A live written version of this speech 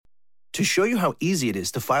To show you how easy it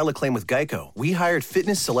is to file a claim with Geico, we hired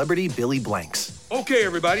fitness celebrity Billy Blanks. Okay,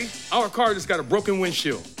 everybody, our car just got a broken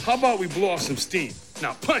windshield. How about we blow off some steam?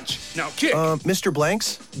 Now punch, now kick. Mr.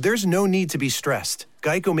 Blanks, there's no need to be stressed.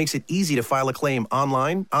 Geico makes it easy to file a claim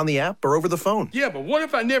online, on the app, or over the phone. Yeah, but what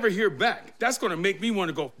if I never hear back? That's going to make me want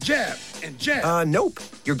to go jab and jab. Nope.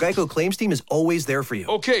 Your Geico claims team is always there for you.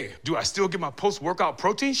 Okay, do I still get my post-workout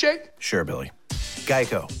protein shake? Sure, Billy.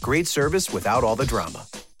 Geico, great service without all the drama.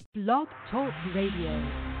 Blog Talk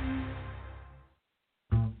Radio.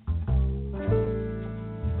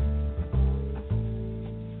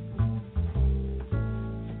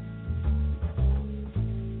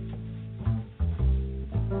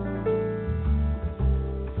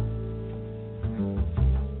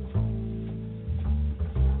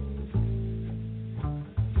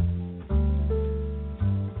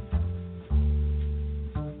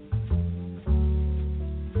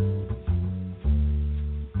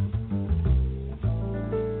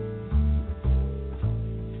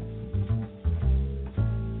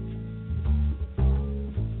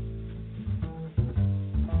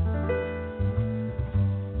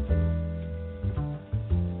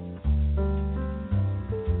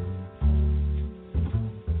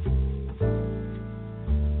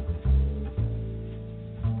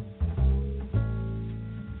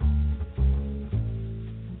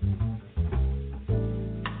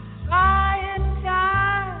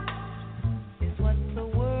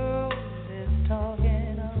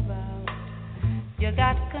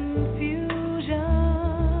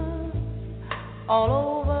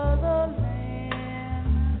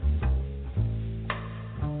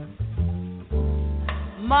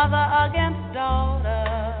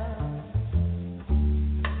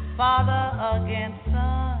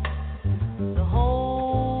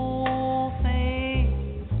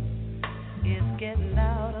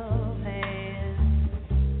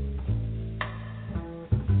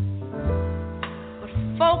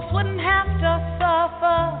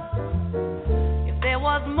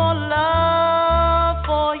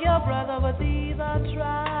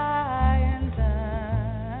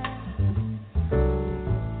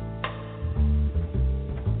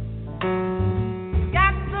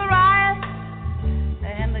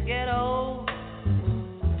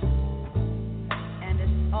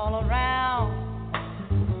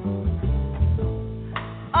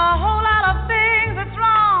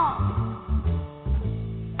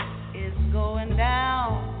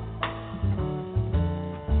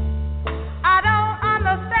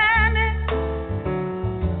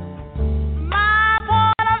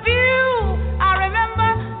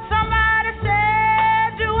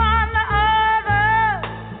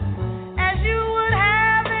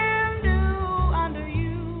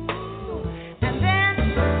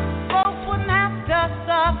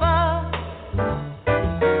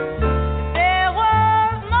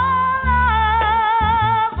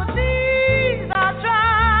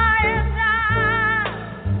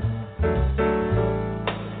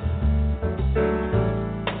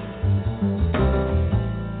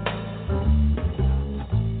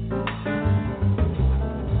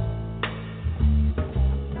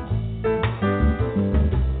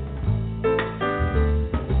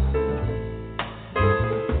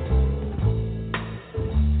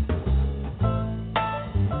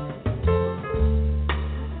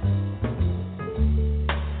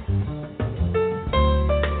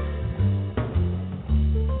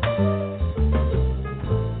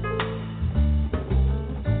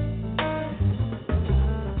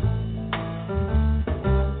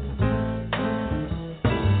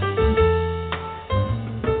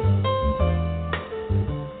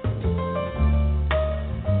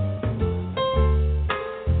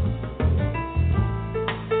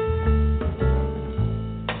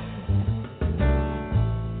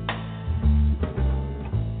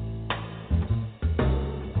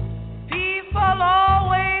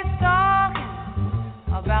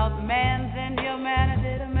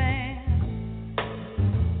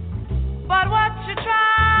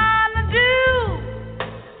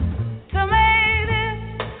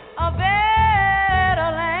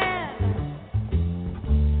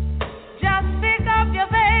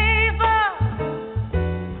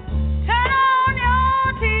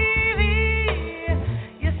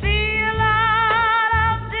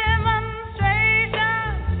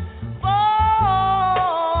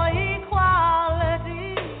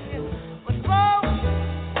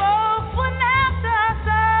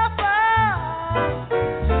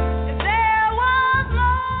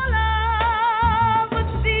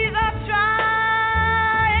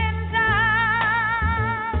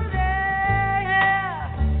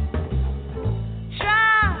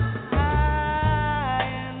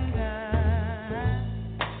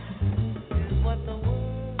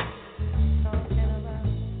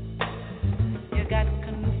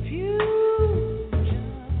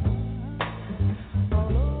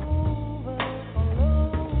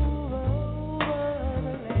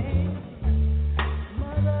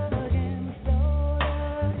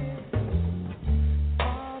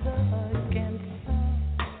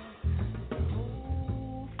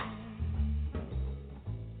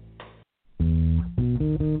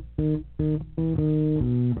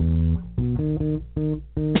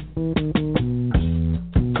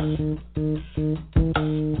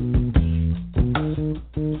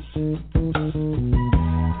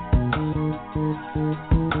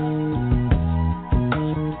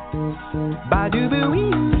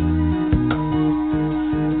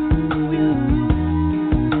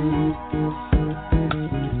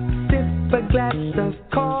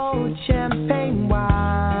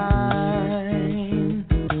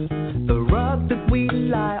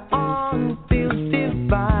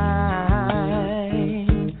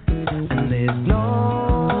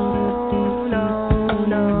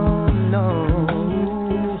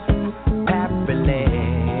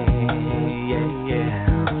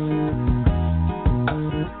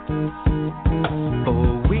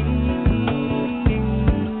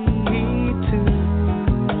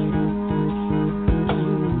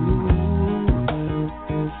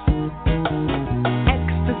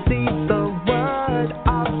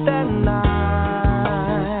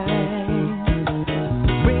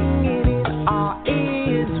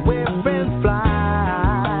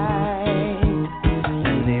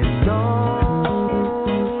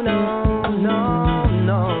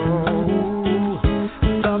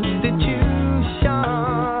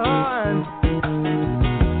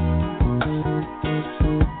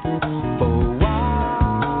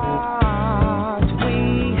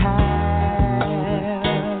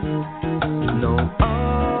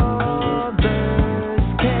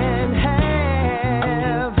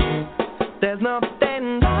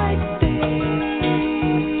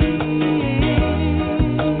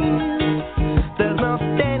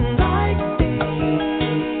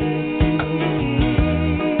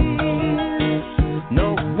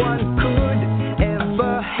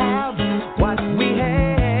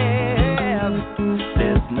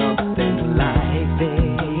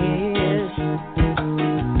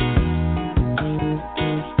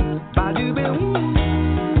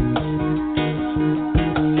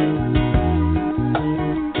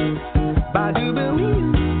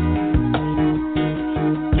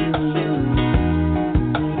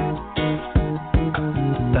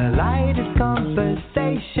 The lightest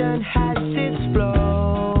conversation has its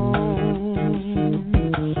flaws.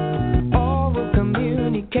 Oral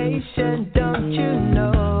communication, don't you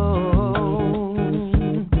know?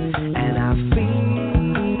 And I feel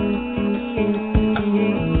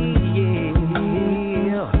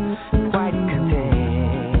quite content.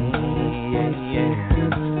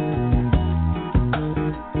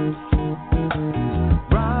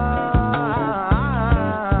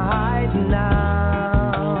 Right now,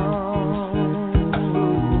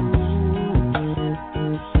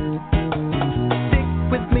 stick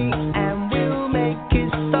with me and we'll make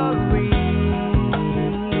history.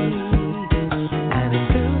 An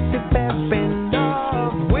inclusive band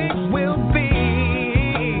of which will be.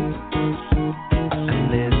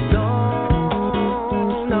 And there's no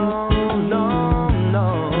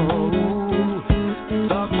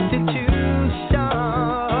substitution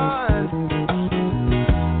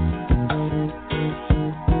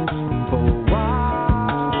for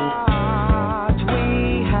what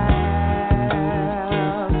we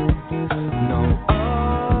have. No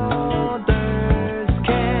others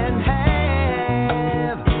can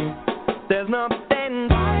have. There's nothing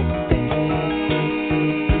like this.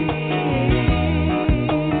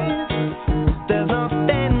 There's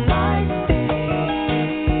nothing like this.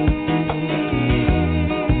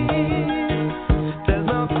 There's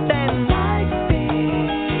nothing like this.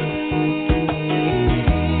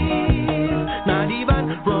 Not even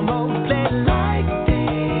remotely like this.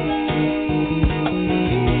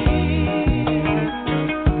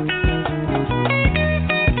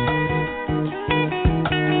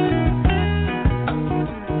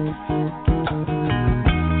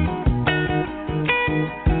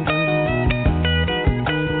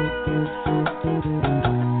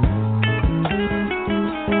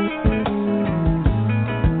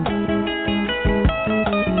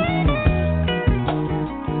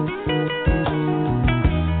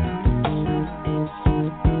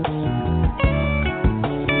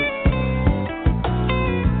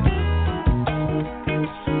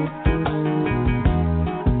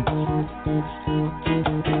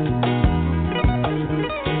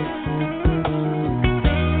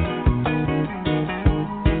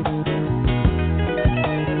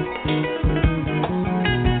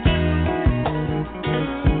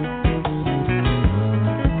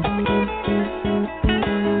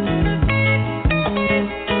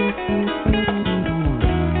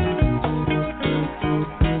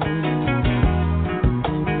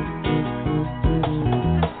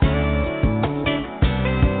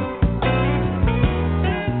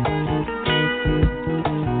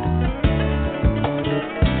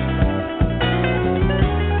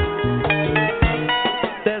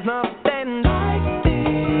 There's nothing like this.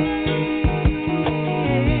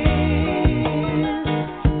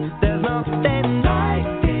 There's nothing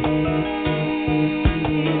like this.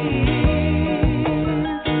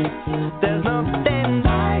 There's nothing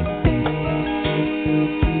like this.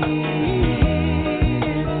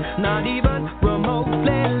 Not even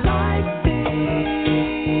remotely like this.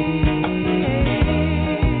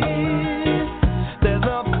 There's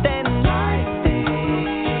nothing like this.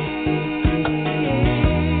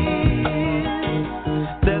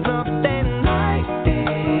 There's nothing like this.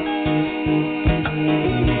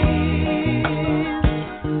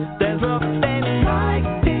 There's nothing like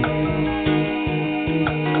this.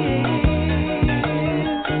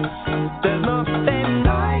 There's nothing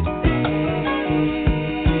like this.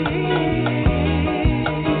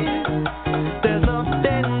 There's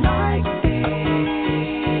nothing like this.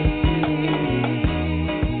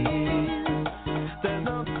 There's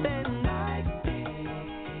nothing like this.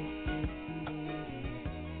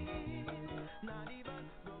 Not even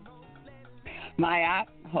remotely. Maya,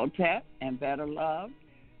 Hotep, and Better Love.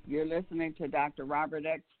 You're listening to Dr. Robert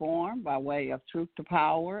X. Form by way of Truth to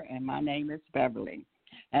Power, and my name is Beverly.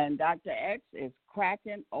 And Dr. X is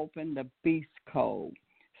cracking open the beast code.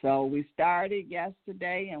 So we started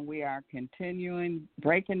yesterday, and we are continuing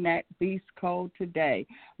breaking that beast code today.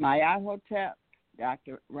 Maya Hotep,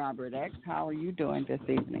 Dr. Robert X., how are you doing this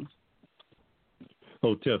evening?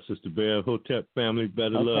 Hotep, Sister Bear, Hotep family,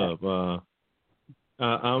 better love.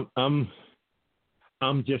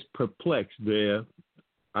 I'm just perplexed there.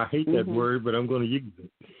 I hate that word, but I'm going to use it.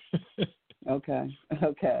 Okay.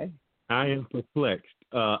 I am perplexed.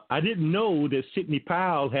 I didn't know that Sidney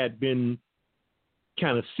Powell had been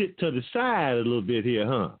kind of sit to the side a little bit here,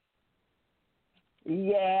 huh?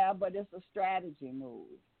 Yeah, but it's a strategy move.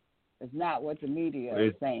 It's not what the media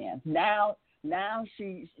is saying. Now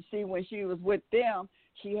she when she was with them,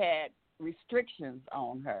 she had restrictions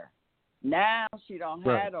on her. Now she don't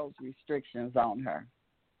have those restrictions on her.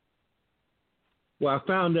 Well, I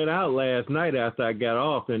found that out last night after I got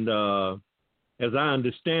off, and as I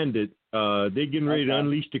understand it, they're getting ready to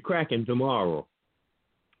unleash the Kraken tomorrow.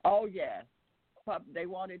 Oh, yes. They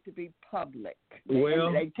want it to be public.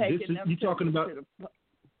 Well, you talking about...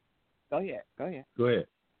 Go ahead. Go ahead.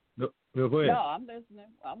 No, go ahead. No, I'm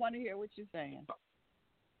listening. I want to hear what you're saying.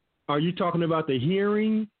 Are you talking about the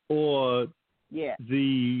hearing or Or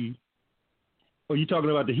are you talking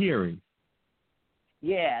about the hearing?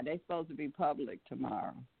 Yeah, they're supposed to be public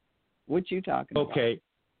tomorrow. What you talking about? Okay.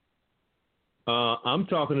 I'm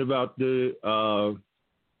talking about the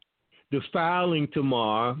filing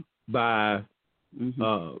tomorrow by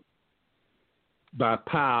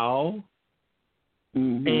Powell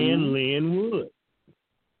and Lynn Wood.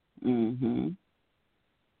 Mm-hmm.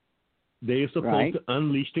 They're supposed to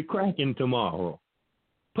unleash the Kraken tomorrow.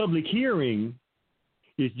 Public hearing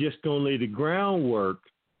is just going to lay the groundwork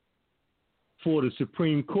for the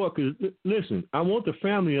Supreme Court. Because, listen, I want the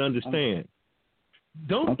family to understand.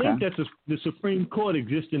 Don't think that the Supreme Court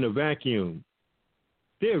exists in a vacuum.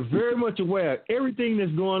 They're very much aware of everything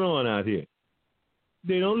that's going on out here.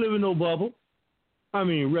 They don't live in no bubble. I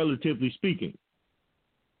mean, relatively speaking.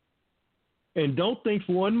 And don't think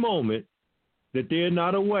for one moment that they're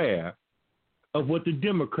not aware of what the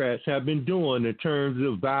Democrats have been doing in terms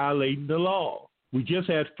of violating the law. We just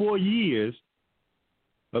had 4 years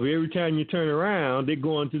of every time you turn around, they're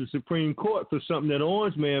going to the Supreme Court for something that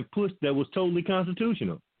Orange Man pushed that was totally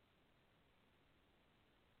constitutional.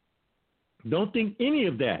 Don't think any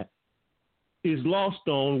of that is lost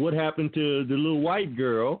on what happened to the little white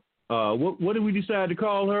girl. What did we decide to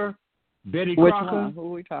call her? Betty Crocker? Which one? Who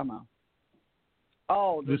are we talking about?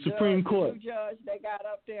 Oh, the Supreme Court. The judge they got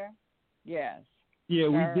up there? Yes.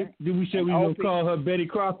 Yeah, did we say we were going to call her Betty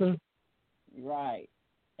Crocker? Right.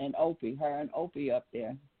 And Opie, her and Opie up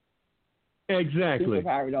there. Exactly. People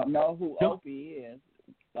probably don't know who Opie is.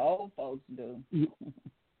 The old folks do.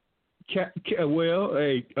 Well,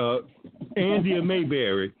 hey, Andy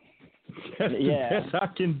Mayberry. That's the best I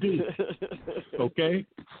can do. Okay?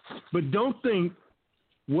 But don't think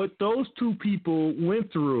what those two people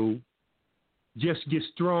went through just gets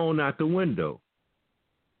thrown out the window.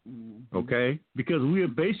 Okay? Because we are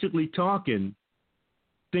basically talking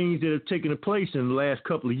things that have taken place in the last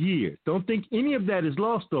couple of years. Don't think any of that is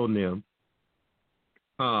lost on them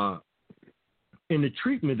in the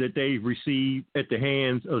treatment that they've received at the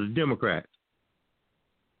hands of the Democrats.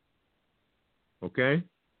 Okay?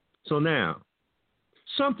 So now,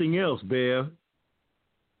 something else, Bear.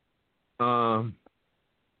 Wow,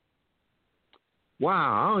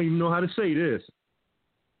 I don't even know how to say this.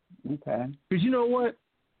 Okay. Because you know what?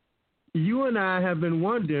 You and I have been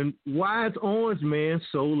wondering, why is Orange Man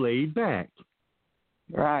so laid back?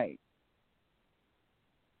 Right.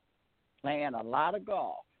 Playing a lot of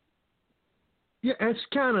golf. Yeah,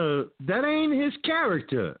 that ain't his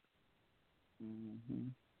character. Mm-hmm.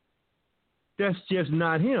 That's just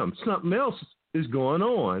not him. Something else is going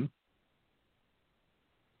on.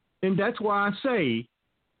 And that's why I say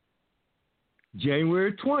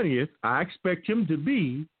January 20th, I expect him to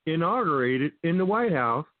be inaugurated in the White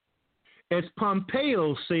House, as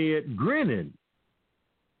Pompeo said, grinning,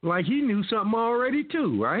 like he knew something already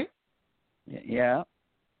too, right? Yeah.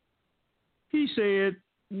 He said,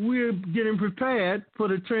 we're getting prepared for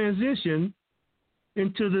the transition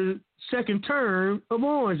into the second term of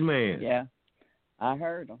Orange Man. Yeah, I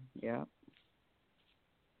heard him, yeah.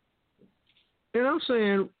 And I'm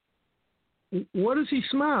saying, what is he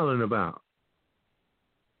smiling about?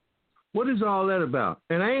 What is all that about?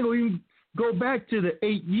 And I ain't going to even go back to the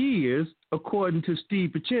 8 years, according to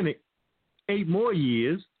Steve Pachinik, 8 more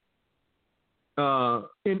years,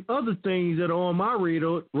 and other things that are on my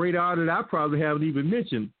radar that I probably haven't even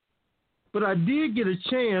mentioned. But I did get a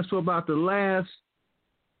chance for about the last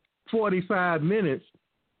 45 minutes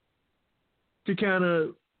to kind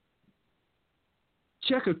of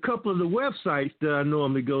check a couple of the websites that I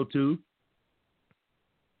normally go to.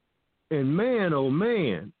 And man, oh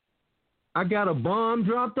man, I got a bomb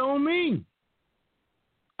dropped on me.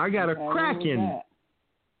 I got a Kraken.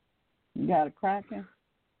 You got a Kraken?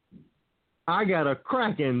 I got a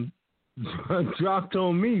Kraken dropped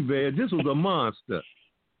on me, man. This was a monster.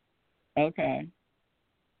 Okay.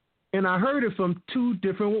 And I heard it from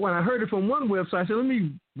when I heard it from one website, I said, let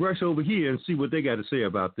me rush over here and see what they got to say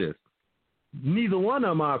about this. Neither one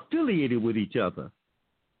of them are affiliated with each other.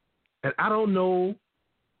 And I don't know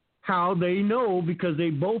how they know, because they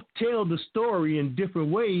both tell the story in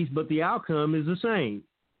different ways, but the outcome is the same.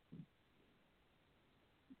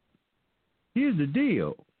 Here's the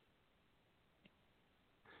deal.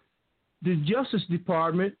 The Justice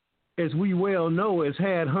Department as we well know, has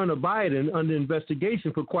had Hunter Biden under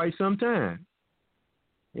investigation for quite some time.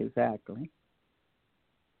 Exactly.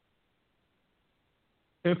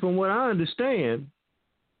 And from what I understand,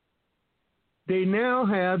 they now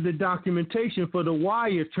have the documentation for the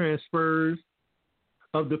wire transfers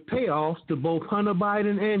of the payoffs to both Hunter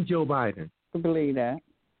Biden and Joe Biden. I believe that.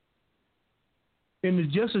 And the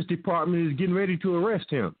Justice Department is getting ready to arrest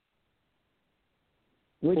him.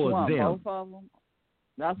 Which or one? them. Both of them?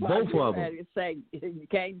 That's why Both of them. You say you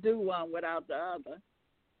can't do one without the other.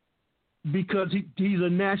 Because he's a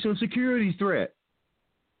national security threat.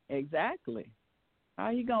 Exactly.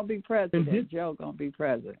 How you going to be president? Joe going to be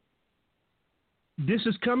president. This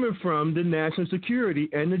is coming from the National Security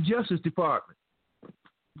and the Justice Department.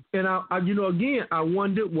 And, I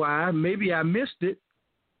wondered why. Maybe I missed it.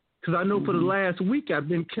 Because I know for the last week I've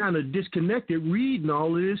been kind of disconnected reading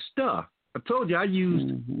all of this stuff. I told you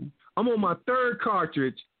I'm on my third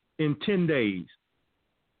cartridge in 10 days.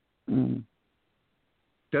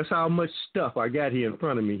 That's how much stuff I got here in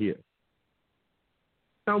front of me here.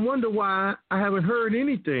 I wonder why I haven't heard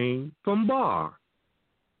anything from Barr.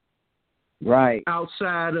 Right.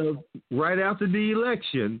 Outside of right after the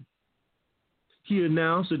election, he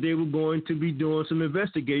announced that they were going to be doing some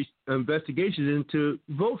investigations into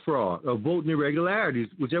vote fraud or voting irregularities,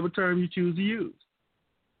 whichever term you choose to use.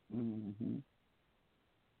 And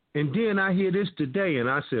then I hear this today, and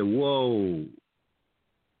I said, whoa.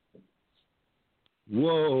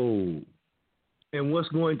 And what's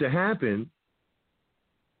going to happen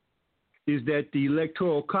is that the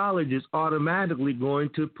Electoral College is automatically going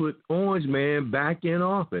to put Orange Man back in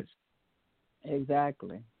office.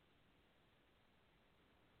 Exactly.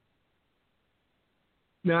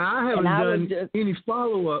 Now, I haven't done any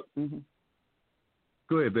follow-up.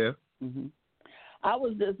 Go ahead, Bev. I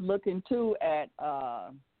was just looking, too, at,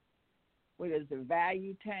 what is it,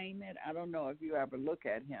 Valuetainment? I don't know if you ever look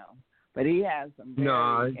at him, but he has some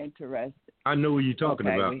very interesting. I know what you're talking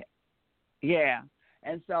about. Yeah.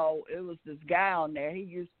 And so it was this guy on there. He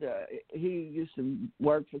used to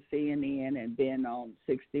work for CNN and been on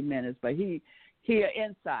 60 Minutes, but he an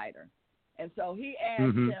insider. And so he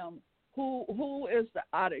asked him, who is the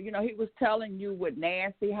auditor? You know, he was telling you with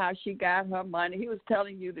Nancy how she got her money. He was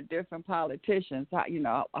telling you the different politicians, how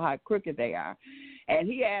crooked they are. And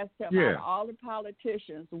he asked him, out of all the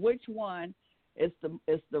politicians, which one is the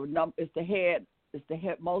head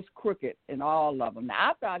most crooked in all of them.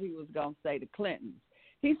 Now, I thought he was going to say the Clintons.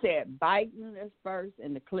 He said Biden is first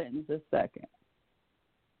and the Clintons is second.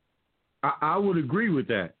 I would agree with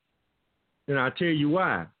that. And I'll tell you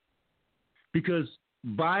why. Because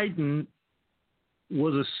Biden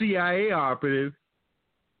was a CIA operative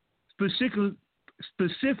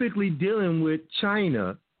specifically dealing with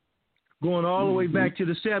China going all the way back to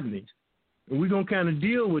the 70s. And we're going to kind of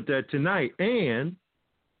deal with that tonight. And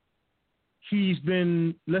he's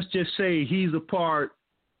been, let's just say he's a part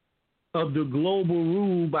of the global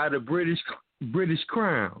rule by the British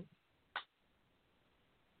Crown.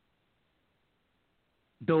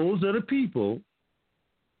 Those are the people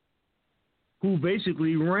who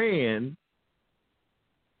basically ran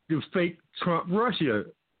the fake Trump-Russia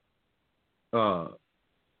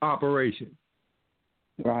operation.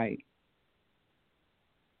 Right.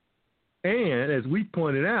 And as we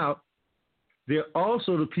pointed out, they're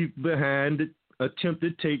also the people behind the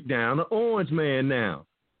attempted takedown of Orange Man now.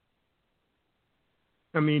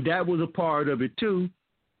 I mean, that was a part of it too.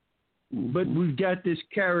 But we've got this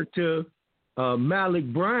character,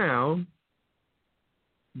 Malik Brown,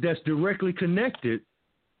 that's directly connected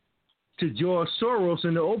to George Soros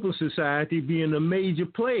and the Open Society being a major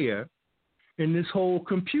player in this whole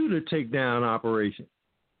computer takedown operation.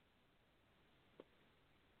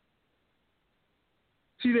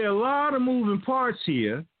 See, there are a lot of moving parts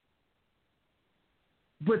here,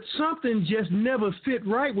 but something just never fit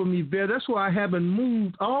right with me, Bear. That's why I haven't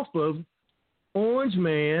moved off of Orange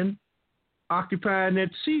Man occupying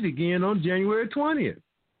that seat again on January 20th.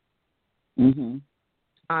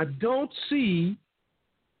 I don't see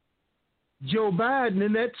Joe Biden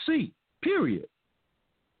in that seat, period.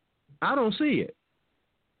 I don't see it.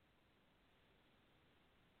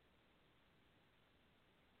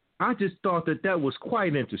 I just thought that was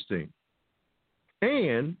quite interesting.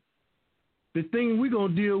 And the thing we're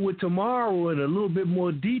going to deal with tomorrow in a little bit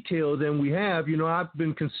more detail than we have, I've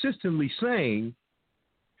been consistently saying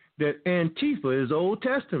that Antifa is Old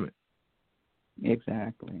Testament.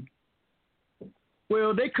 Exactly.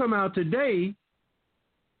 Well, they come out today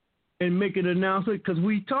and make an announcement because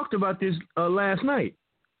we talked about this last night.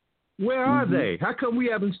 Where are they? How come we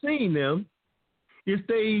haven't seen them if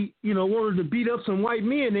they, wanted to beat up some white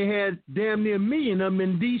men, they had damn near a million of them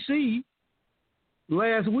in D.C.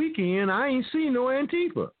 last weekend. I ain't seen no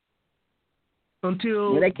Antifa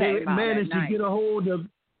until they managed to get a hold of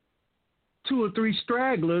 2 or 3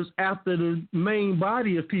 stragglers after the main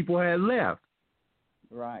body of people had left.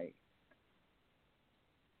 Right.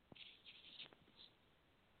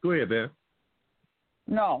 Go ahead, man.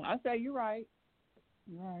 No, I say you're right.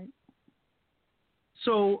 You're right.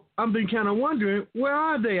 So I've been kind of wondering, where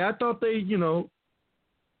are they? I thought they,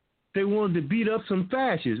 they wanted to beat up some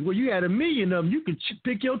fascists. Well, you had a million of them. You could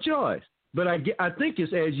pick your choice. But I think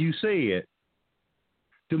it's as you said,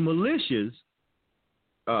 the militias,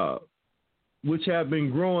 which have been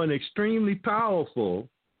growing extremely powerful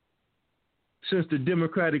since the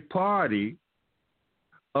Democratic Party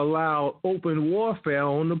allowed open warfare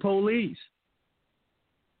on the police.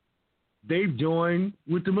 They've joined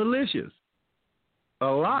with the militias. A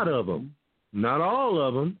lot of them. Not all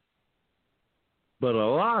of them, but a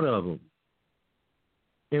lot of them.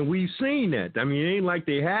 And we've seen that. I mean, it ain't like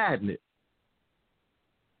they're hiding it.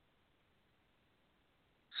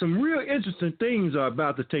 Some real interesting things are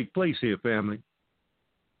about to take place here, family.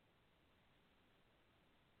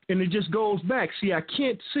 And it just goes back. See, I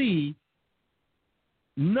can't see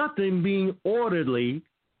nothing being orderly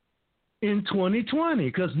in 2020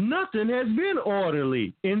 because nothing has been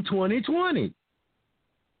orderly in 2020.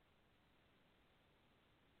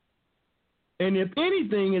 And if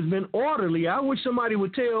anything has been orderly, I wish somebody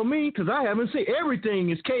would tell me, because I haven't seen.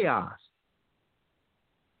 Everything is chaos.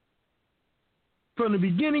 From the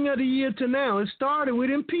beginning of the year to now, it started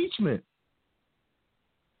with impeachment.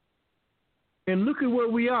 And look at where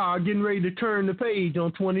we are, getting ready to turn the page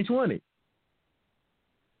on 2020.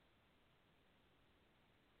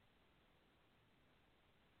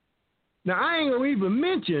 Now, I ain't going to even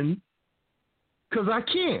mention, because I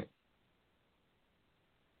can't.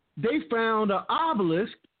 They found an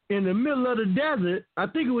obelisk in the middle of the desert. I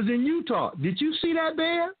think it was in Utah. Did you see that,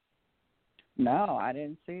 Bear? No, I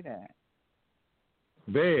didn't see that.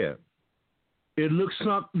 Bear, it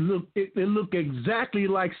looked exactly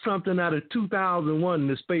like something out of 2001,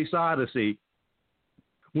 The Space Odyssey,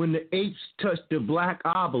 when the apes touched the black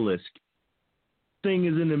obelisk. Thing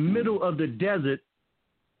is in the middle of the desert,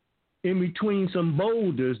 in between some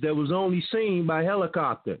boulders that was only seen by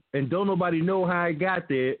helicopter. And don't nobody know how it got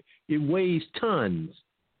there. It weighs tons.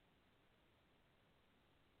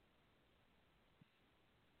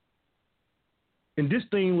 And this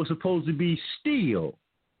thing was supposed to be steel.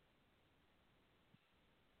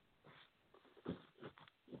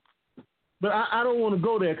 But I don't want to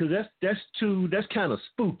go there because that's kind of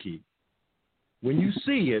spooky. When you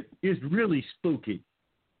see it, it's really spooky.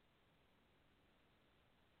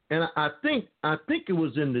 And I think it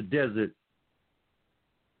was in the desert.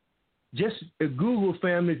 Just a Google,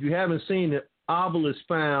 family, if you haven't seen it, obelisk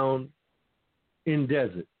found in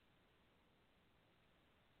desert.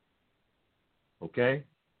 Okay?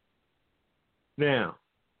 Now,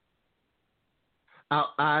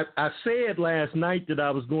 I said last night that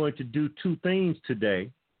I was going to do 2 things today,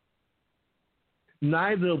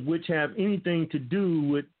 neither of which have anything to do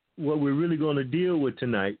with what we're really going to deal with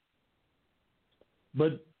tonight.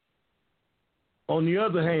 But on the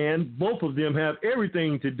other hand, both of them have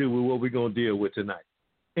everything to do with what we're going to deal with tonight.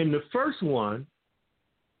 In the first one,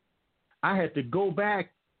 I had to go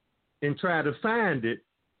back and try to find it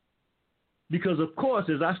because, of course,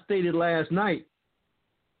 as I stated last night,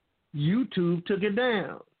 YouTube took it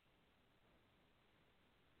down.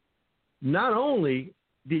 Not only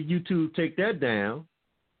did YouTube take that down,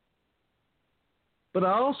 but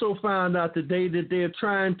I also found out today that they're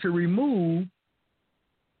trying to remove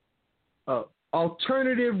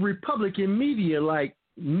alternative Republican media like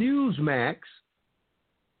Newsmax,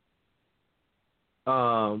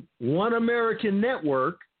 One American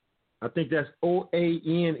Network, I think that's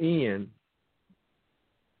OANN.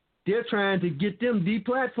 They're trying to get them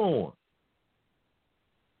deplatformed.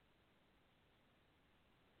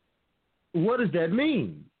 What does that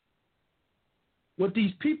mean? What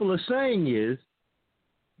these people are saying is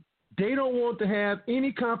they don't want to have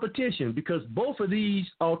any competition because both of these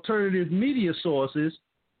alternative media sources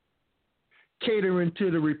catering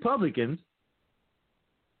to the Republicans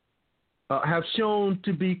have shown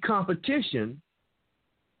to be competition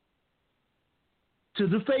to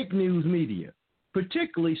the fake news media,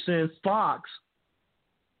 particularly since Fox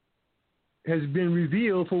has been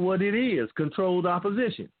revealed for what it is, controlled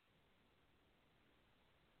opposition.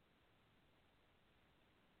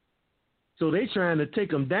 So they're trying to take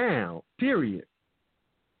them down, period.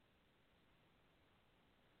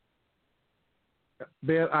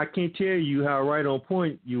 Bear, I can't tell you how right on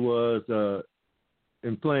point you was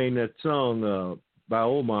and playing that song by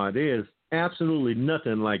Omar, there's absolutely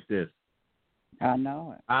nothing like this. I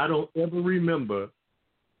know it. I don't ever remember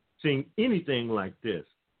seeing anything like this.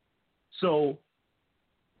 So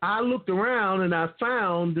I looked around and I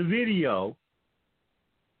found the video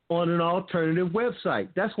on an alternative website.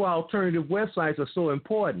 That's why alternative websites are so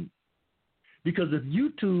important. Because if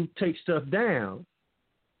YouTube takes stuff down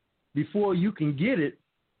before you can get it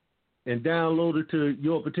and download it to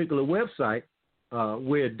your particular website,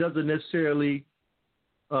 where it doesn't necessarily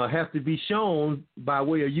have to be shown by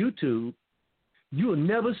way of YouTube, you will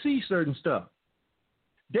never see certain stuff.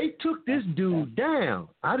 They took this dude down.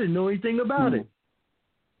 I didn't know anything about it.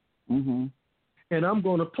 Mm-hmm. And I'm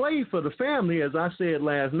going to play for the family, as I said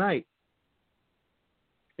last night.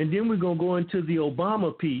 And then we're going to go into the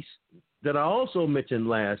Obama piece that I also mentioned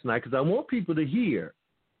last night, because I want people to hear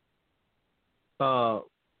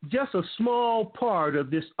just a small part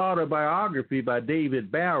of this autobiography by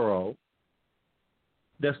David Barrow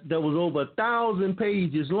that was over 1,000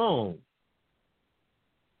 pages long,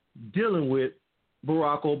 dealing with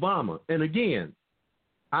Barack Obama. And again,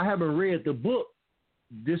 I haven't read the book.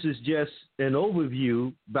 This is just an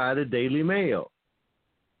overview by the Daily Mail.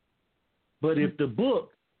 But if the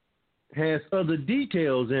book has other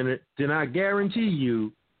details in it, then I guarantee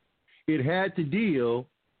you it had to deal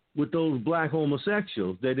with those black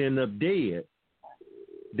homosexuals that end up dead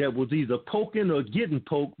that was either poking or getting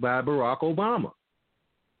poked by Barack Obama.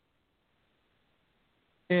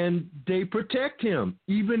 And they protect him,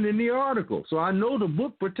 even in the article. So I know the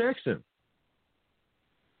book protects him.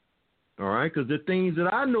 All right, because the things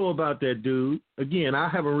that I know about that dude, again, I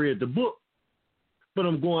haven't read the book, but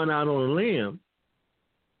I'm going out on a limb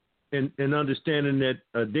and understanding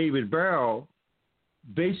that David Barrow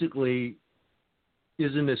basically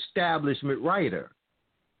is an establishment writer.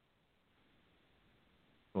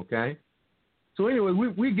 Okay? So anyway,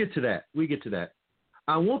 we get to that. We get to that.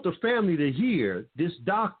 I want the family to hear this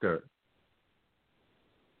doctor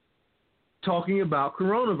talking about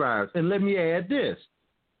coronavirus. And let me add this.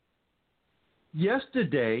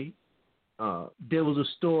 Yesterday, there was a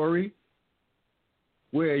story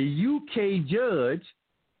where a UK judge,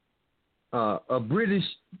 a British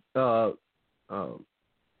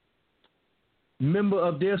member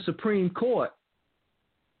of their Supreme Court,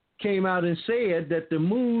 came out and said that the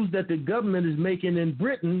moves that the government is making in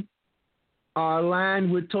Britain are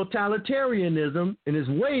aligned with totalitarianism and is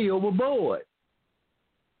way overboard.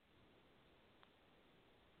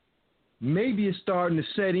 Maybe it's starting to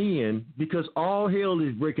set in because all hell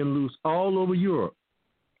is breaking loose all over Europe.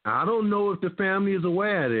 I don't know if the family is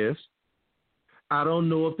aware of this. I don't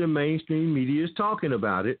know if the mainstream media is talking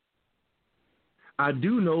about it. I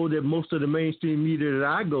do know that most of the mainstream media that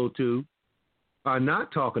I go to are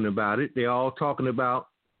not talking about it. They're all talking about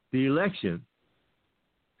the election.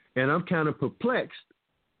 And I'm kind of perplexed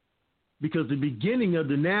because the beginning of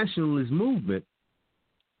the nationalist movement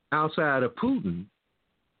outside of Putin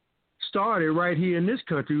started right here in this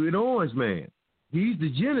country with Orange Man. He's the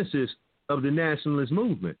genesis of the nationalist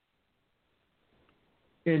movement.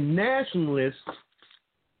 And nationalists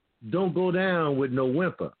don't go down with no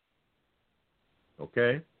whimper.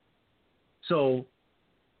 Okay? So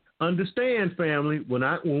understand, family,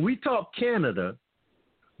 when we talk Canada,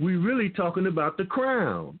 we're really talking about the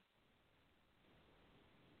crown.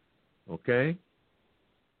 Okay?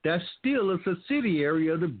 That's still a subsidiary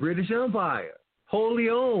of the British Empire, wholly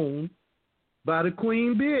owned by the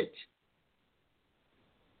Queen Bitch.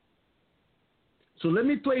 So let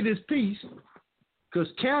me play this piece, because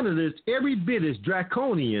Canada is every bit as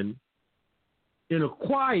draconian in a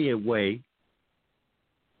quiet way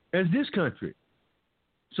as this country.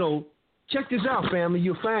 So check this out, family.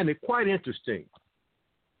 You'll find it quite interesting.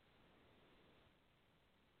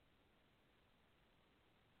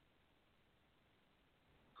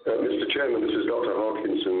 Mr. Chairman, this is Dr.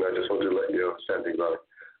 Hawkinson. I just want to let you know standing by.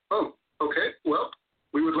 Oh, okay. Well,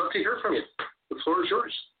 we would love to hear from you. The floor is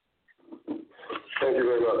yours. Thank you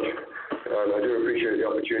very much. I do appreciate the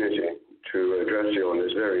opportunity to address you on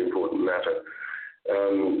this very important matter.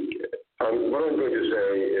 What I'm going to say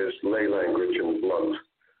is lay language and blunt.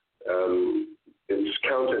 It's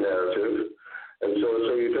counter-narrative, and so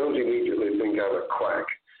you don't immediately think I'm a quack.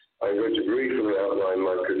 I'm going to briefly outline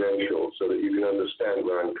my credentials so that you can understand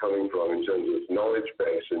where I'm coming from in terms of knowledge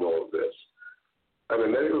base in all of this. I'm a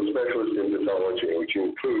medical specialist in pathology, which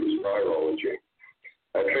includes virology.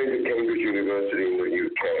 I trained at Cambridge University in the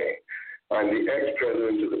UK. I'm the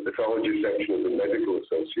ex-president of the pathology section of the Medical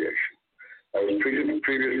Association. I was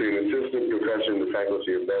previously an assistant professor in the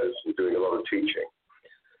Faculty of Medicine doing a lot of teaching.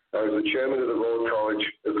 I was the chairman of the Royal College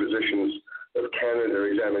of Physicians of Canada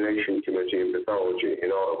Examination Committee in Pathology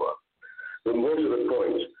in Ottawa. But more to the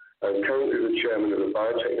point, I'm currently the chairman of a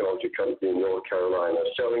biotechnology company in North Carolina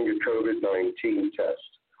selling a COVID-19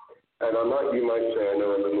 test. And you might say I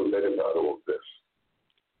know a little bit about all of this.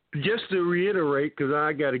 Just to reiterate, because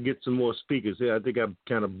I got to get some more speakers here. I think I've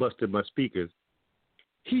kind of busted my speakers.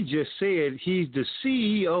 He just said he's the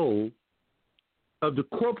CEO of the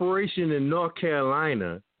corporation in North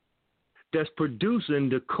Carolina that's producing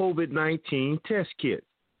the COVID-19 test kit.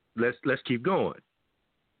 Let's keep going.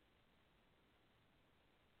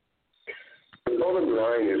 The bottom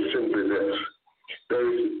line is simply this. There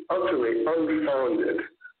is utterly unfounded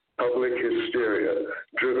public hysteria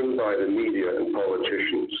driven by the media and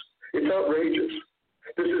politicians. It's outrageous.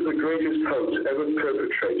 This is the greatest hoax ever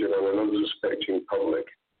perpetrated on an unsuspecting public.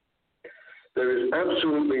 There is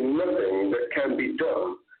absolutely nothing that can be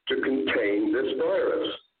done to contain this virus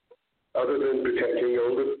other than protecting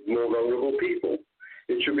older, more vulnerable people.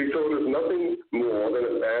 It should be thought of nothing more than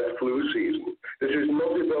a bad flu season. This is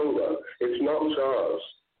not Ebola. It's not SARS.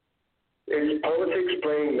 It's politics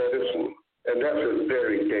playing medicine, and that's a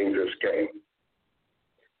very dangerous game.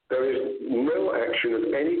 There is no action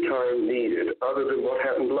of any kind needed other than what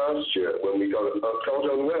happened last year when we felt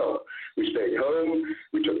unwell. We stayed home,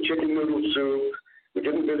 we took chicken noodle soup, we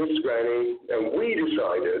didn't visit Granny, and we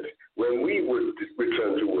decided when we would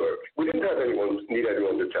return to work. We didn't need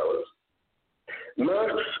anyone to tell us.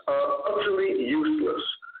 Masks are utterly useless.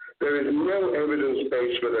 There is no evidence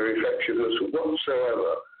base for their effectiveness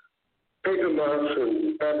whatsoever. Paper masks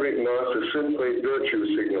and fabric masks are simply virtue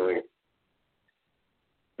signaling.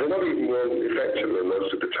 They're not even more effective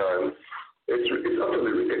most of the time. It's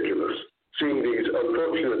utterly ridiculous seeing these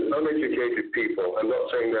unfortunate, uneducated people, I'm not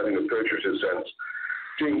saying that in a pejorative sense,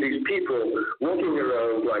 seeing these people walking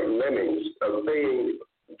around like lemmings, obeying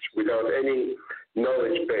without any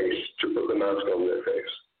knowledge base to put the mask on their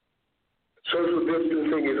face. Social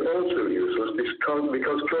distancing is also useless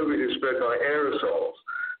because COVID is spread by aerosols,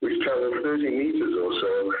 which travel 30 meters or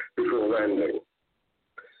so before landing.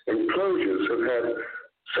 Enclosures have had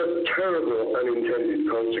such terrible unintended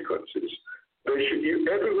consequences.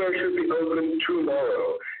 Everywhere should be open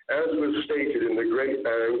tomorrow, as was stated in the Great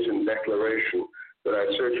Barrington Declaration that I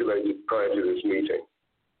circulated prior to this meeting.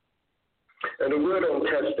 And a word on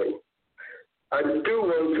testing. I do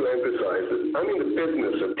want to emphasize that I'm in the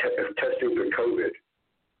business of testing for COVID.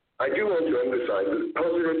 I do want to emphasize that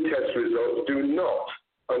positive test results do not,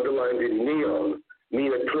 underlined in neon,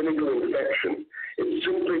 mean a clinical infection. It's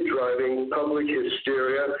simply driving public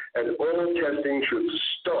hysteria, and all testing should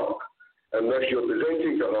stop unless you're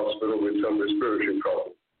presenting to hospital with some respiratory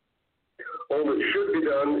problem. All that should be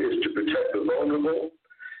done is to protect the vulnerable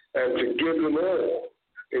and to give them all,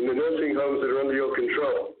 in the nursing homes that are under your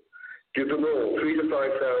control, give them all 3,000 to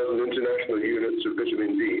 5,000 international units of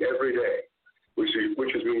vitamin D every day, which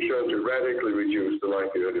has been shown to radically reduce the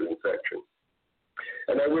likelihood of infection.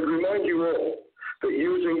 And I would remind you all that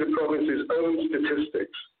using the province's own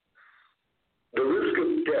statistics, the risk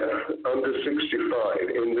of death under 65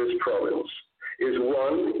 in this province is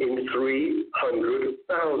 1 in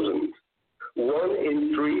 300,000. 1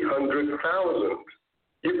 in 300,000.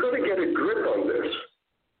 You've got to get a grip on this.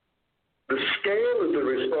 The scale of the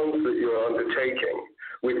response that you're undertaking,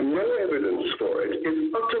 with no evidence for it,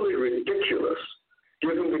 is utterly ridiculous,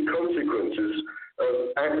 given the consequences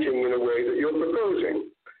of acting in a way that you're proposing.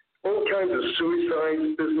 All kinds of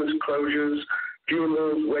suicides, business closures,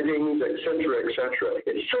 funerals, weddings, etc., etc.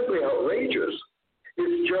 It's simply outrageous.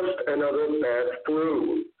 It's just another bad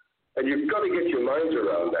flu. And you've got to get your minds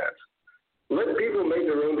around that. Let people make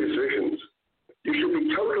their own decisions. You should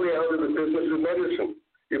be totally out of the business of medicine.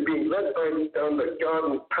 You're being led down the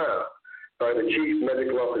garden path by the chief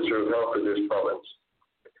medical officer of health of this province.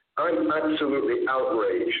 I'm absolutely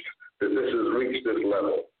outraged that this has reached this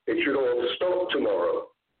level. It should all stop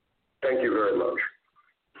tomorrow. Thank you very much.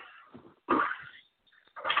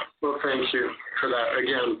 Well, thank you for that.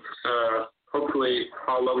 Again, hopefully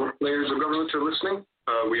all level layers of government are listening.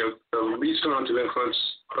 We have the least amount of influence,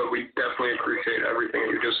 but we definitely appreciate everything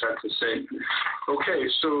you just had to say. Okay,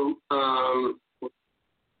 so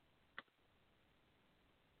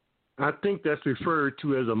I think that's referred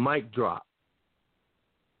to as a mic drop.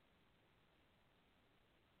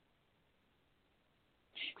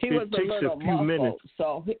 He was a little muffled, minutes.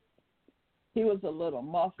 so he was a little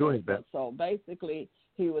muffled. Go ahead, Beth. So basically,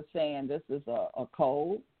 he was saying this is a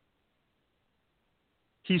cold.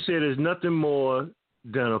 He said it's nothing more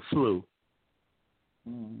than a flu.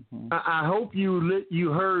 Mm-hmm. I hope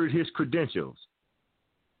you heard his credentials.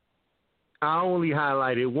 I only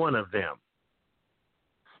highlighted one of them.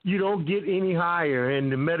 You don't get any higher in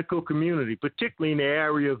the medical community, particularly in the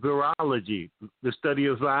area of virology, the study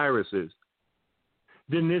of viruses,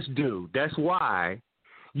 than this dude. That's why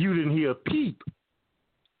you didn't hear a peep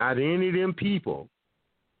out of any of them people,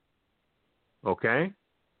 okay?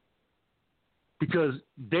 Because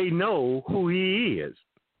they know who he is.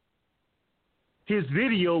 His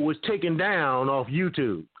video was taken down off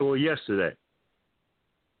YouTube yesterday.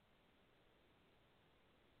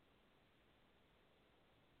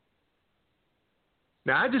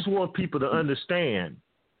 Now, I just want people to understand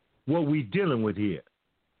what we're dealing with here.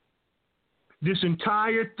 This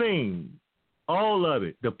entire thing, all of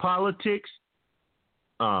it, the politics,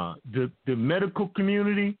 the medical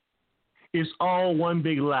community, is all one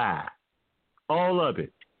big lie. All of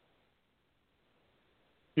it.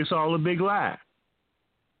 It's all a big lie.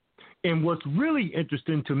 And what's really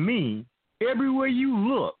interesting to me, everywhere you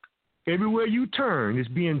look, everywhere you turn, is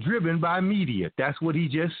being driven by media. That's what he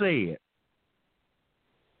just said.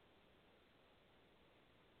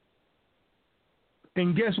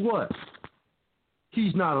 And guess what?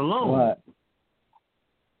 He's not alone. What?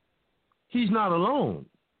 He's not alone.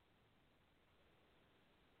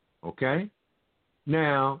 Okay?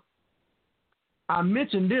 Now, I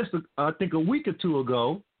mentioned this, I think, a week or two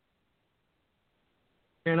ago,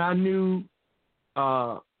 and I knew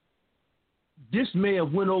this may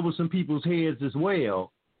have went over some people's heads as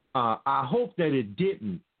well. I hope that it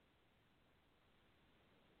didn't.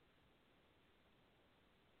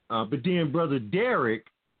 But then Brother Derek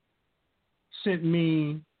sent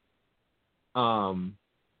me an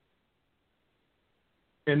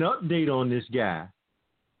update on this guy.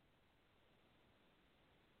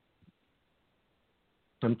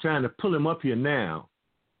 I'm trying to pull him up here now.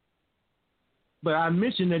 But I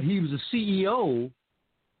mentioned that he was a CEO,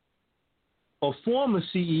 or former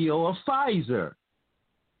CEO of Pfizer.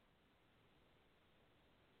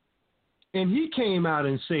 And he came out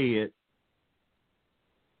and said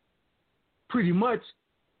pretty much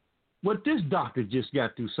what this doctor just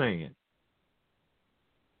got through saying.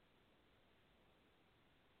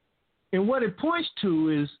 And what it points to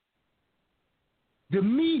is the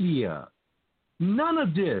media. None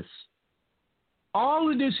of this,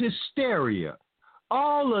 all of this hysteria,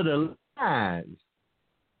 all of the lies,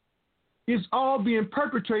 is all being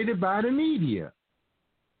perpetrated by the media.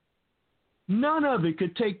 None of it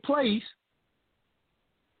could take place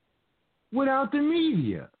without the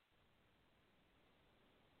media.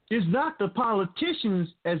 It's not the politicians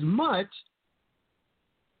as much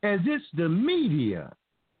as it's the media.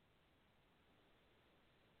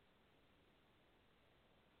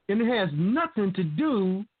 And it has nothing to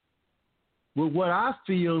do with what I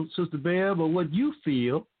feel, Sister Bev, or what you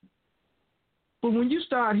feel. But when you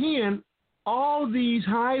start hearing all these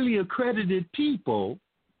highly accredited people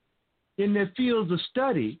in their fields of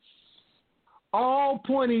study all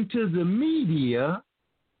pointing to the media,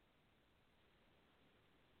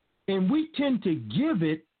 and we tend to give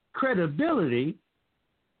it credibility,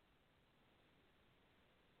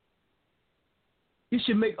 it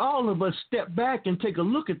should make all of us step back and take a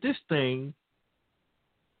look at this thing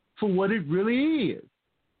for what it really is.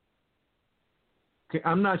 Okay,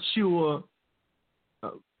 I'm not sure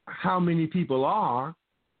how many people are.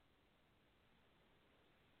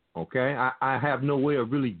 Okay, I have no way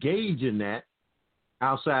of really gauging that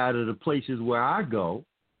outside of the places where I go.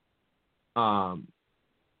 But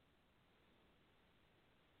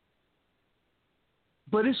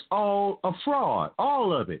it's all a fraud,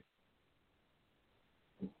 all of it.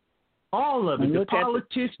 All of it. The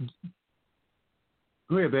politicians.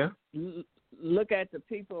 Go ahead, Bear. Look at the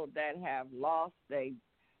people that have lost their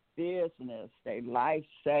business, their life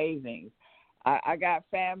savings. I got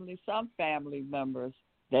some family members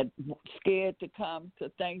that scared to come to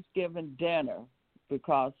Thanksgiving dinner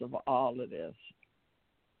because of all of this.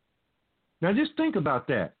 Now just think about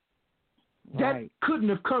that. Right. That couldn't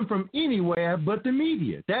have come from anywhere but the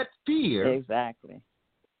media. That fear exactly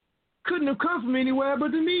couldn't have come from anywhere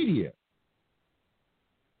but the media.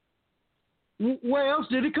 Where else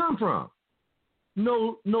did it come from?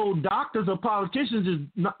 No doctors or politicians is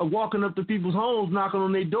walking up to people's homes, knocking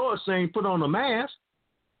on their doors saying, put on a mask.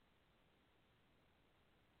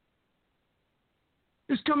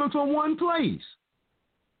 It's coming from one place.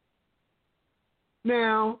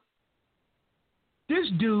 Now, this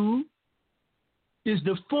dude is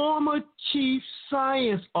the former chief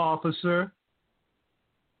science officer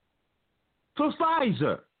for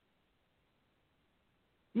Pfizer.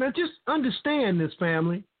 Now, just understand this,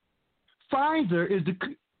 family. Pfizer is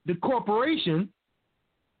the corporation,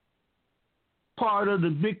 part of the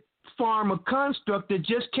big pharma construct that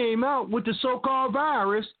just came out with the so-called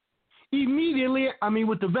virus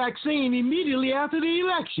with the vaccine immediately after the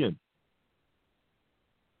election.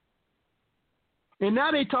 And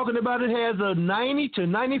now they're talking about it has a 90 to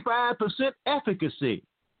 95% efficacy.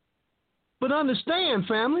 But understand,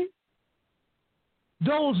 family,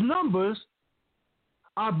 those numbers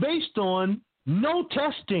are based on no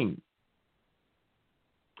testing.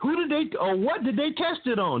 What did they test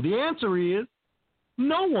it on? The answer is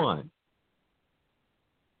no one.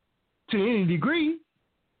 To any degree.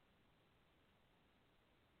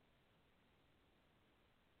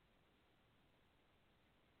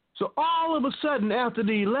 So all of a sudden after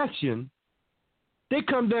the election, they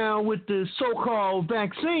come down with the so-called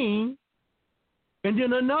vaccine and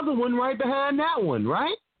then another one right behind that one,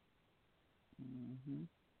 right? Mm-hmm.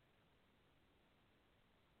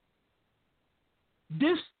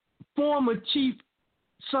 This former chief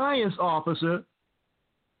science officer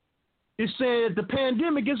is saying the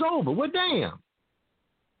pandemic is over. Well, damn.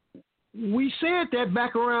 We said that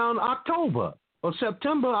back around October or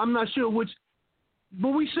September. I'm not sure which, but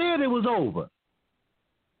we said it was over.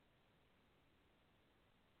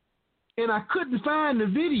 And I couldn't find the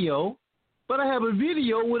video, but I have a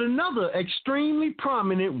video with another extremely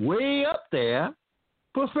prominent, way up there,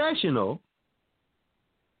 professional,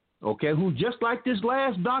 okay, who just like this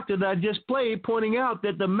last doctor that I just played, pointing out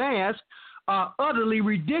that the masks are utterly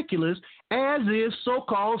ridiculous, as is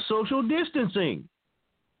so-called social distancing.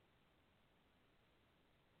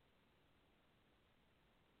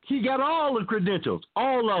 He got all the credentials,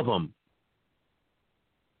 all of them.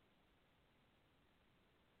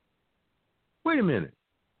 Wait a minute.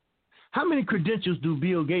 How many credentials do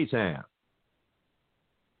Bill Gates have?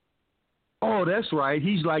 Oh, that's right.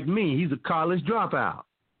 He's like me. He's a college dropout.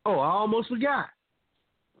 Oh, I almost forgot.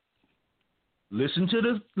 Listen to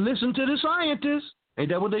the scientists. Ain't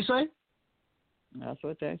that what they say? That's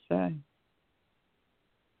what they say.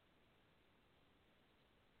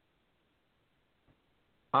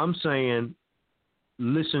 I'm saying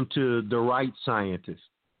listen to the right scientists.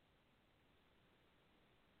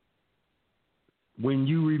 When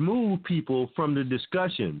you remove people from the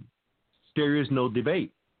discussion, there is no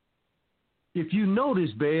debate. If you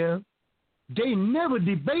notice, Bear, they never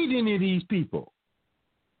debate any of these people.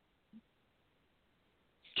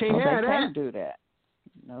 Can't have that. They can't do that.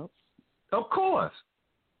 Nope. Of course.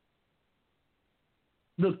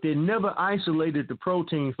 Look, they never isolated the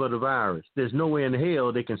protein for the virus. There's no way in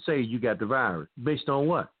hell they can say you got the virus. Based on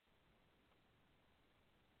what?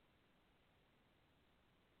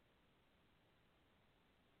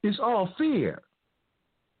 It's all fear.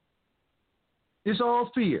 It's all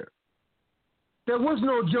fear. There was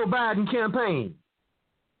no Joe Biden campaign.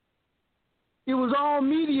 It was all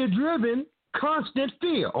media-driven, constant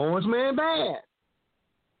fear. Orange man bad.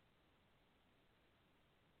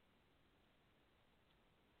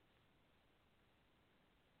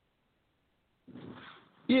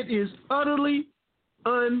 It is utterly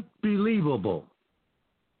unbelievable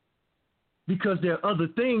because there are other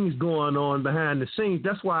things going on behind the scenes.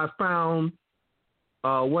 That's why I found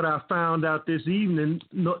what I found out this evening,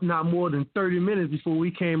 not more than 30 minutes before we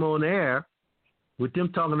came on air, with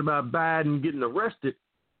them talking about Biden getting arrested.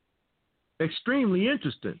 Extremely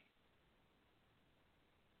interesting.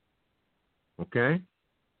 Okay?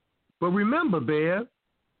 But remember, Bear,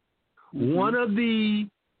 one of the,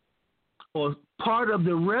 or part of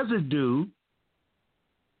the residue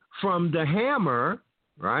from the hammer,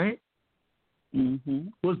 right,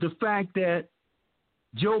 was the fact that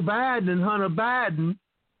Joe Biden and Hunter Biden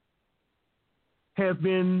have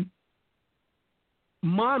been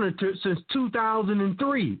monitored since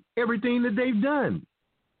 2003, everything that they've done.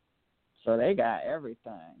 So they got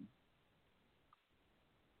everything.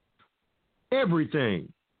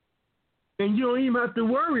 Everything. And you don't even have to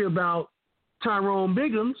worry about Tyrone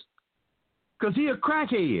Biggums because he a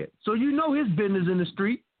crackhead. So you know his business in the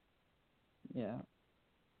street. Yeah.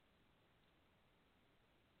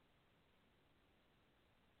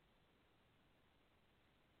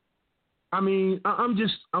 I mean,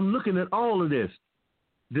 I'm looking at all of this.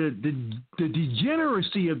 The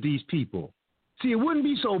degeneracy of these people. See, it wouldn't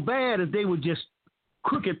be so bad if they were just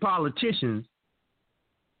crooked politicians.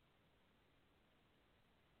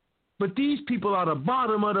 But these people are the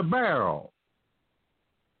bottom of the barrel.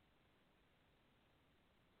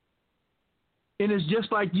 And it's just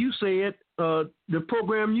like you said, the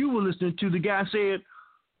program you were listening to, the guy said,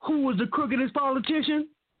 who was the crookedest politician?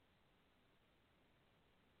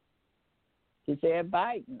 He said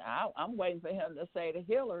Biden. I'm waiting for him to say to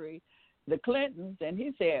Hillary, the Clintons, and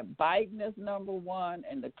he said Biden is number one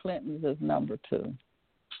and the Clintons is number two.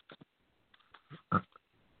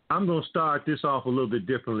 I'm going to start this off a little bit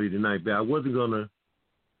differently tonight, but I wasn't going to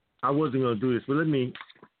I wasn't going to do this, but let me,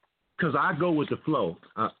 because I go with the flow.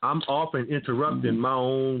 I'm often interrupting my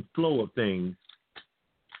own flow of things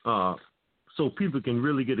so people can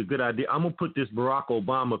really get a good idea. I'm going to put this Barack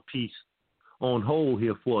Obama piece on hold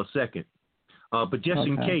here for a second. But just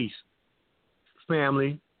in case,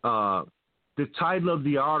 family, the title of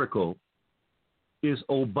the article is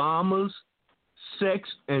Obama's Sex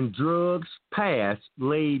and Drugs Past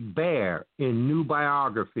Laid Bare in New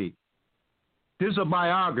Biography. This is a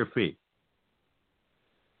biography,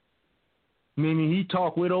 meaning he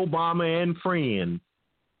talked with Obama and friends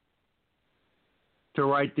to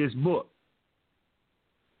write this book.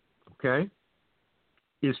 Okay?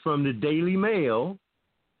 It's from the Daily Mail.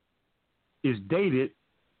 It's dated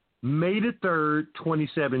May the 3rd,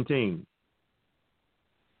 2017.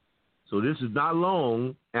 So this is not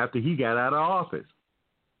long after he got out of office.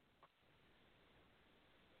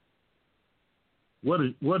 What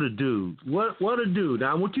a dude. What a dude.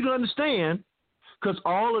 Now, I want you to understand, because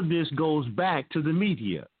all of this goes back to the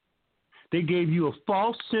media. They gave you a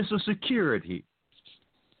false sense of security,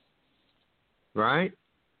 right?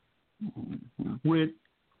 With,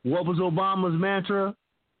 what was Obama's mantra?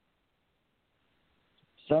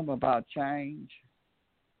 Something about change.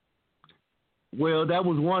 Well, that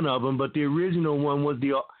was one of them, but the original one was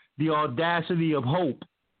the audacity of hope.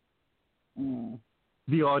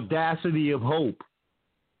 The audacity of hope.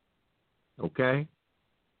 Okay?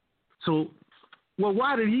 So, well,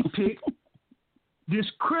 why did he pick this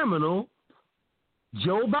criminal,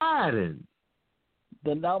 Joe Biden?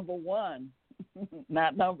 The number one,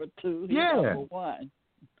 not number two. He's number one.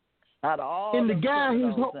 Out of all and the guy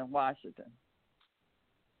criminals in Washington.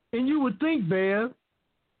 And you would think, Bev,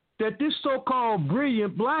 that this so-called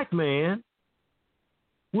brilliant black man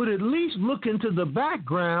would at least look into the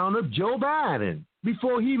background of Joe Biden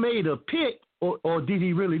before he made a pick, or did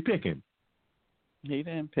he really pick him? He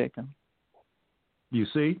didn't pick him. You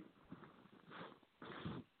see?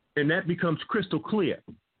 And that becomes crystal clear,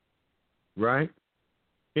 right?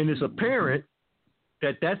 And it's apparent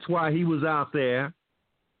that that's why he was out there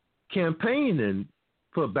campaigning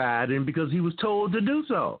for Biden, because he was told to do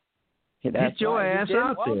so. Get your ass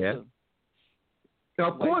out there.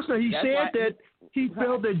 Of course, now he said that he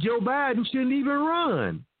felt that Joe Biden shouldn't even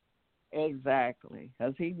run. Exactly,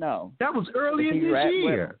 because he knows. That was early in this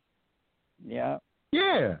year. Yeah.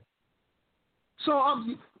 Yeah. So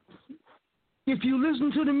if you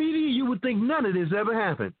listen to the media, you would think none of this ever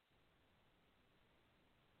happened.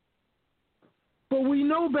 But we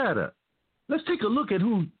know better. Let's take a look at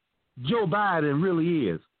who Joe Biden really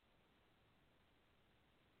is.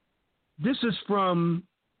 This is from,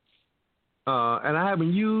 and I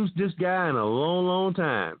haven't used this guy in a long, long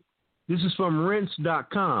time. This is from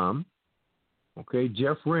Rents.com. Okay,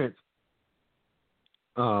 Jeff Rents.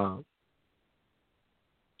 But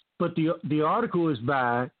the article is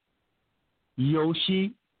by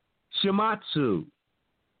Yoshi Shimatsu.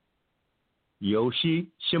 Yoshi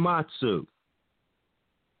Shimatsu.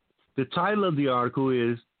 The title of the article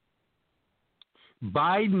is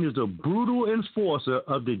Biden is a brutal enforcer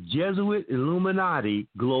of the Jesuit Illuminati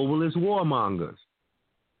globalist warmongers.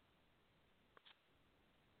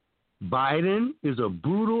 Biden is a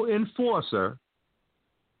brutal enforcer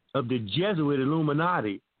of the Jesuit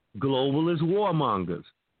Illuminati globalist warmongers.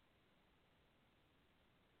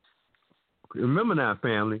 Remember now,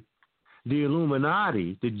 family, the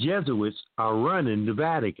Illuminati, the Jesuits, are running the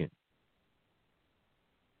Vatican.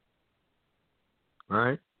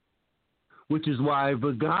 Right? Which is why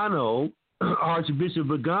Vigano, Archbishop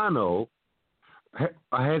Vigano,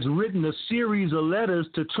 has written a series of letters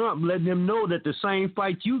to Trump letting him know that the same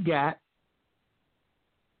fight you got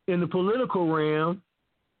in the political realm,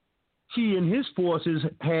 he and his forces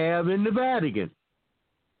have in the Vatican.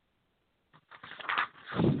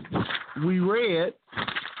 We read,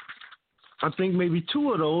 I think maybe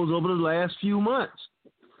two of those over the last few months,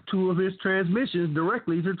 two of his transmissions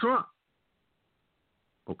directly to Trump.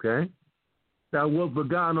 Okay? Now, what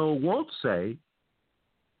Vigano won't say,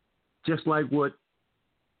 just like what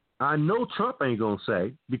I know Trump ain't going to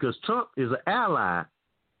say, because Trump is an ally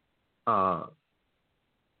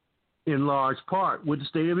in large part with the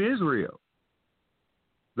state of Israel.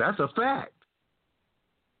 That's a fact.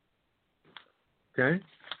 Okay?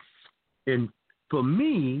 And for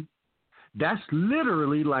me, that's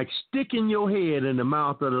literally like sticking your head in the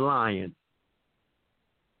mouth of the lion.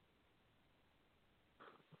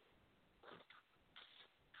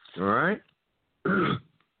 All right?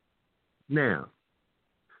 Now,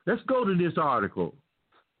 let's go to this article.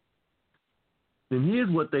 And here's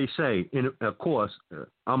what they say. And of course,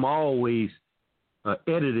 I'm always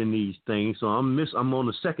editing these things, so I'm on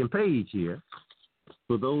the second page here.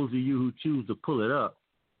 for those of you who choose to pull it up.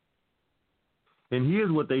 And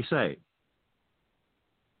here's what they say.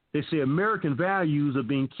 They say American values are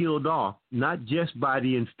being killed off, not just by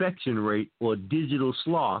the infection rate or digital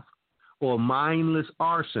sloth or mindless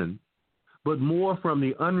arson, but more from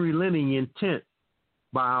the unrelenting intent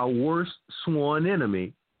by our worst sworn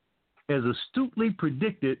enemy, as astutely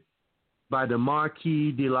predicted by the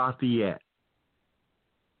Marquis de Lafayette.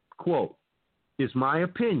 Quote, it's my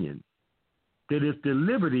opinion that if the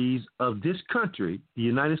liberties of this country, the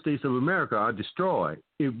United States of America, are destroyed,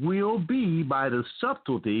 it will be by the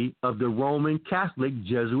subtlety of the Roman Catholic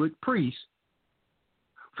Jesuit priests,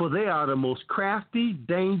 for they are the most crafty,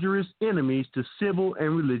 dangerous enemies to civil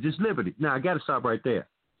and religious liberty. Now, I got to stop right there.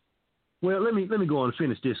 Well, let me go on and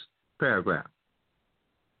finish this paragraph.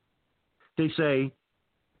 They say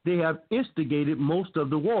they have instigated most of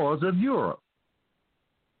the wars of Europe.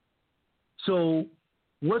 So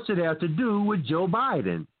what's it have to do with Joe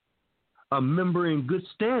Biden, a member in good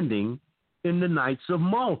standing in the Knights of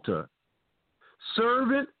Malta,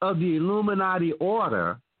 servant of the Illuminati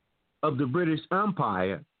Order of the British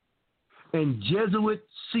Empire, and Jesuit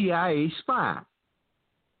CIA spy?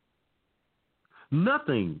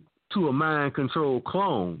 Nothing to a mind-controlled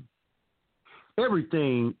clone.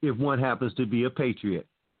 Everything if one happens to be a patriot.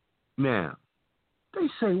 Now, they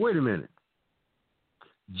say, wait a minute.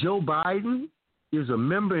 Joe Biden is a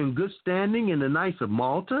member in good standing in the Knights of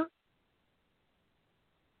Malta,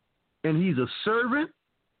 and he's a servant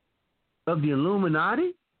of the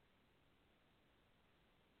Illuminati?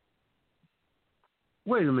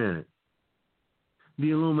 Wait a minute.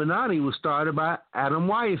 The Illuminati was started by Adam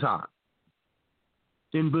Weishaupt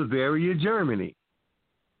in Bavaria, Germany,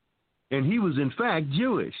 and he was in fact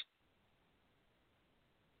Jewish.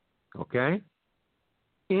 Okay?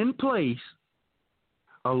 In place,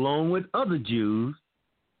 along with other Jews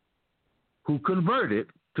who converted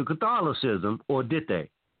to Catholicism, or did they?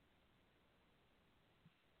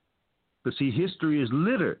 But see, history is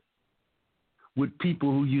littered with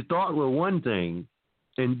people who you thought were one thing,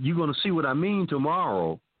 and you're going to see what I mean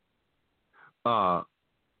tomorrow.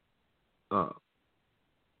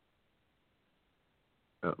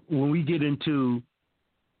 When we get into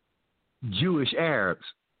Jewish Arabs,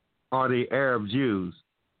 are they Arab Jews?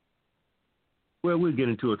 Well, we'll get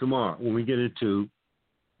into it tomorrow when we get into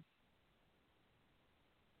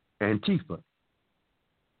Antifa.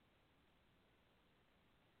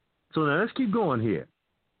 So now let's keep going here.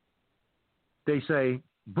 They say,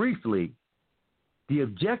 briefly, the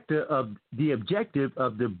objective of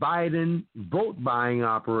the Biden vote-buying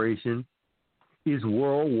operation is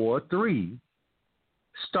World War III,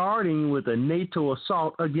 starting with a NATO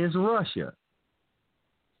assault against Russia.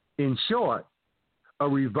 In short, a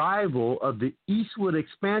revival of the eastward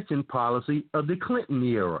expansion policy of the Clinton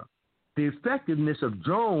era. The effectiveness of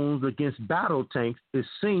drones against battle tanks is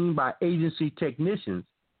seen by agency technicians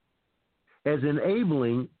as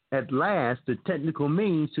enabling at last the technical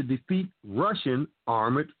means to defeat Russian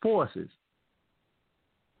armored forces.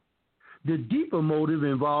 The deeper motive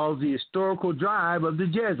involves the historical drive of the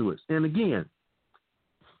Jesuits. And again,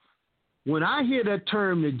 when I hear that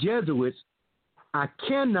term, the Jesuits, I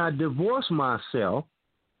cannot divorce myself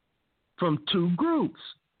from two groups: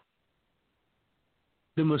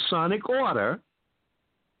 the Masonic Order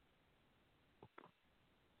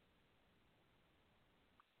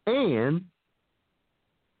and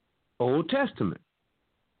Old Testament.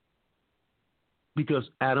 Because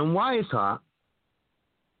Adam Weishaupt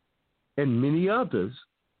and many others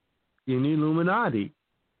in the Illuminati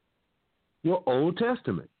were Old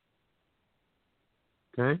Testament.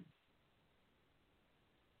 Okay?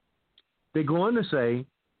 They go on to say,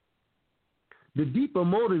 the deeper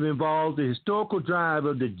motive involves the historical drive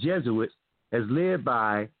of the Jesuits as led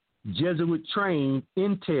by Jesuit-trained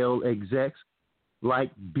intel execs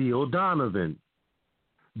like Bill Donovan,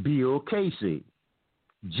 Bill Casey,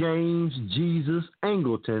 James Jesus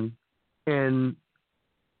Angleton, and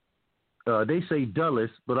they say Dulles,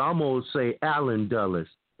 but I almost say Allen Dulles.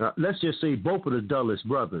 Let's just say both of the Dulles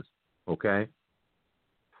brothers, okay?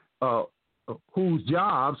 Whose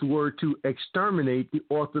jobs were to exterminate the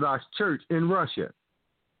Orthodox Church in Russia.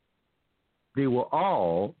 They were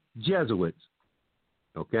all Jesuits,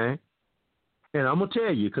 okay? And I'm going to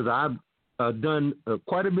tell you, because I've done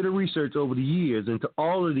quite a bit of research over the years into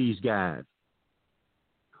all of these guys,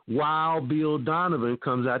 while Bill Donovan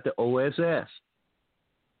comes out the OSS,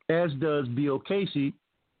 as does Bill Casey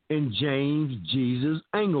and James Jesus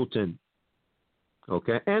Angleton,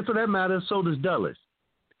 okay? And for that matter, so does Dulles.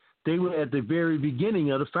 They were at the very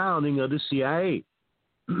beginning of the founding of the CIA.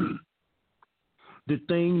 the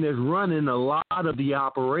thing that's running a lot of the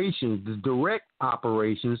operations, the direct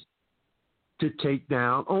operations, to take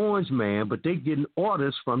down Orange Man, but they're getting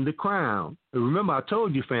orders from the crown. And remember, I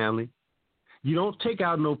told you, family, you don't take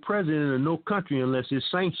out no president of no country unless it's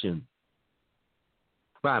sanctioned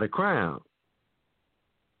by the crown.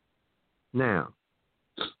 Now,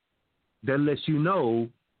 that lets you know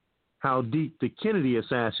how deep the Kennedy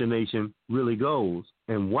assassination really goes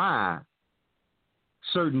and why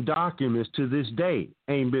certain documents to this day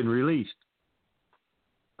ain't been released.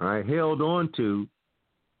 All right, held on to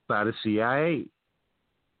by the CIA.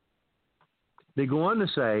 They go on to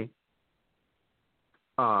say,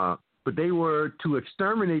 but they were to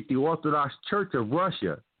exterminate the Orthodox Church of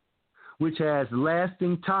Russia, which has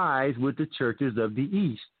lasting ties with the churches of the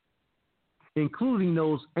East, including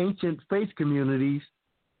those ancient faith communities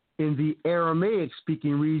in the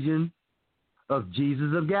Aramaic-speaking region of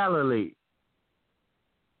Jesus of Galilee.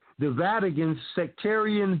 The Vatican's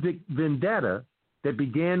sectarian vendetta that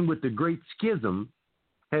began with the Great Schism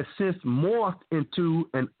has since morphed into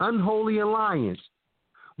an unholy alliance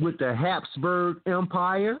with the Habsburg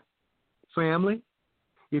Empire. Family,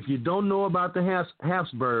 if you don't know about the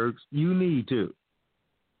Habsburgs, you need to.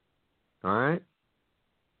 All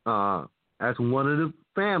right? That's one of the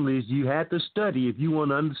families you had to study if you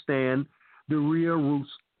want to understand the real roots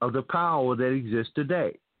of the power that exists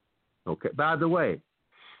today. Okay. By the way,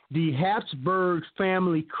 the Habsburg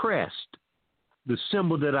family crest, the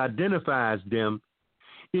symbol that identifies them,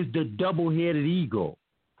 is the double-headed eagle.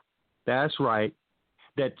 That's right.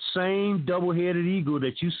 That same double-headed eagle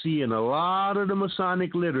that you see in a lot of the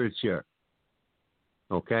Masonic literature.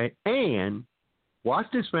 Okay? And, watch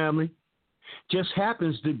this, family, just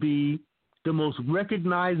happens to be the most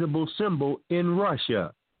recognizable symbol in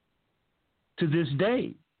Russia to this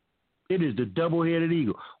day. It is the double-headed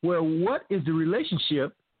eagle. Well, what is the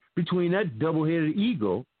relationship between that double-headed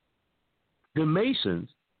eagle, the Masons,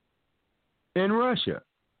 and Russia?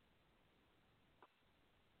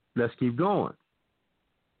 Let's keep going.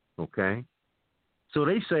 Okay? So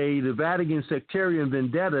they say the Vatican sectarian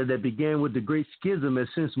vendetta that began with the Great Schism has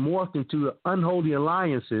since morphed into unholy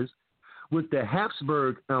alliances with the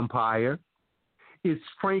Habsburg Empire, its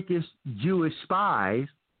Frankish Jewish spies,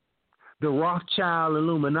 the Rothschild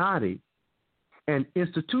Illuminati, and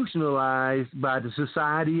institutionalized by the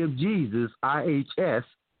Society of Jesus, IHS,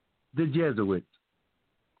 the Jesuits.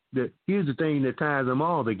 Here's the thing that ties them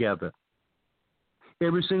all together.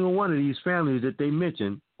 Every single one of these families that they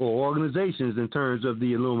mention, or organizations in terms of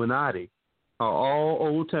the Illuminati, are all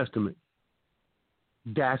Old Testament.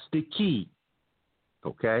 That's the key.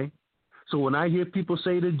 Okay? So when I hear people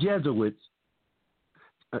say the Jesuits,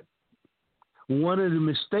 one of the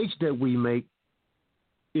mistakes that we make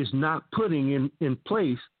is not putting in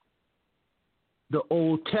place the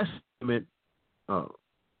Old Testament.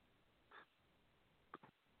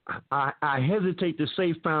 I hesitate to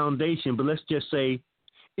say foundation, but let's just say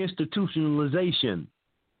institutionalization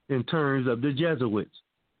in terms of the Jesuits.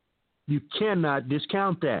 You cannot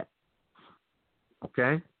discount that.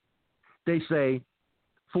 Okay? They say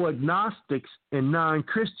for agnostics and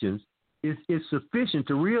non-Christians, it's sufficient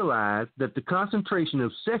to realize that the concentration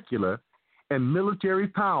of secular and military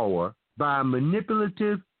power by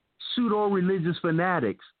manipulative pseudo-religious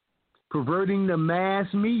fanatics perverting the mass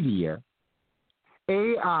media,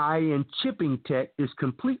 AI and chipping tech is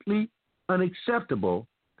completely unacceptable,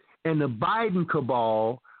 and the Biden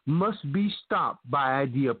cabal must be stopped by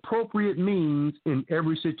the appropriate means in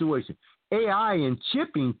every situation. AI and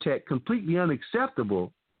chipping tech completely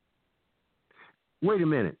unacceptable? Wait a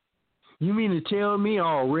minute. You mean to tell me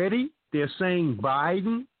already they're saying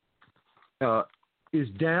Biden is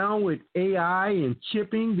down with AI and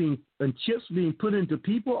chips being put into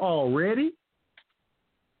people already?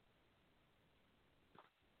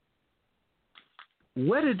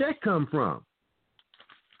 Where did that come from?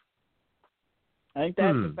 Ain't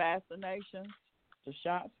that the vaccinations, the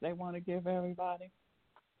shots they want to give everybody?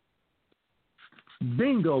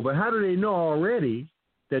 Bingo, but how do they know already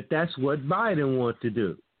that that's what Biden wants to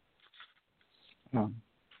do?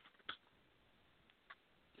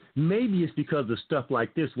 Maybe it's because of stuff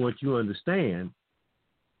like this. Once you understand,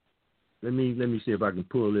 let me see if I can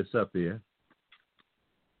pull this up here.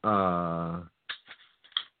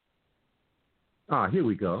 Here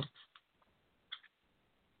we go.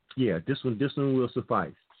 Yeah, this one will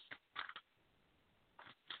suffice.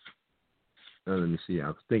 Let me see. I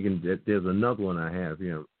was thinking that there's another one I have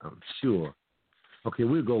here. I'm sure. Okay,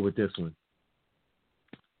 we'll go with this one.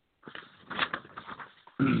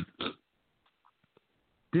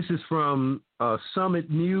 This is from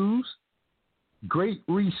Summit News. Great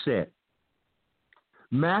Reset.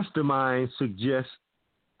 Mastermind suggests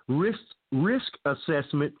risk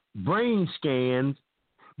assessment brain scans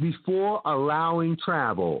before allowing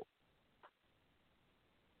travel.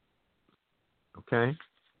 Okay?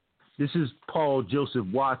 This is Paul Joseph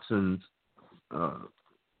Watson's,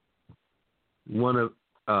 one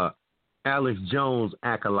of Alex Jones'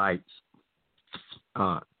 acolytes.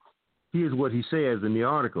 Here's what he says in the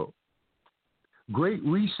article. Great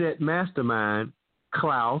Reset Mastermind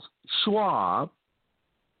Klaus Schwab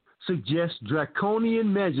suggests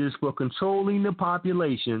draconian measures for controlling the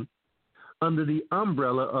population under the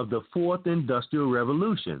umbrella of the Fourth Industrial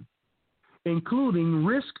Revolution, including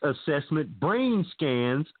risk assessment brain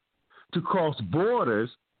scans to cross borders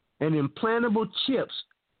and implantable chips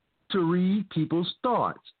to read people's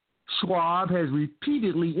thoughts. Schwab has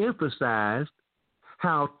repeatedly emphasized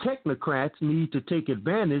how technocrats need to take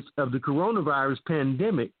advantage of the coronavirus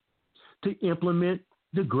pandemic to implement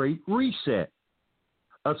the Great Reset,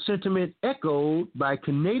 a sentiment echoed by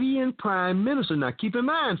Canadian Prime Minister. Now, keep in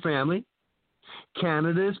mind, family,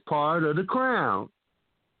 Canada is part of the Crown,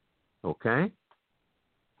 okay?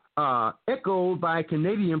 Echoed by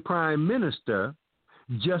Canadian Prime Minister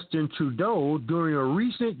Justin Trudeau during a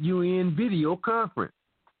recent UN video conference.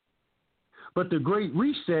 But the Great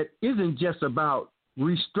Reset isn't just about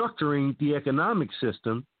restructuring the economic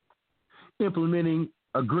system, implementing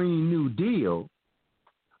a Green New Deal,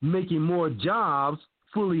 making more jobs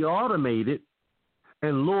fully automated,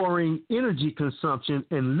 and lowering energy consumption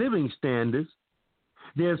and living standards.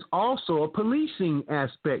 There's also a policing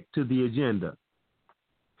aspect to the agenda.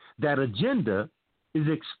 That agenda is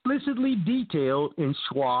explicitly detailed in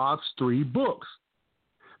Schwab's 3 books: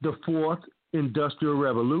 The Fourth Industrial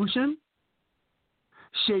Revolution,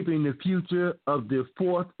 Shaping the Future of the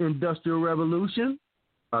Fourth Industrial Revolution,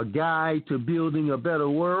 A Guide to Building a Better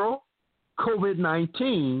World,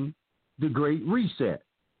 COVID-19, The Great Reset.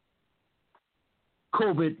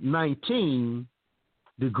 COVID-19,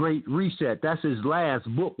 The Great Reset. That's his last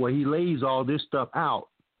book where he lays all this stuff out.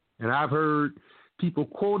 And I've heard people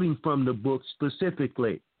quoting from the book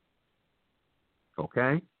specifically.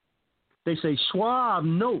 Okay? They say Schwab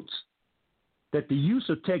notes that the use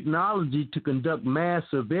of technology to conduct mass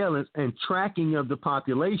surveillance and tracking of the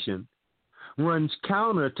population runs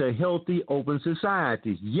counter to healthy open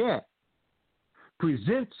societies, yet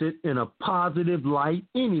presents it in a positive light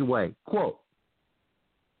anyway. Quote,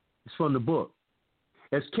 it's from the book.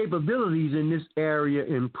 As capabilities in this area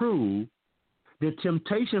improve, the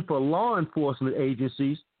temptation for law enforcement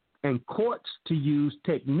agencies and courts to use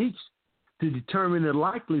techniques to determine the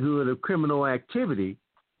likelihood of criminal activity,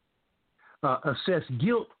 assess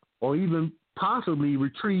guilt, or even possibly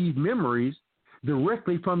retrieve memories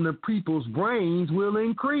directly from the people's brains will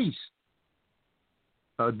increase.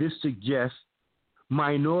 This suggests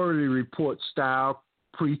Minority Report style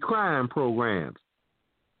pre-crime programs.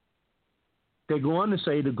 They go on to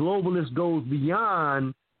say the globalist goes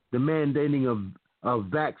beyond the mandating of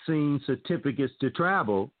vaccine certificates to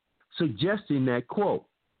travel, suggesting that, quote,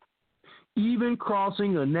 even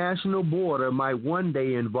crossing a national border might one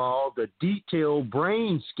day involve a detailed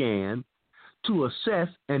brain scan to assess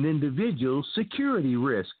an individual's security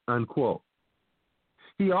risk, unquote.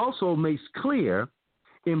 He also makes clear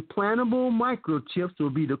implantable microchips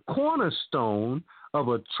will be the cornerstone of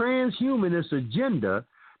a transhumanist agenda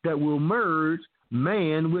that will merge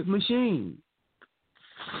man with machine.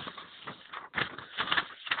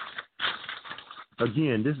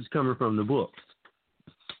 Again, this is coming from the book.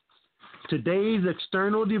 Today's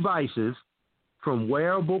external devices, from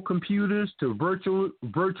wearable computers to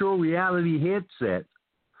virtual reality headsets,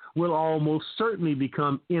 will almost certainly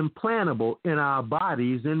become implantable in our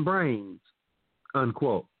bodies and brains,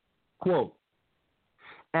 unquote. Quote,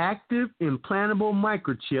 active implantable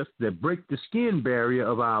microchips that break the skin barrier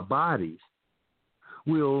of our bodies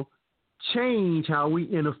will change how we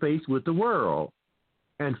interface with the world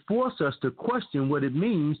and force us to question what it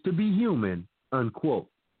means to be human, unquote.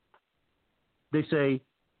 They say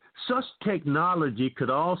such technology could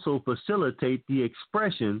also facilitate the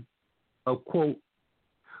expression of, quote,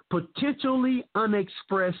 potentially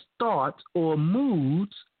unexpressed thoughts or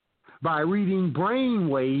moods by reading brain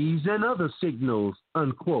waves and other signals,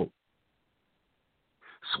 unquote.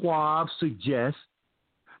 Schwab suggests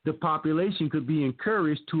the population could be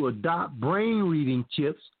encouraged to adopt brain reading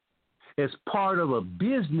chips as part of a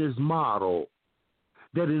business model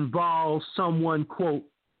that involves someone, quote,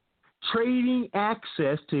 trading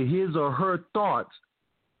access to his or her thoughts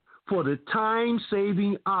for the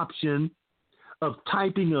time-saving option of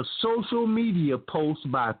typing a social media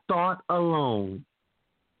post by thought alone.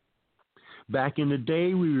 Back in the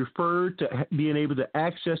day, we referred to being able to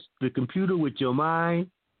access the computer with your mind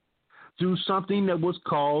through something that was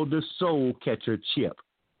called the soul catcher chip.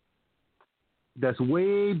 That's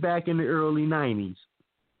way back in the early 90s.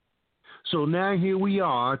 So now here we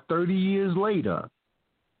are 30 years later,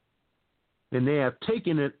 and they have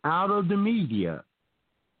taken it out of the media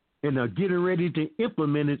and are getting ready to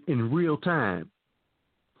implement it in real time.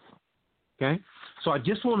 Okay? So I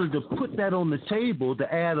just wanted to put that on the table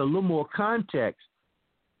to add a little more context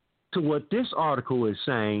to what this article is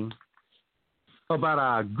saying about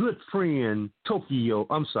our good friend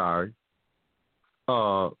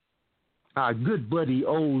our good buddy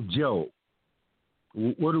Old Joe.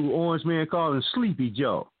 What do Orange Man call him? Sleepy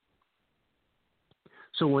Joe.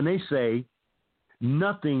 So when they say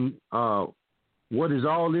nothing, what has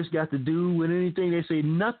all this got to do with anything? They say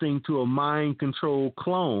nothing to a mind-controlled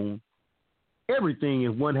clone. Everything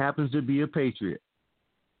if one happens to be a patriot.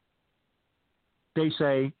 They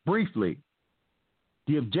say, briefly,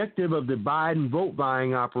 the objective of the Biden vote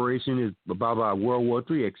buying operation is blah, blah, World War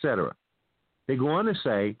III, etc. They go on to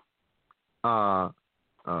say,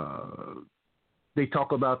 they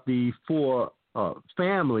talk about the four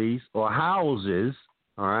families or houses,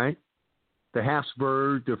 all right, the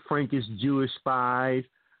Habsburg, the Frankish Jewish spies,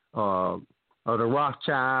 the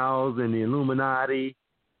Rothschilds and the Illuminati,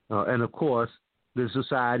 and of course, the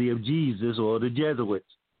Society of Jesus or the Jesuits.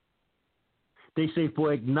 They say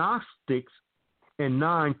for agnostics and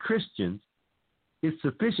non-Christians, it's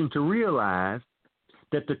sufficient to realize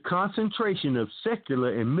that the concentration of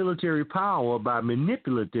secular and military power by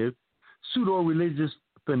manipulative, pseudo-religious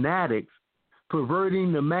fanatics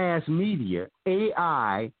perverting the mass media,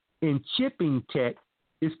 AI, and chipping tech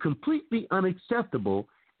is completely unacceptable,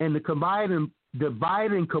 and the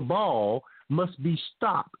Biden cabal must be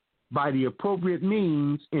stopped by the appropriate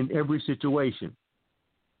means in every situation.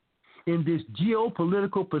 In this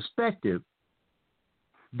geopolitical perspective,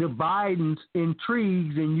 the Biden's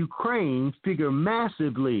intrigues in Ukraine figure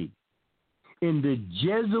massively in the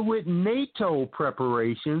Jesuit NATO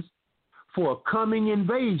preparations for a coming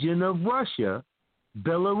invasion of Russia,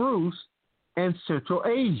 Belarus, and Central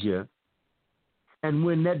Asia. And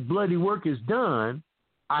when that bloody work is done,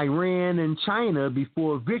 Iran and China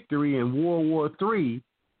before victory in World War III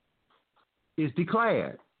is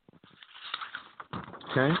declared.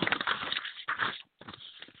 Okay?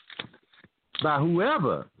 By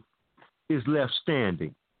whoever is left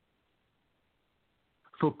standing.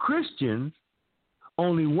 For Christians,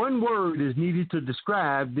 only one word is needed to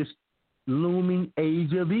describe this looming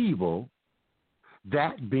age of evil,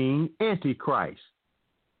 that being Antichrist,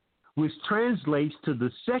 which translates to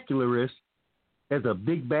the secularist as a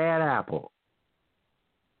big bad apple.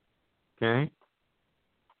 Okay?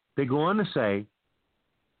 They go on to say,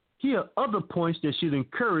 here are other points that should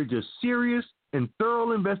encourage a serious and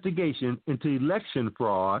thorough investigation into election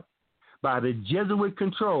fraud by the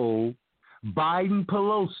Jesuit-controlled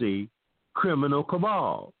Biden-Pelosi criminal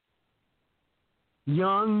cabal.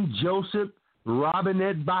 Young Joseph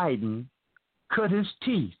Robinette Biden cut his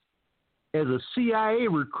teeth as a CIA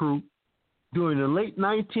recruit during the late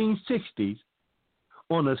 1960s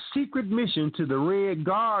on a secret mission to the Red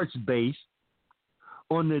Guards base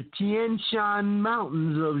on the Tian Shan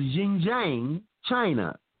Mountains of Xinjiang,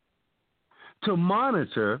 China, to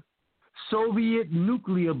monitor Soviet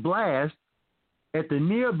nuclear blasts at the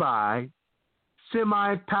nearby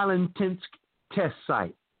Semipalatinsk test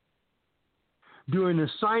site. During the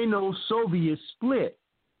Sino-Soviet split,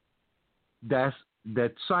 that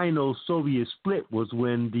Sino-Soviet split was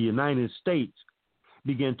when the United States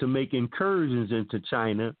began to make incursions into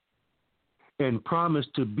China and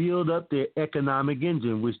promised to build up their economic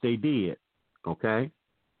engine, which they did, okay?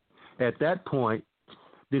 At that point,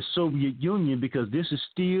 the Soviet Union, because this is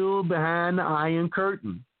still behind the Iron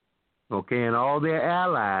Curtain, okay, and all their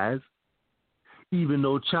allies, even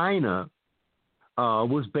though China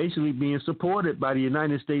was basically being supported by the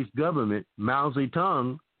United States government, Mao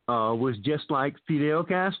Zedong was just like Fidel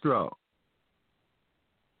Castro.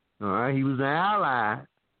 All right, he was an ally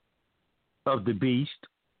of the beast,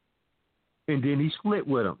 and then he split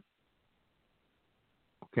with him.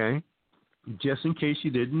 Okay, just in case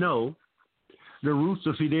you didn't know, the roots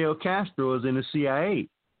of Fidel Castro is in the CIA.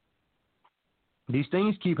 These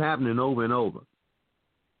things keep happening over and over.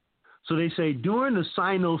 So they say during the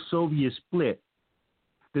Sino-Soviet split,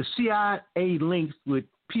 the CIA links with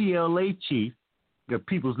PLA chief, the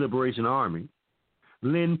People's Liberation Army,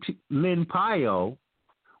 Lin Pio,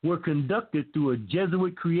 were conducted through a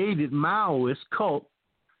Jesuit-created Maoist cult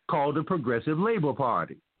called the Progressive Labor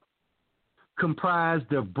Party,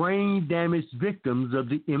 comprised of brain-damaged victims of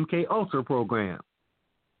the MK Ultra program.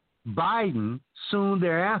 Biden soon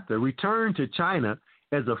thereafter returned to China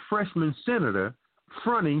as a freshman senator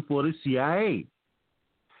fronting for the CIA.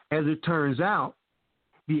 As it turns out,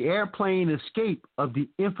 the airplane escape of the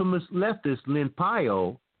infamous leftist Lin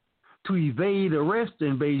Powell to evade arrest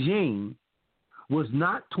in Beijing was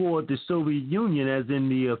not toward the Soviet Union as in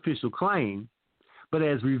the official claim, but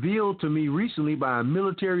as revealed to me recently by a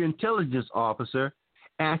military intelligence officer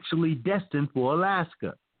actually destined for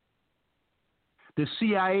Alaska. The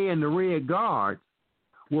CIA and the Red Guard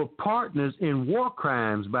were partners in war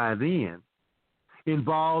crimes by then,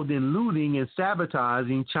 involved in looting and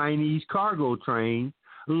sabotaging Chinese cargo trains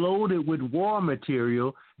loaded with war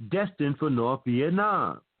material destined for North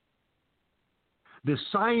Vietnam. The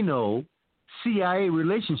Sino-CIA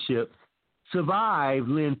relationship survived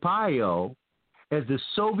Lin Powell as the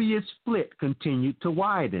Soviet split continued to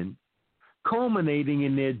widen, culminating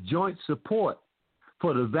in their joint support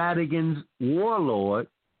for the Vatican's warlord,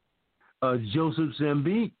 Joseph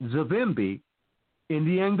Zavimbi, in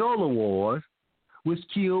the Angola Wars, which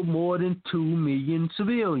killed more than 2 million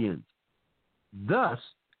civilians. Thus,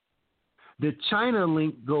 the China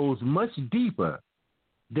link goes much deeper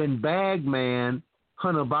than Bagman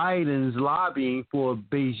Hunter Biden's lobbying for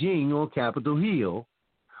Beijing on Capitol Hill,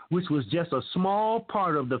 which was just a small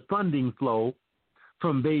part of the funding flow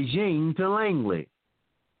from Beijing to Langley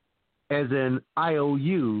as an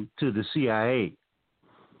IOU to the CIA.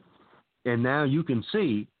 And now you can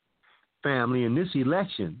see, family, in this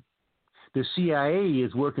election, the CIA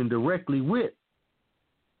is working directly with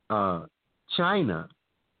China,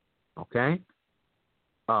 okay?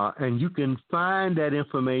 And you can find that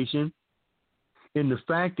information in the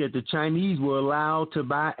fact that the Chinese were allowed to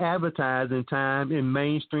buy advertising time in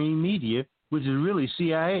mainstream media, which is really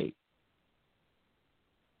CIA.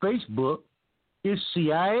 Facebook is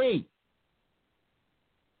CIA.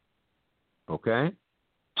 Okay?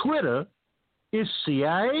 Twitter is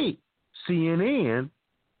CIA. CNN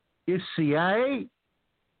is CIA.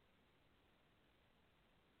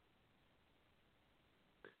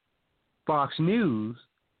 Fox News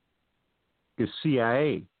is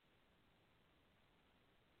CIA.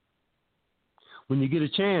 When you get a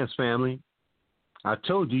chance, family, I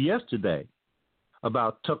told you yesterday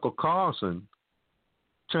about Tucker Carlson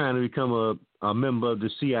trying to become a member of the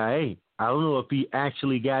CIA. I don't know if he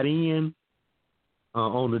actually got in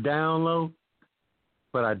on the down low,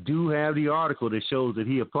 but I do have the article that shows that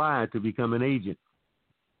he applied to become an agent.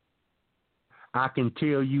 I can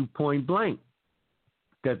tell you point blank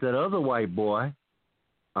that other white boy,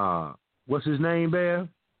 what's his name, Bear?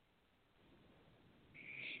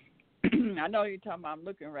 I know you're talking about. I'm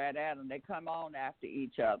looking right at them. They come on after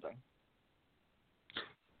each other.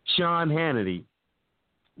 Sean Hannity.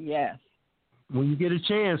 Yes. When you get a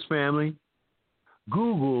chance, family,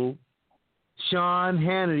 Google Sean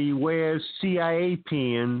Hannity wears CIA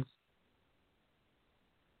pins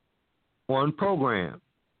on program.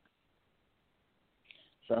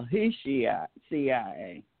 So he's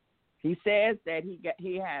CIA. He says that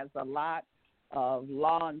he has a lot of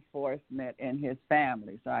law enforcement in his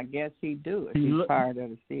family, so I guess he'd do it. He's part of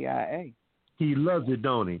the CIA. He loves it,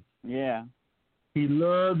 don't he? Yeah. He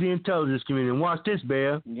loves the intelligence community. And watch this,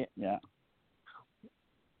 Bear. Yeah.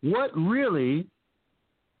 What really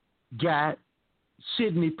got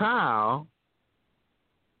Sidney Powell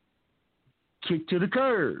kicked to the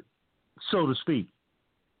curb, so to speak?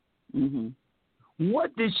 Mm-hmm.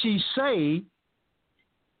 What did she say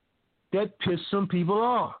that pissed some people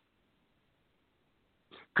off?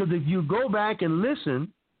 Because if you go back and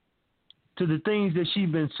listen to the things that she's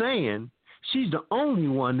been saying, she's the only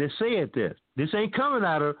one that said this. This ain't coming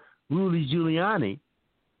out of Rudy Giuliani.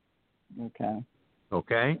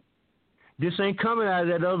 Okay? This ain't coming out of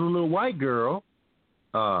that other little white girl.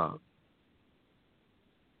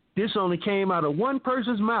 This only came out of one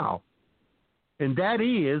person's mouth. And that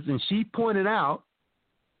is, and she pointed out,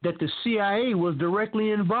 that the CIA was directly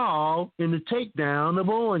involved in the takedown of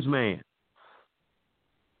Orange Man.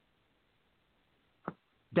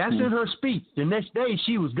 That's in her speech. The next day,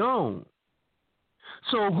 she was gone.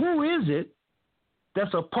 So who is it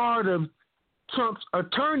that's a part of Trump's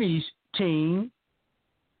attorney's team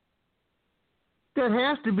that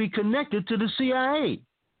has to be connected to the CIA?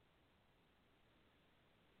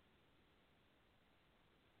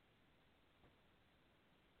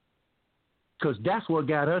 Because that's what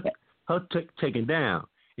got her taken down.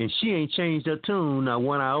 And she ain't changed her tune not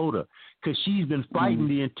one iota. Because she's been fighting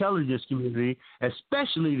the intelligence community,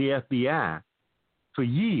 especially the FBI, for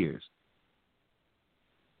years.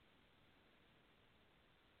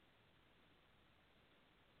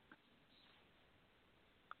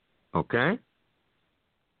 Okay?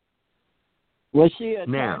 Was she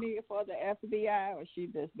an attorney for the FBI, or she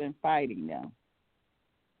just been fighting them?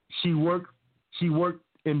 She worked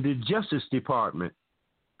in the Justice Department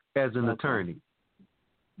as an attorney.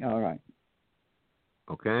 All right.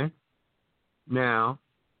 Okay. Now,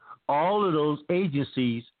 all of those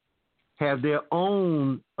agencies have their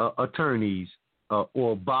own attorneys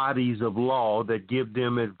or bodies of law that give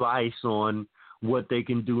them advice on what they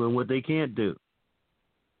can do and what they can't do.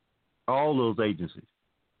 All those agencies.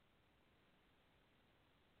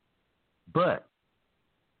 But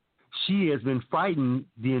she has been fighting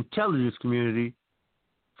the intelligence community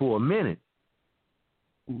for a minute.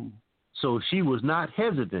 So she was not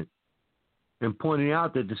hesitant in pointing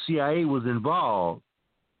out that the CIA was involved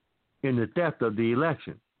in the theft of the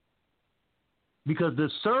election. Because the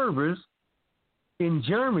servers in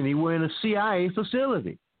Germany were in a CIA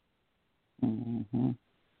facility. Mm-hmm.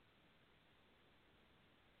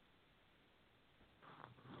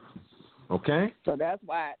 Okay. So that's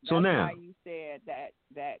why. Now you said that.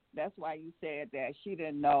 That's why you said that she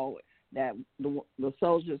didn't know that the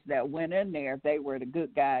soldiers that went in there, they were the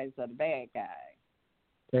good guys or the bad guys.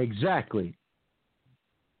 Exactly.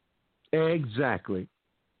 Because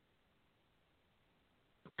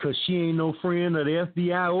she ain't no friend of the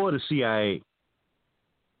FBI or the CIA.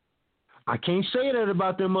 I can't say that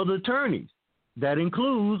about them other attorneys. That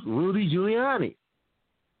includes Rudy Giuliani.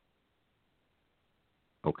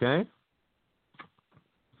 Okay?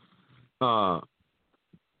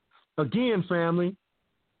 Again, family,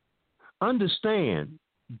 understand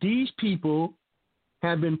these people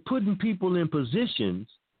have been putting people in positions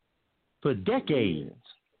for decades.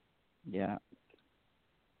 Yeah.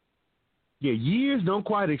 Yeah, years don't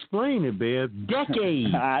quite explain it, Bev.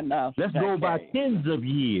 Decades. I know. Let's go by tens of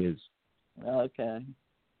years. Okay.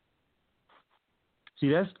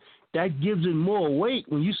 See, that gives it more weight.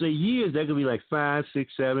 When you say years, that could be like 5,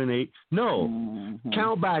 6, 7, 8. No.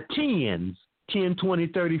 Count by tens. 10, 20,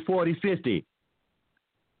 30, 40, 50.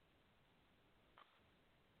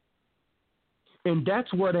 And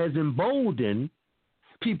that's what has emboldened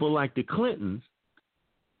people like the Clintons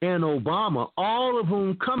and Obama, all of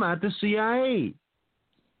whom come out the CIA.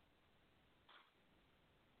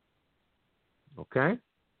 Okay?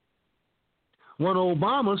 One of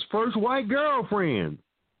Obama's first white girlfriends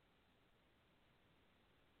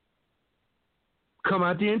come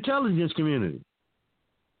out the intelligence community.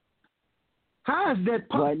 How is that?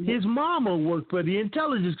 His mama worked for the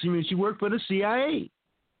intelligence community. She worked for the CIA.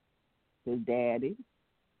 His daddy.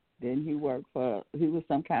 Then he worked for, he was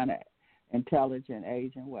some kind of intelligence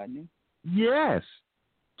agent, wasn't he? Yes.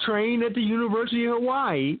 Trained at the University of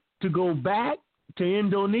Hawaii to go back to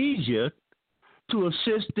Indonesia to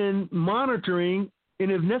assist in monitoring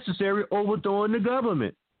and, if necessary, overthrowing the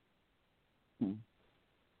government.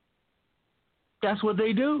 That's what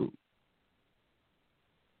they do.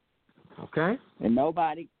 Okay? And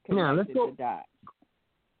nobody connected the dots.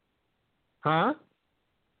 Huh?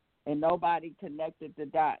 And nobody connected the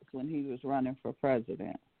dots when he was running for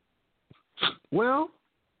president. Well,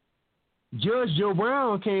 Judge Joe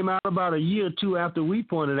Brown came out about a year or two after we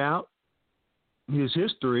pointed out his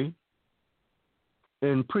history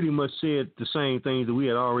and pretty much said the same things that we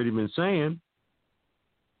had already been saying.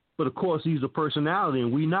 But, of course, he's a personality,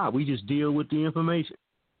 and we not. We just deal with the information.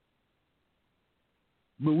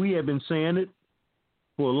 But we have been saying it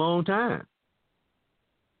for a long time.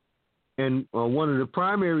 And one of the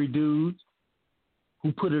primary dudes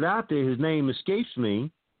who put it out there, his name escapes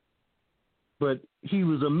me, but he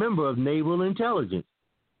was a member of naval intelligence.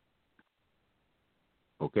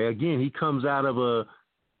 Okay, again, he comes out of a,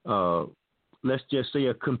 let's just say,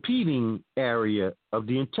 a competing area of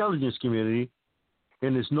the intelligence community,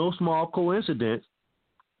 and it's no small coincidence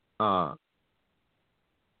that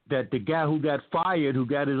the guy who got fired, who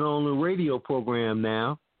got his own radio program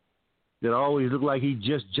now, that always looked like he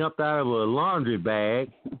just jumped out of a laundry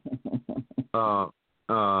bag. What's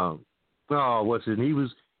it?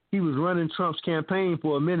 He was running Trump's campaign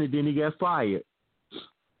for a minute, then he got fired.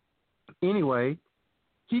 Anyway,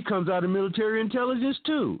 he comes out of military intelligence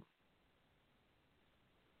too.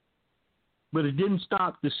 But it didn't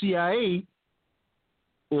stop the CIA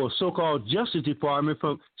or so-called Justice Department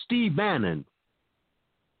from Steve Bannon.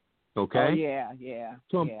 Okay?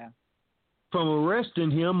 Oh, yeah. From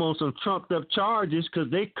arresting him on some trumped-up charges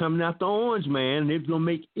because they coming after Orange Man, and they're going to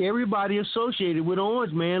make everybody associated with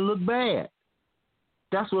Orange Man look bad.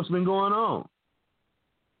 That's what's been going on.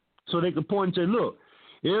 So they could point and say, look,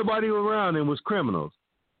 everybody around him was criminals.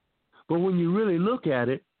 But when you really look at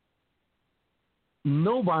it,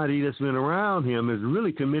 nobody that's been around him has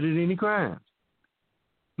really committed any crimes.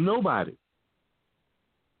 Nobody.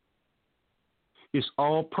 It's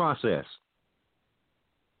all process.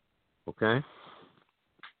 Okay?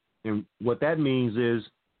 And what that means is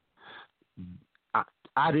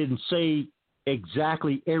I didn't say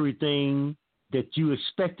exactly everything that you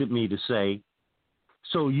expected me to say,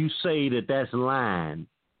 so you say that that's lying.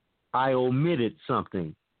 I omitted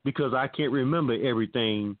something because I can't remember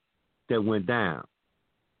everything that went down.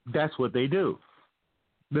 That's what they do.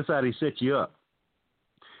 That's how they set you up.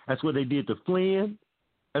 That's what they did to Flynn.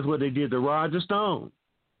 That's what they did to Roger Stone.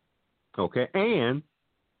 Okay? And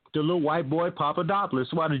the little white boy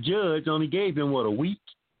Papadopoulos, why the judge only gave him, a week?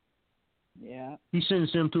 Yeah. He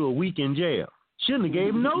sentenced him to a week in jail. Shouldn't have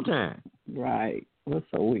gave him no time. Right. What's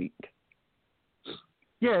a week?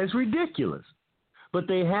 Yeah, it's ridiculous. But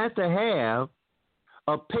they had to have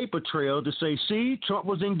a paper trail to say, see, Trump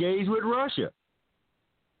was engaged with Russia.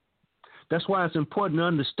 That's why it's important to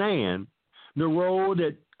understand the role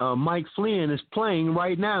that Mike Flynn is playing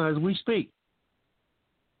right now as we speak.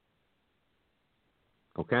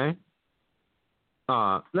 Okay?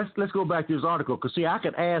 Let's go back to this article, because, see, I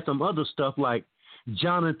could add some other stuff like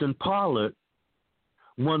Jonathan Pollard,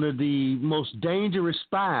 one of the most dangerous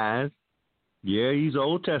spies, yeah, he's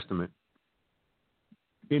Old Testament,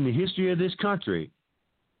 in the history of this country,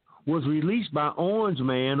 was released by Orange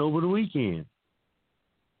Man over the weekend.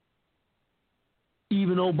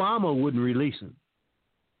 Even Obama wouldn't release him.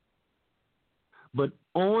 But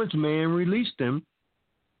Orange Man released him,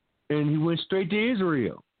 and he went straight to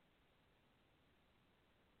Israel.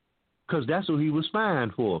 Because that's what he was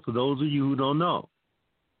spying for those of you who don't know.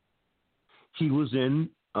 He was in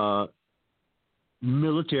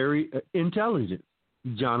military intelligence,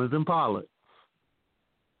 Jonathan Pollard.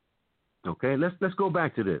 Okay, let's go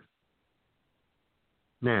back to this.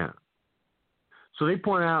 Now, so they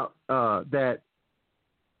point out that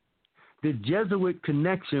the Jesuit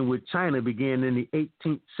connection with China began in the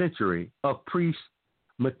 18th century of priest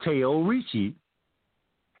Matteo Ricci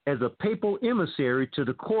as a papal emissary to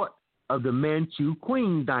the court of the Manchu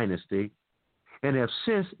Qing dynasty, and have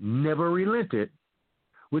since never relented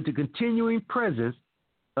with the continuing presence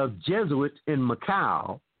of Jesuits in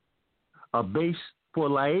Macau, a base for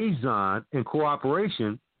liaison and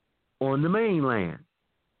cooperation on the mainland.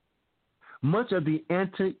 Much of the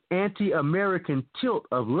anti-American tilt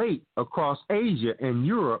of late across Asia and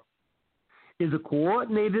Europe is a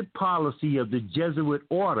coordinated policy of the Jesuit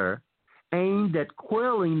order aimed at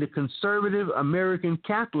quelling the conservative American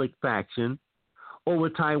Catholic faction over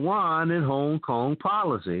Taiwan and Hong Kong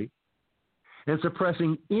policy and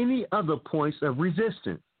suppressing any other points of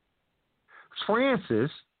resistance. Francis,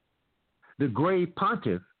 the Gray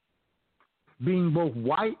Pontiff, being both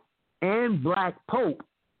white and black pope,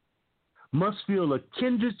 must feel a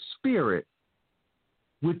kindred spirit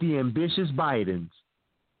with the ambitious Bidens.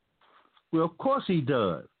 Well, of course he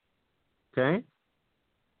does. Okay?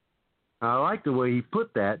 I like the way he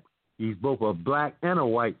put that. He's both a black and a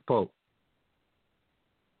white pope.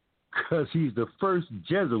 Because he's the first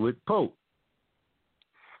Jesuit pope.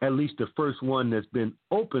 At least the first one that's been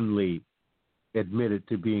openly admitted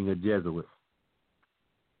to being a Jesuit.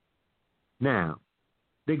 Now,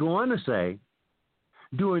 they go on to say,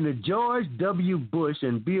 during the George W. Bush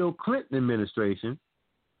and Bill Clinton administration,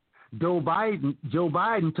 Joe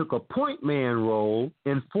Biden took a point man role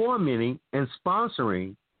in fomenting and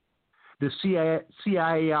sponsoring the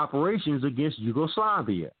CIA operations against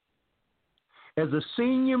Yugoslavia. As a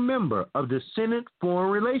senior member of the Senate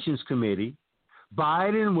Foreign Relations Committee,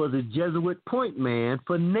 Biden was a Jesuit point man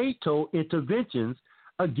for NATO interventions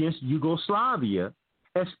against Yugoslavia,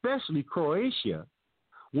 especially Croatia,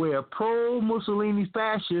 where pro-Mussolini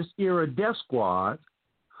fascist-era death squads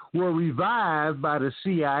were revived by the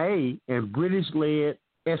CIA and British-led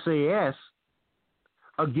SAS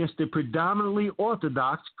against the predominantly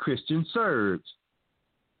Orthodox Christian Serbs.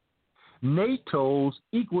 NATO's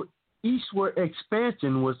eastward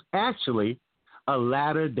expansion was actually a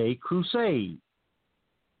latter-day crusade.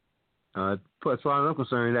 As far as I'm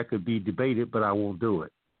concerned, that could be debated, but I won't do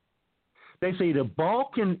it. They say the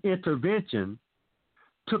Balkan intervention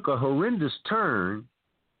took a horrendous turn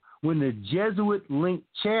when the Jesuit-linked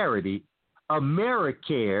charity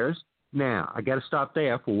AmeriCares. Now, I got to stop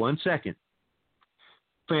there for 1 second.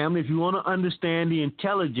 Family, if you want to understand the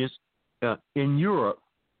intelligence in Europe,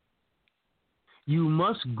 you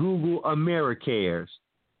must Google AmeriCares.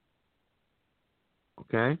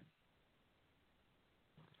 Okay?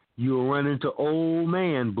 You'll run into Old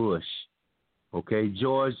Man Bush. Okay?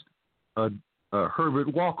 George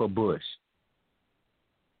Herbert Walker Bush.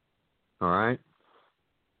 All right?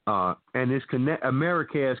 And this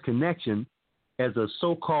AmeriCares connection as a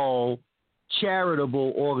so-called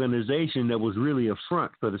charitable organization that was really a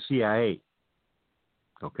front for the CIA.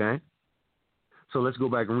 Okay? So let's go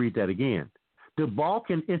back and read that again. The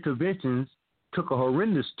Balkan interventions took a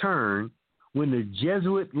horrendous turn when the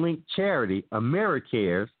Jesuit-linked charity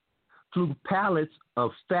AmeriCares flew pallets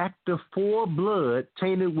of Factor IV blood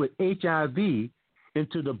tainted with HIV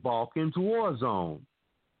into the Balkans war zone.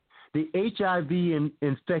 The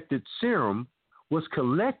HIV-infected serum was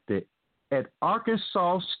collected at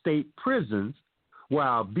Arkansas state prisons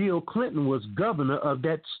while Bill Clinton was governor of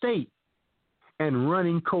that state and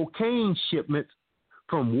running cocaine shipments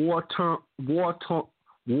from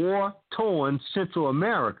war-torn Central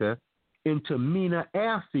America into Mena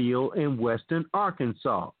Airfield in western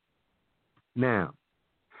Arkansas. Now,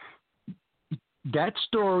 that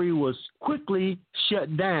story was quickly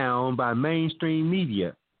shut down by mainstream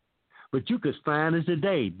media, but you could find it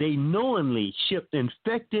today. They knowingly shipped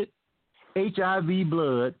infected HIV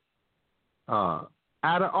blood out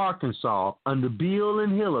of Arkansas under Bill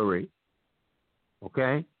and Hillary,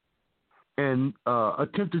 okay, and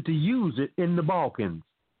attempted to use it in the Balkans.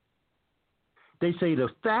 They say the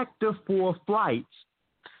Factor IV flights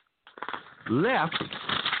left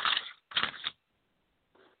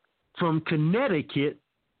from Connecticut,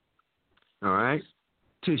 all right,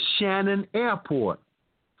 to Shannon Airport,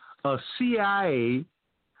 a CIA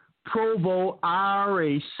Provo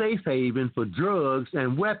IRA safe haven for drugs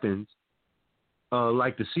and weapons,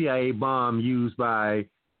 like the CIA bomb used by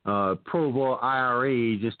Provo IRA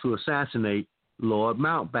agents to assassinate Lord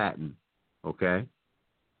Mountbatten, okay?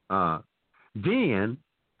 Then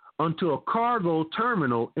onto a cargo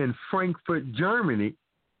terminal in Frankfurt, Germany,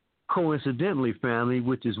 coincidentally, family,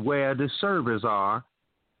 which is where the servers are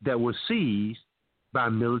that were seized by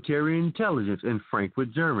military intelligence in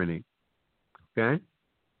Frankfurt, Germany. Okay?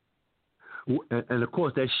 And of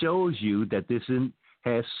course, that shows you that this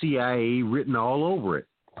has CIA written all over it.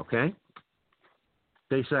 Okay?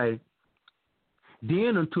 They say,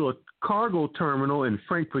 then into a cargo terminal in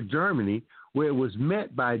Frankfurt, Germany, where it was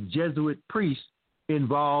met by Jesuit priests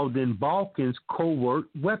involved in Balkans covert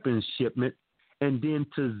weapons shipment, and then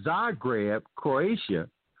to Zagreb, Croatia,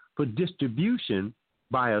 for distribution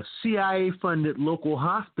by a CIA-funded local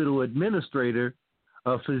hospital administrator,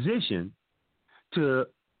 a physician, to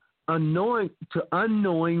unknowing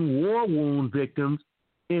war wound victims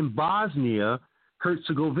in Bosnia,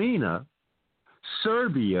 Herzegovina,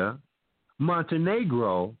 Serbia,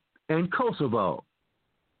 Montenegro, and Kosovo.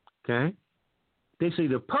 Okay? They say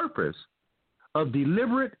the purpose of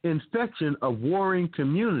deliberate infection of warring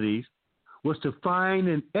communities was to find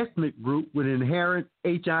an ethnic group with inherent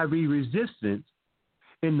HIV resistance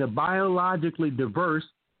in the biologically diverse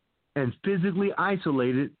and physically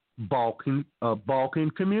isolated Balkan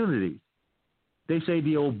communities. They say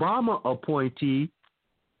the Obama appointee,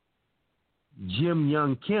 Jim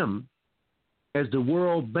Young Kim, as the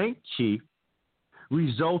World Bank chief,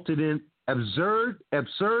 resulted in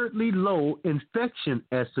absurdly low infection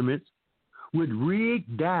estimates with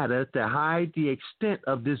rigged data to hide the extent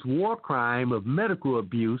of this war crime of medical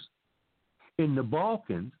abuse in the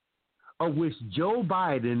Balkans, of which Joe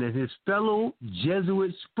Biden and his fellow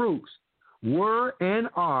Jesuit spooks were and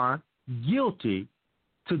are guilty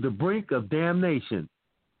to the brink of damnation.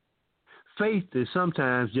 Faith is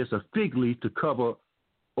sometimes just a fig leaf to cover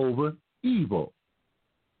over evil.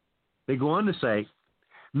 They go on to say,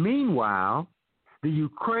 meanwhile, the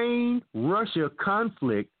Ukraine-Russia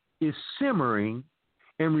conflict is simmering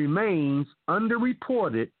and remains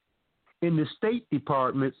underreported in the State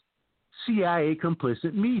Department's CIA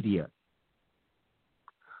complicit media.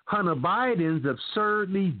 Hunter Biden's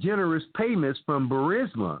absurdly generous payments from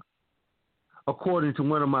Burisma, according to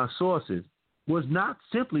one of my sources, was not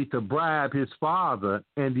simply to bribe his father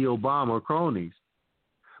and the Obama cronies,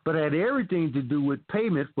 but had everything to do with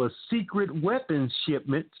payment for secret weapons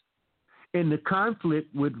shipments in the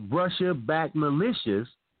conflict with Russia-backed militias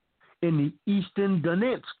in the eastern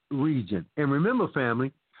Donetsk region. And remember,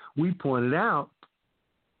 family, we pointed out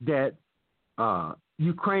that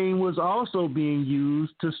Ukraine was also being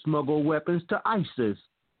used to smuggle weapons to ISIS,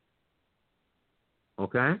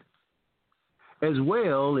 okay, as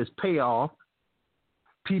well as pay off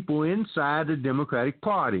people inside the Democratic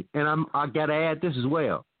Party. And I got to add this as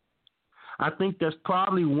well. I think that's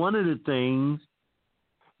probably one of the things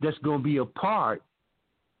that's going to be a part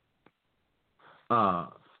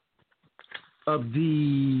of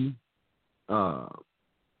the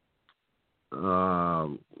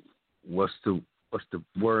what's the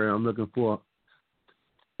word I'm looking for?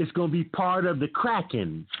 It's going to be part of the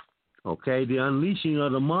Kraken, okay? The unleashing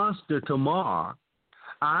of the monster tomorrow,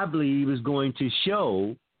 I believe, is going to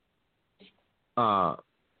show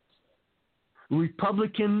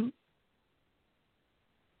Republican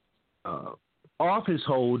office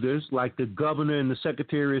holders like the governor and the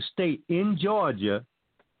secretary of state in Georgia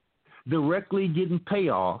directly getting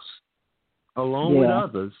payoffs along with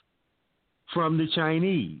others from the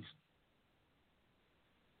Chinese.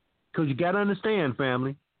 Because you got to understand,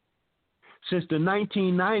 family, since the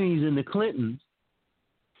 1990s and the Clintons,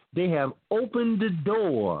 they have opened the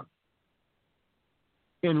door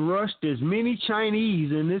and rushed as many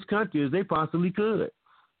Chinese in this country as they possibly could.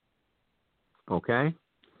 Okay?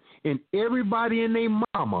 And everybody and their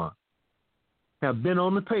mama have been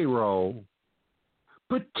on the payroll,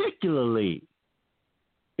 particularly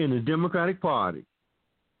in the Democratic Party.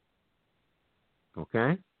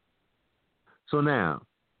 Okay? So now,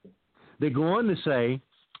 they go on to say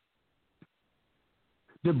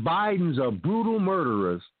the Bidens are brutal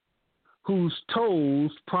murderers whose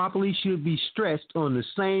toes properly should be stretched on the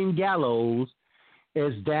same gallows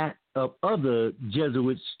as that of other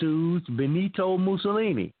Jesuit stooges Benito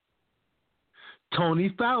Mussolini. Tony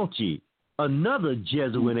Fauci, another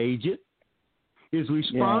Jesuit agent, is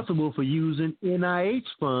responsible for using NIH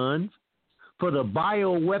funds for the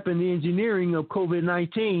bioweapon engineering of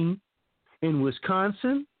COVID-19 in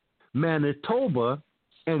Wisconsin, Manitoba,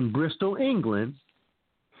 and Bristol, England,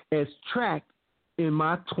 as tracked in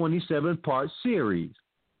my 27-part series.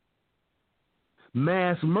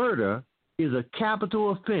 Mass murder is a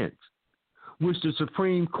capital offense, which the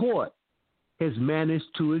Supreme Court has managed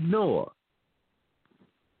to ignore.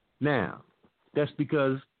 Now, that's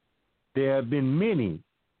because there have been many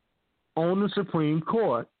on the Supreme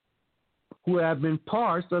Court who have been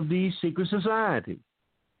parts of these secret societies.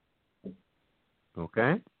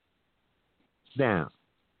 Okay? Now,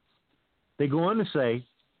 they go on to say,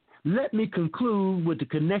 let me conclude with the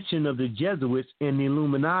connection of the Jesuits and the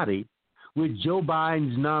Illuminati with Joe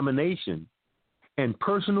Biden's nomination and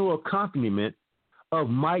personal accompaniment of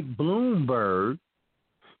Mike Bloomberg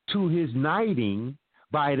to his knighting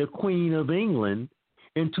by the Queen of England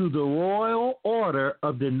into the Royal Order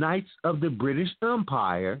of the Knights of the British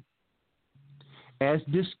Empire, as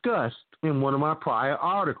discussed in one of my prior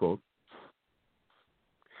articles,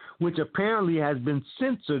 which apparently has been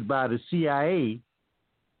censored by the CIA,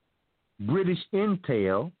 British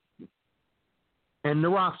Intel, and the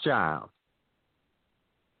Rothschilds.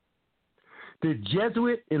 The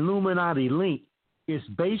Jesuit Illuminati link is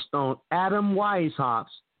based on Adam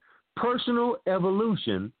Weishaupt's personal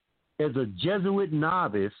evolution as a Jesuit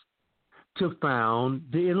novice to found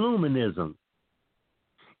the Illuminism.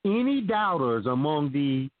 Any doubters among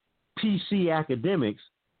the PC academics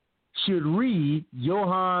should read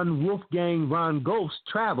Johann Wolfgang von Goeth's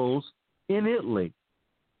travels in Italy,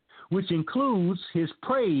 which includes his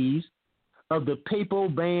praise of the papal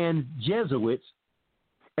banned Jesuits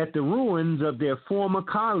at the ruins of their former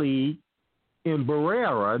colleague in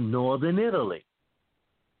Barrera, northern Italy.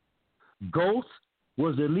 Goethe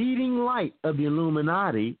was the leading light of the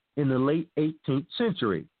Illuminati in the late 18th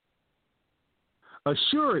century.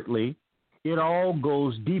 Assuredly, it all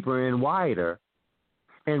goes deeper and wider,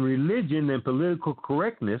 and religion and political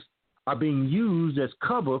correctness are being used as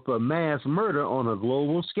cover for mass murder on a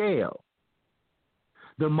global scale.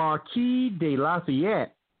 The Marquis de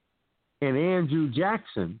Lafayette and Andrew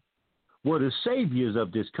Jackson were the saviors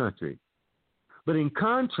of this country. But in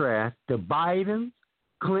contrast, the Bidens,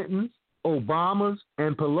 Clintons, Obamas,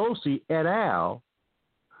 and Pelosi et al.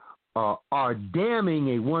 Are damning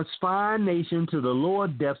a once fine nation to the lower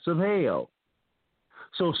depths of hell.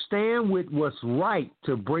 So stand with what's right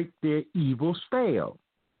to break their evil spell.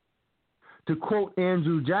 To quote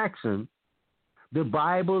Andrew Jackson, the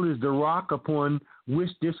Bible is the rock upon which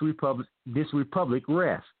this republic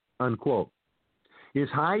rests, unquote.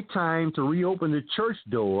 It's high time to reopen the church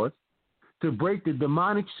doors to break the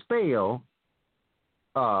demonic spell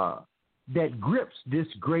that grips this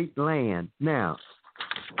great land. Now,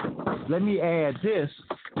 let me add this.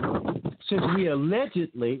 Since we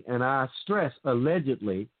allegedly, and I stress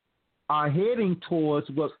allegedly, are heading towards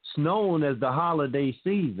what's known as the holiday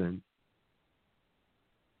season,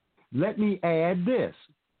 let me add this.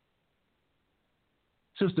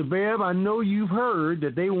 Sister Bev, I know you've heard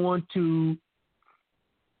that they want to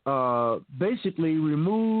basically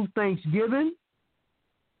remove Thanksgiving.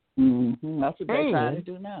 Mm-hmm. That's what they're trying to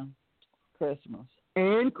do now. Christmas.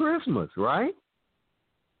 And Christmas, right?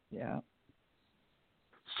 Yeah.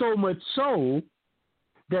 So much so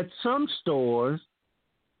that some stores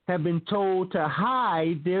have been told to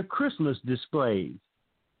hide their Christmas displays.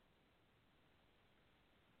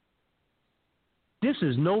 This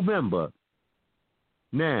is November.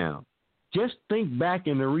 Now, just think back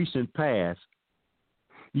in the recent past.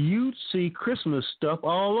 You'd see Christmas stuff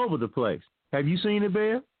all over the place. Have you seen it,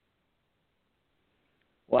 Bear?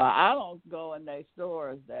 Well, I don't go in their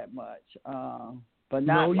stores that much, but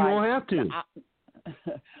not. No, you don't have to.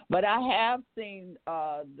 But I have seen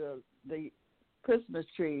the Christmas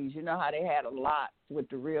trees. You know how they had a lot with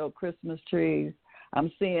the real Christmas trees? I'm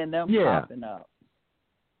seeing them popping up.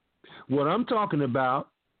 What I'm talking about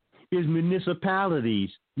is municipalities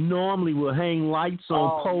normally will hang lights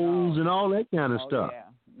on poles and all that kind of stuff.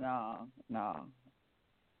 Yeah. No.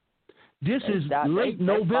 This is late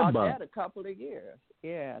November. They fought that a couple of years.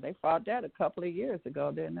 Yeah, they fought that a couple of years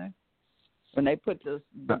ago, didn't they? When they put the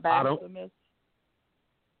blasphemous.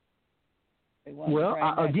 Well,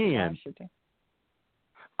 again,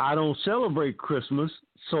 I don't celebrate Christmas,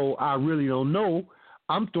 so I really don't know.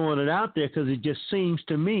 I'm throwing it out there because it just seems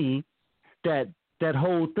to me that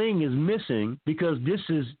whole thing is missing because this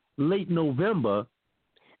is late November,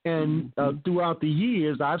 and throughout the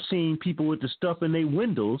years, I've seen people with the stuff in their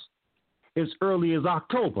windows as early as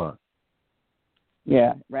October.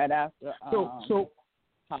 Yeah, right after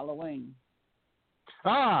Halloween.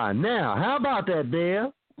 Now, how about that,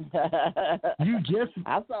 Bear? You just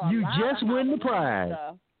win the prize.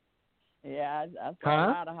 Yeah, I saw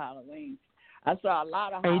a lot of Halloween. I saw a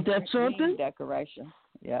lot of Ain't that something? Decorations.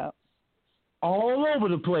 Yeah. All over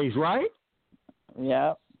the place, right?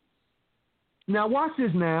 Yeah. Now watch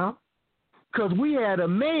this now, because we had a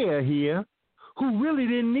mayor here who really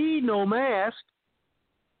didn't need no mask,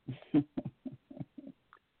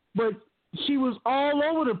 but she was all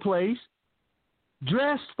over the place,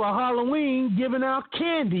 dressed for Halloween, giving out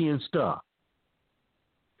candy and stuff.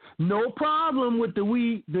 No problem with the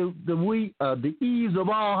Eves of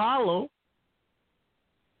All Hallow.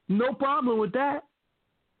 No problem with that.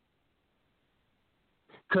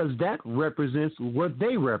 Because that represents what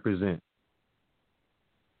they represent.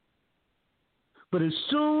 But as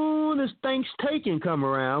soon as Thanksgiving come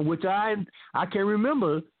around, which I can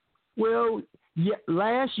remember, well, yeah,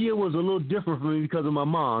 last year was a little different for me because of my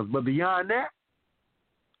mom's. But beyond that,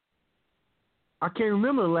 I can't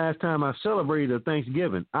remember the last time I celebrated a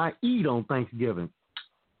Thanksgiving. I eat on Thanksgiving.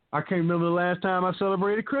 I can't remember the last time I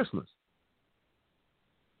celebrated Christmas.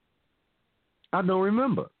 I don't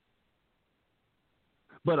remember.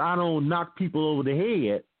 But I don't knock people over the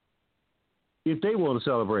head if they want to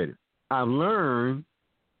celebrate it. I've learned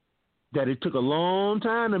that it took a long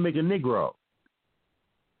time to make a Negro.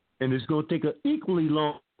 And it's going to take an equally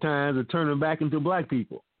long time to turn them back into black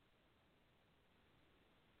people.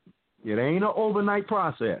 It ain't an overnight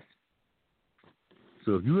process.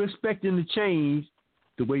 So if you're expecting to change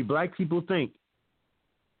the way black people think,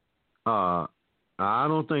 I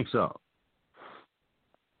don't think so.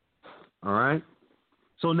 All right?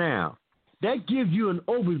 So now, that gives you an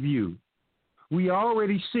overview. We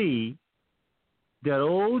already see that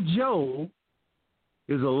old Joe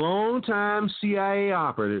is a long-time CIA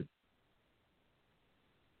operative,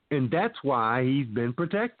 and that's why he's been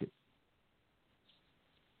protected.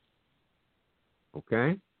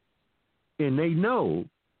 Okay? And they know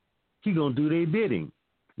he's going to do their bidding.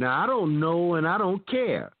 Now, I don't know and I don't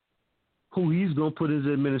care who he's going to put in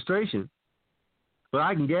his administration, but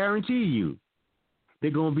I can guarantee you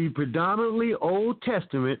they're going to be predominantly Old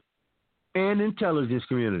Testament and intelligence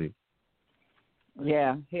community.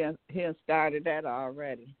 Yeah, he has started that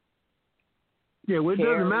already. Yeah, well, it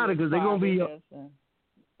doesn't matter because they're going to be...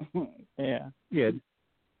 Yeah,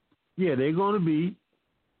 they're going to be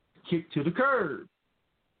kicked to the curb.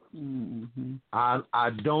 Mm-hmm. I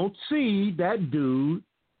don't see that dude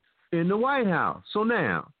in the White House. So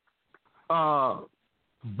now,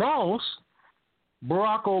 boss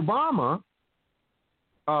Barack Obama,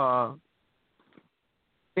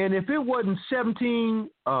 and if it wasn't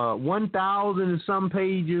 1,000 and some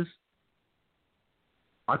pages,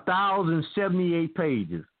 1,078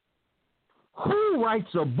 pages, who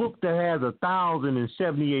writes a book that has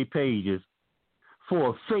 1,078 pages for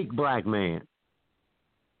a fake black man?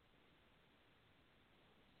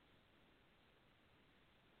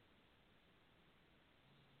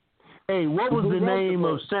 Hey, what was the name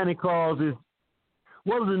of Santa Claus's?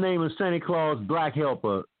 What was the name of Santa Claus Black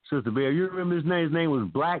Helper, Sister Bear? You remember his name? His name was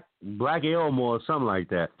Black Elmore or something like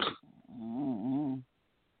that.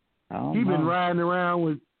 He's been riding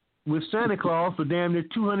around with Santa Claus for damn near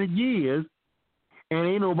 200 years, and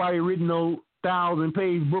ain't nobody written no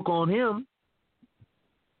 1,000-page book on him.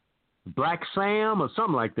 Black Sam or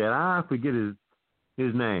something like that. I forget his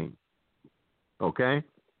name. Okay?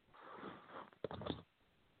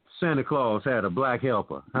 Santa Claus had a black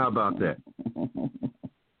helper. How about that?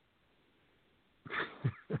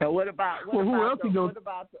 So what about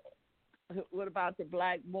the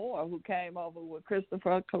Black Moor who came over with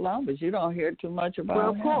Christopher Columbus? You don't hear too much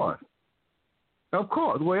about him. Of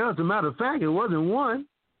course. Well, as a matter of fact, it wasn't one.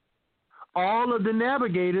 all of the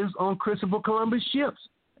navigators on Christopher Columbus ships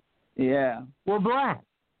were black.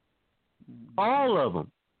 All of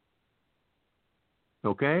them.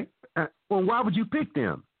 Okay? Well, why would you pick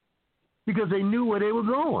them? Because they knew where they were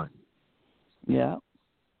going. Yeah.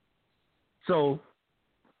 So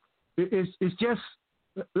it's just,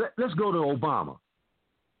 let's go to Obama.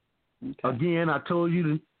 Okay. Again, I told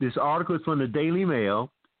you this article is from the Daily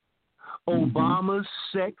Mail. Obama's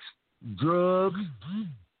sex, drugs.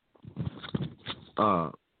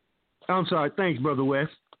 I'm sorry. Thanks, Brother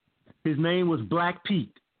West. His name was Black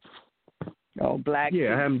Pete. Oh, Black Pete.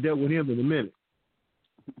 Yeah, I haven't dealt with him in a minute.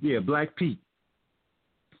 Yeah, Black Pete.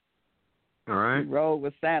 All right. He rode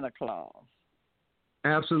with Santa Claus.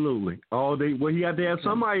 Absolutely. All day. Well, he had to have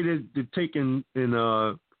somebody to take in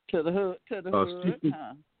to the hood.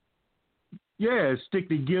 Yeah, stick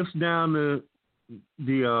the gifts down the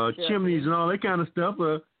chimneys and all that kind of stuff.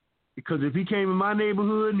 Because if he came in my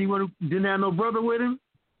neighborhood and he didn't have no brother with him,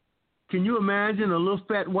 can you imagine a little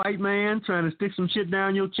fat white man trying to stick some shit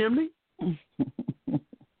down your chimney?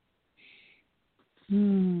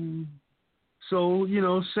 So,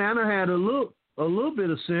 Santa had a little bit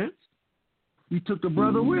of sense. He took the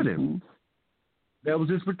brother with him. That was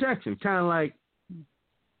his protection, kind of like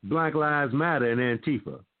Black Lives Matter and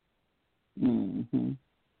Antifa.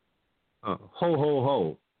 Ho, ho,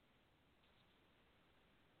 ho.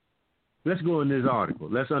 Let's go in this article.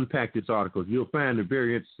 Let's unpack this article. You'll find it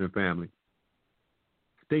very interesting, family.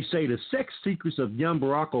 They say the sex secrets of young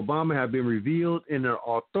Barack Obama have been revealed in an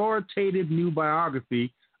authoritative new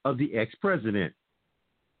biography of the ex-president.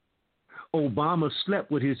 Obama slept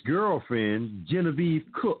with his girlfriend, Genevieve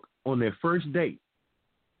Cook, on their first date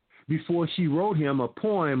before she wrote him a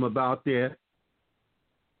poem about their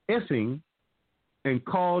effing and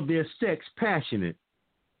called their sex passionate,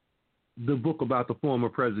 the book about the former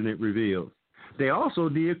president reveals. They also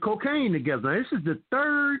did cocaine together. Now, this is the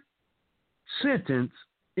third sentence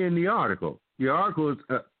in the article. The article,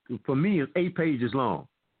 for me, is 8 pages long.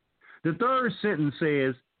 The third sentence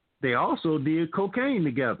says they also did cocaine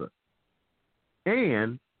together.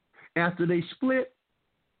 And after they split,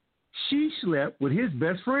 she slept with his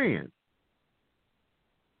best friend.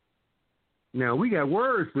 Now, we got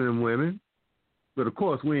words for them women, but of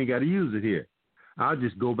course, we ain't got to use it here. I'll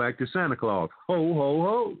just go back to Santa Claus. Ho, ho,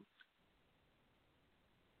 ho.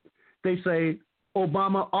 They say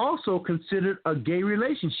Obama also considered a gay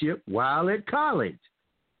relationship while at college.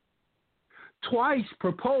 Twice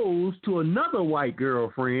proposed to another white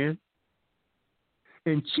girlfriend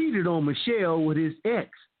and cheated on Michelle with his ex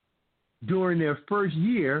during their first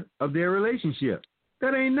year of their relationship.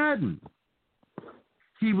 That ain't nothing.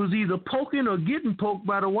 He was either poking or getting poked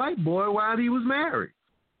by the white boy while he was married.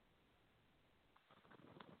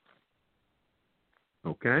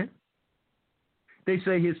 Okay? They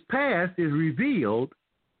say his past is revealed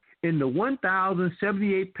in the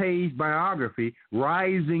 1,078-page biography,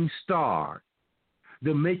 Rising Star,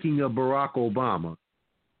 The Making of Barack Obama.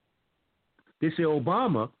 They say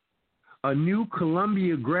Obama, a new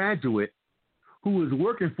Columbia graduate who was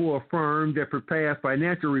working for a firm that prepared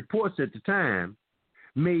financial reports at the time,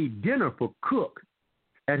 made dinner for Cook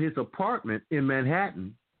at his apartment in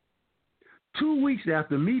Manhattan 2 weeks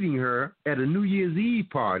after meeting her at a New Year's Eve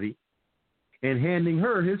party and handing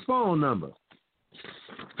her his phone number.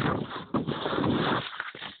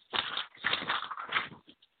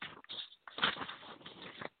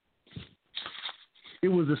 It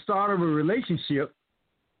was the start of a relationship,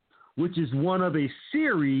 which is one of a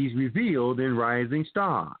series revealed in Rising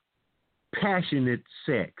Star, Passionate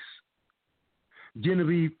Sex.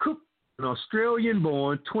 Genevieve Cook, an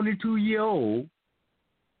Australian-born 22-year-old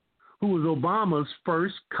who was Obama's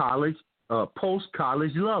first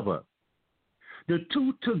post-college lover. The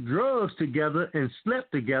two took drugs together and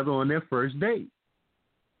slept together on their first date.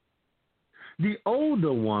 An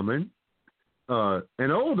older woman,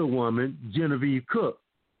 Genevieve Cook,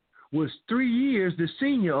 was 3 years the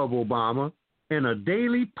senior of Obama and a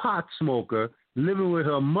daily pot smoker living with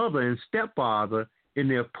her mother and stepfather in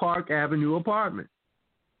their Park Avenue apartment.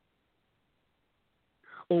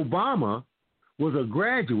 Obama was a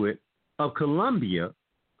graduate of Columbia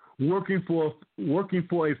working for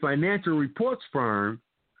a financial reports firm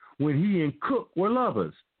when he and Cook were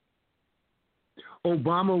lovers.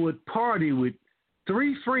 Obama would party with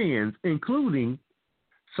 3 friends, including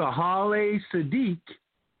Sahale Sadiq,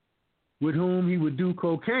 with whom he would do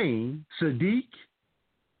cocaine, Sadiq,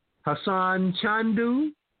 Hassan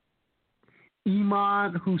Chandu,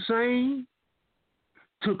 Imad Hussein,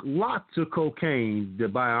 took lots of cocaine, the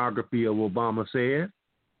biography of Obama said.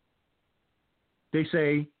 They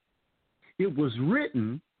say it was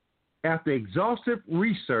written after exhaustive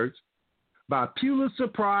research by Pulitzer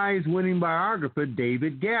Prize-winning biographer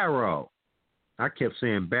David Garrow. I kept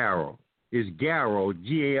saying Barrow. It's Garrow,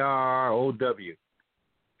 Garrow.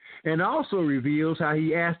 And also reveals how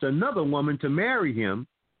he asked another woman to marry him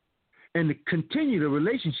and to continue the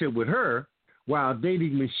relationship with her while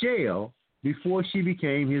dating Michelle before she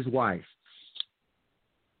became his wife.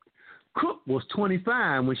 Cook was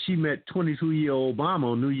 25 when she met 22-year-old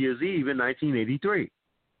Obama on New Year's Eve in 1983.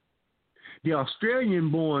 The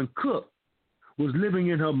Australian-born Cook was living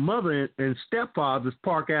in her mother and stepfather's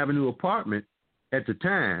Park Avenue apartment at the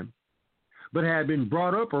time, but had been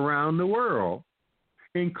brought up around the world,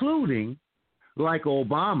 including, like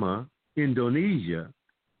Obama, Indonesia,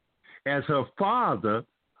 as her father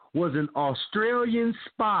was an Australian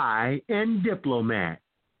spy and diplomat.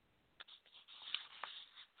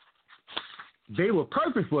 They were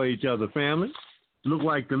perfect for each other, family. Looked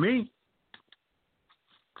like to me.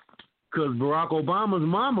 Because Barack Obama's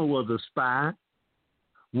mama was a spy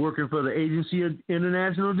working for the Agency of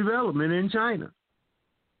International Development in China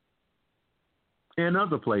and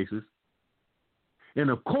other places. And,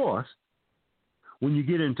 of course, when you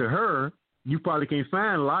get into her, you probably can't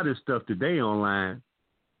find a lot of this stuff today online.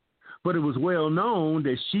 But it was well known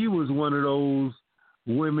that she was one of those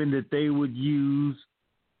women that they would use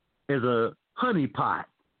as a honeypot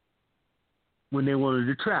when they wanted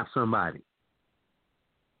to trap somebody.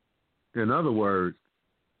 In other words,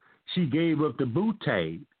 she gave up the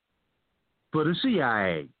bootay for the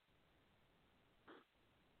CIA.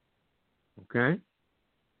 Okay?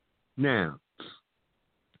 Now,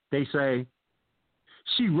 they say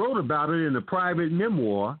she wrote about it in a private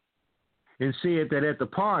memoir and said that at the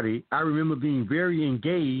party, I remember being very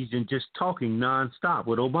engaged and just talking nonstop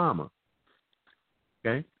with Obama.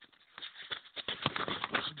 Okay?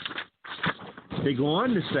 They go on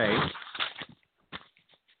to say,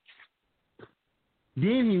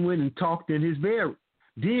 then we went and talked in his bedroom.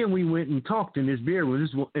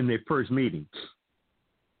 This was in their first meeting.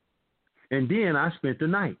 And then I spent the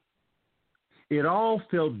night. It all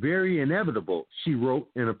felt very inevitable, she wrote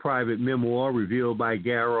in a private memoir revealed by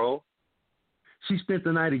Garrow. She spent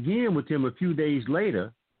the night again with him a few days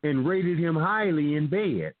later and rated him highly in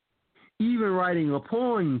bed, even writing a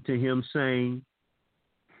poem to him saying,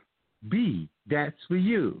 B, that's for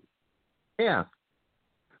you. F,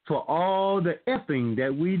 for all the effing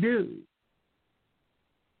that we do.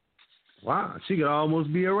 Wow, she could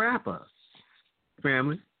almost be a rapper,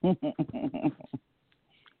 family.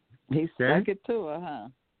 He stuck it to her,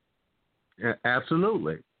 huh?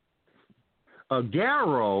 Absolutely.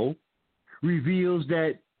 Garrow reveals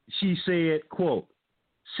that she said, quote,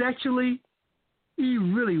 sexually, he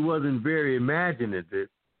really wasn't very imaginative,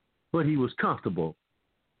 but he was comfortable.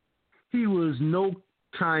 He was no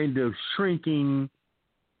kind of shrinking,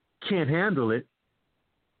 can't handle it.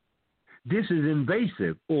 This is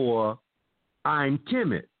invasive, or I'm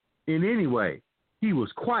timid. In any way, he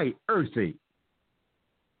was quite earthy.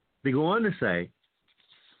 They go on to say,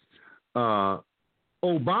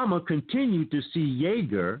 Obama continued to see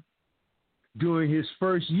Yeager during his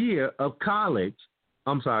first year of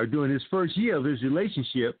his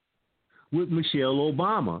relationship with Michelle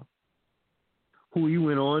Obama, who he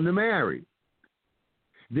went on to marry.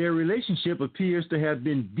 Their relationship appears to have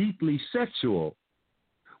been deeply sexual,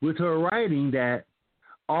 with her writing that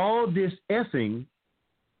all this effing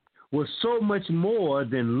was so much more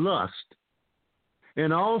than lust,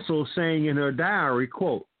 and also saying in her diary,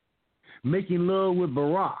 quote, making love with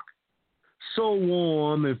Barack, so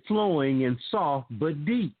warm and flowing and soft but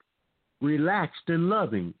deep, relaxed and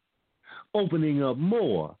loving, opening up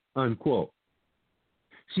more, unquote.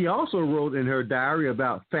 She also wrote in her diary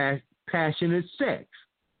about passionate sex,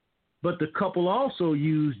 but the couple also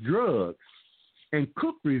used drugs, and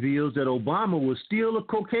Cook reveals that Obama was still a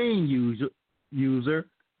cocaine user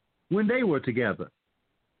when they were together.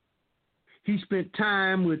 He spent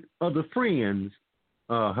time with other friends,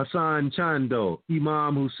 Hassan Chando,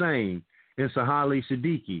 Imam Hussein, and Sahali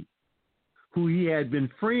Siddiqui, who he had been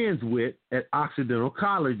friends with at Occidental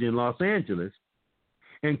College in Los Angeles.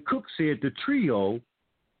 And Cook said the trio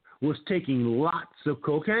was taking lots of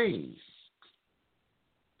cocaine.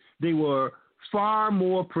 They were far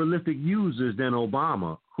more prolific users than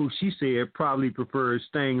Obama, who she said probably prefers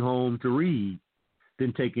staying home to read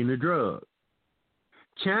than taking the drug.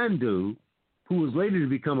 Chandu, who was later to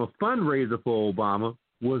become a fundraiser for Obama,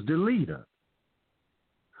 was the leader.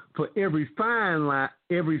 For every 5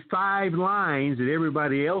 lines that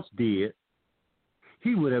everybody else did,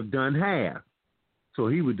 he would have done half. So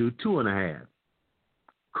he would do 2.5.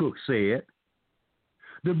 Cook said.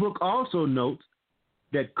 The book also notes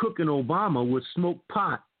that Cook and Obama would smoke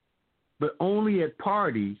pot, but only at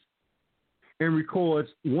parties, and records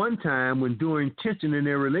one time when during tension in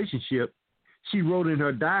their relationship, she wrote in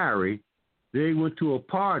her diary that they went to a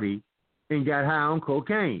party and got high on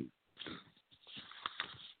cocaine.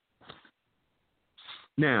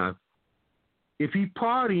 Now, if he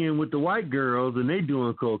partying with the white girls and they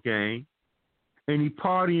doing cocaine, and he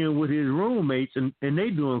partying with his roommates and they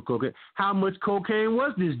doing cocaine, how much cocaine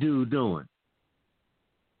was this dude doing?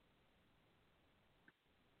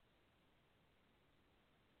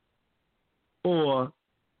 Or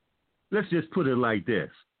let's just put it like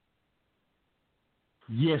this.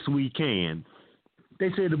 Yes, we can. They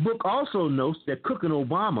say the book also notes that Cook and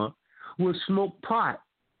Obama would smoke pot,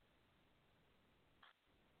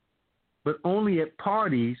 but only at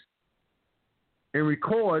parties, and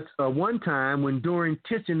records one time when during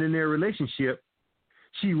tension in their relationship,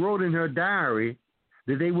 she wrote in her diary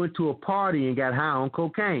that they went to a party and got high on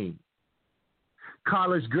cocaine.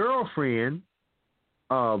 College girlfriend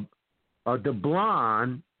of the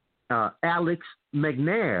blonde Alex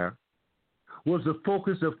McNair was the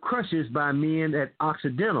focus of crushes by men at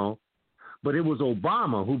Occidental, but it was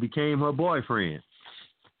Obama who became her boyfriend.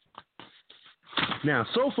 Now,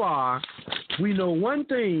 so far, we know one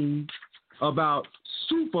thing about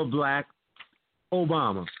super black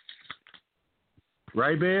Obama.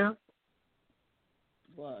 Right, Bear?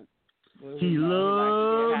 What? He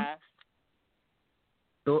loved...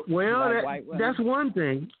 Well, that's one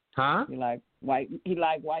thing. Huh? He like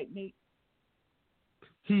white meat?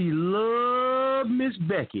 He loved Miss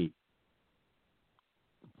Becky.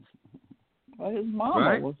 Well, his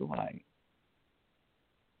mama was white.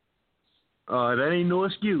 That ain't no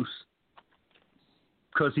excuse.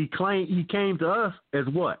 Because he came to us as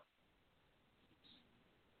what?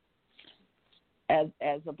 As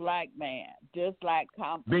a black man, just like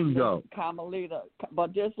Bingo. Kamala,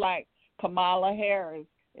 but just like Kamala Harris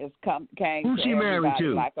came Who to she married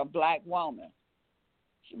to? Like a black woman.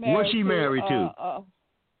 What's she married to?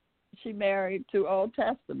 She married to Old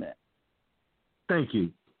Testament. Thank you.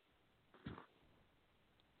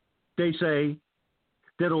 They say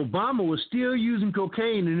that Obama was still using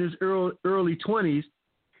cocaine in his early 20s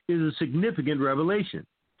is a significant revelation.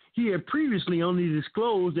 He had previously only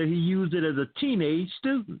disclosed that he used it as a teenage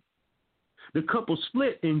student. The couple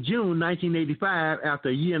split in June 1985 after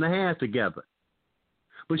a year and a half together.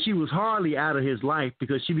 But she was hardly out of his life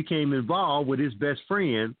because she became involved with his best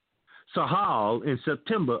friend, Scytl, in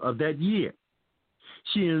September of that year.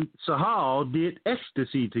 She and Scytl did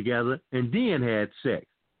ecstasy together and then had sex.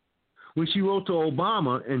 When she wrote to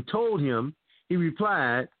Obama and told him, he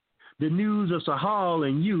replied, "The news of Scytl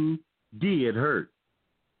and you did hurt."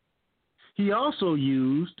 He also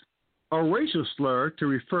used a racial slur to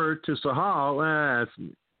refer to Scytl.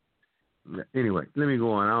 Anyway, let me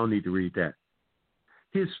go on. I don't need to read that.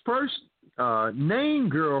 His first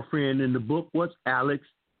named girlfriend in the book was Alex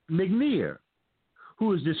McNair,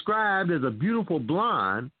 who is described as a beautiful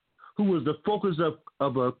blonde who was the focus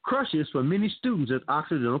of crushes for many students at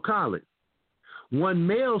Occidental College. One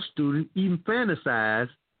male student even fantasized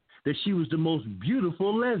that she was the most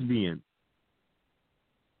beautiful lesbian.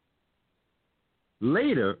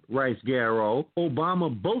 Later, writes Garrow, Obama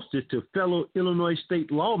boasted to fellow Illinois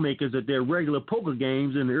state lawmakers at their regular poker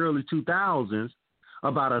games in the early 2000s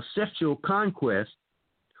about a sexual conquest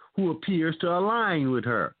who appears to align with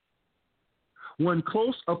her. One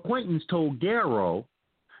close acquaintance told Garrow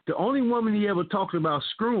the only woman he ever talked about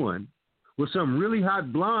screwing was some really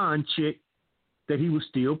hot blonde chick that he was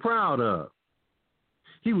still proud of.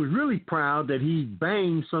 He was really proud that he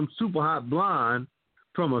banged some super hot blonde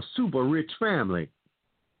from a super rich family.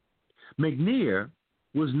 McNair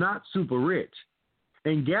was not super rich,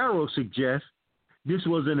 and Garrow suggests this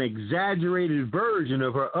was an exaggerated version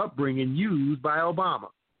of her upbringing used by Obama.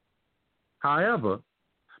 However,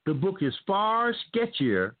 the book is far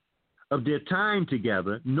sketchier of their time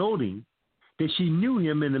together, noting that she knew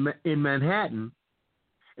him in Manhattan,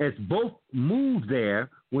 as both moved there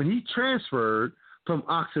when he transferred from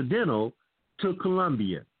Occidental to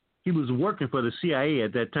Columbia. He was working for the CIA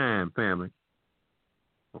at that time, family.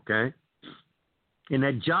 Okay? And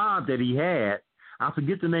that job that he had, I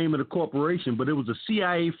forget the name of the corporation, but it was a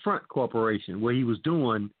CIA front corporation where he was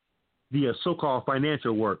doing the so-called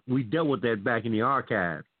financial work. We dealt with that back in the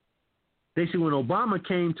archives. They said when Obama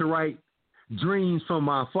came to write Dreams from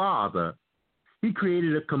My Father, he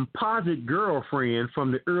created a composite girlfriend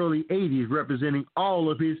from the early 80s representing all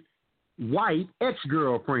of his white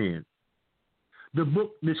ex-girlfriends. The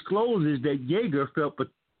book discloses that Yeager felt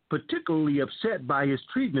particularly upset by his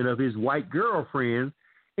treatment of his white girlfriends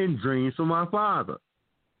in Dreams from My Father.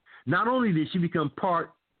 Not only did she become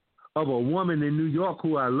part of a woman in New York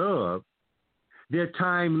who I love, their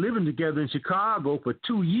time living together in Chicago for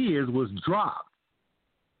 2 years was dropped.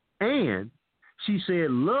 And she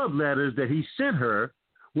said love letters that he sent her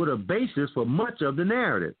were a basis for much of the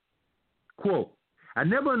narrative. Quote, I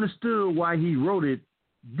never understood why he wrote it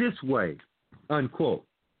this way, unquote.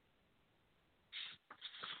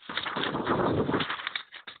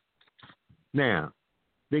 Now,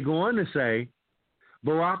 they go on to say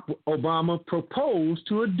Barack Obama proposed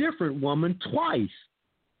to a different woman twice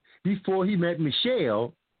before he met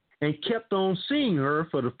Michelle and kept on seeing her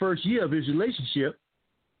for the first year of his relationship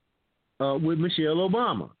with Michelle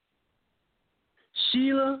Obama.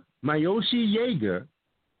 Sheila Mayoshi Yeager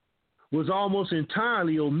was almost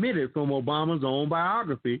entirely omitted from Obama's own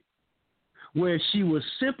biography, where she was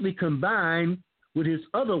simply combined with his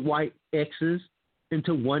other white exes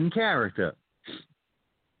into one character.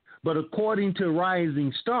 But according to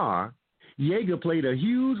Rising Star, Yeager played a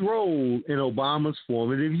huge role in Obama's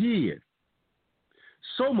formative years.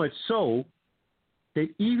 So much so that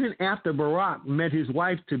even after Barack met his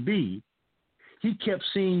wife-to-be, he kept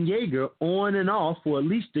seeing Yeager on and off for at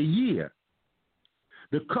least a year.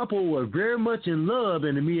 The couple were very much in love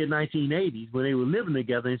in the mid-1980s when they were living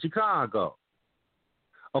together in Chicago.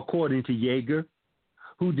 According to Yeager,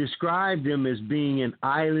 who described them as being an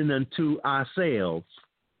island unto ourselves.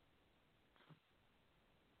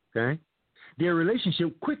 Okay? Their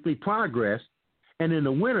relationship quickly progressed, and in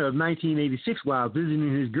the winter of 1986, while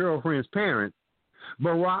visiting his girlfriend's parents,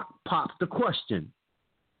 Barack popped the question.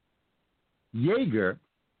 Yeager,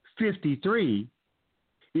 53,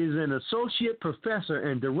 is an associate professor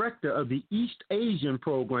and director of the East Asian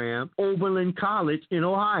program, Oberlin College in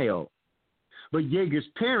Ohio. But Yeager's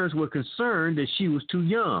parents were concerned that she was too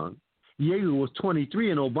young. Yeager was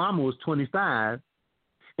 23 and Obama was 25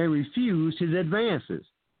 and refused his advances.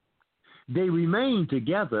 They remained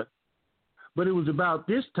together, but it was about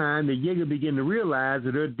this time that Yeager began to realize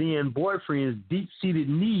that her then boyfriend's deep-seated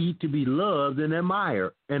need to be loved and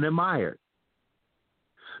admired.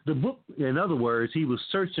 The book, in other words, he was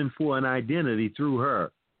searching for an identity through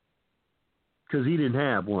her because he didn't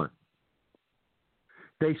have one.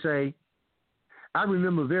 They say, I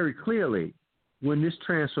remember very clearly when this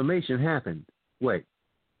transformation happened.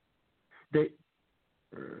 They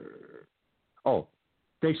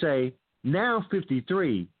say, now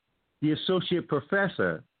 53, the associate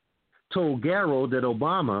professor told Garrow that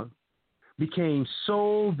Obama became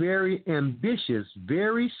so very ambitious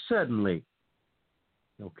very suddenly.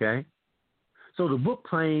 Okay? So the book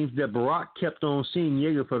claims that Barack kept on seeing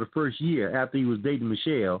Yeager for the first year after he was dating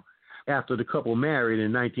Michelle, after the couple married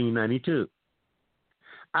in 1992.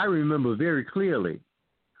 I remember very clearly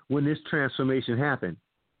when this transformation happened,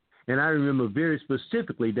 and I remember very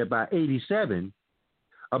specifically that by 87,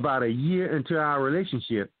 about a year into our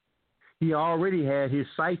relationship, he already had his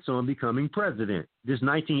sights on becoming president, this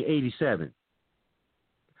 1987.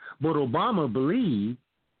 But Obama believed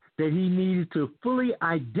that he needed to fully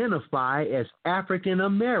identify as African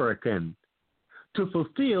American to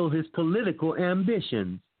fulfill his political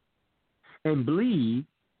ambitions, and believed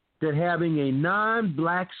that having a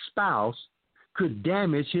non-black spouse could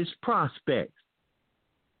damage his prospects.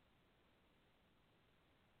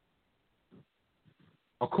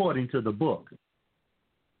 According to the book.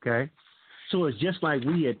 Okay? So it's just like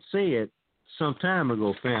we had said some time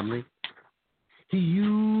ago, family. He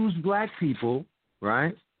used black people,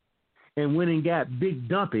 right? And went and got Big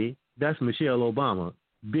Dumpy. That's Michelle Obama.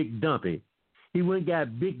 Big Dumpy. He went and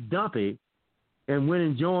got Big Dumpy and went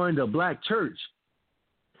and joined a black church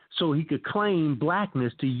so he could claim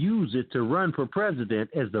blackness to use it to run for president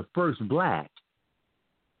as the first black.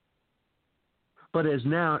 But as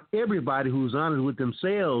now everybody who's honest with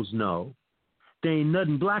themselves know, there ain't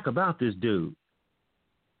nothing black about this dude.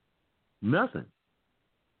 Nothing.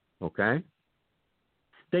 Okay?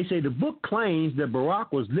 They say the book claims that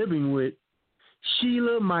Barack was living with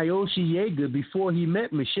Sheila Mayoshi Yeager before he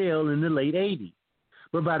met Michelle in the late 80s.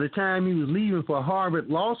 But by the time he was leaving for Harvard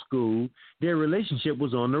Law School, their relationship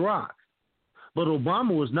was on the rocks. But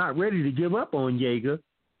Obama was not ready to give up on Yeager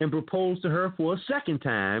and proposed to her for a second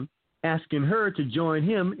time, asking her to join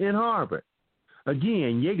him in Harvard.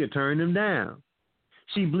 Again, Yeager turned him down.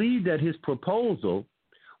 She believed that his proposal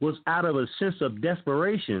was out of a sense of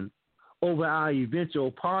desperation over our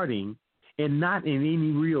eventual parting and not in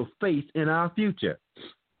any real faith in our future.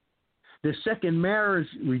 The second marriage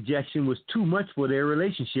rejection was too much for their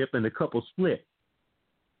relationship, and the couple split.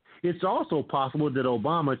 It's also possible that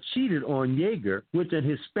Obama cheated on Yeager with an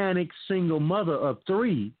Hispanic single mother of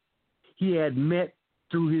 3 he had met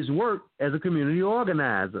through his work as a community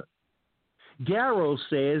organizer. Garrow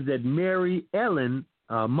says that Mary Ellen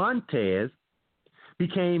Montez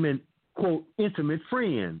became an quote, intimate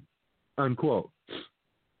friend, unquote.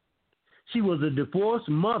 She was a divorced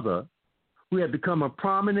mother who had become a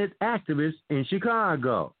prominent activist in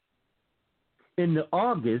Chicago. In the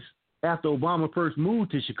August, after Obama first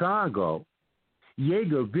moved to Chicago,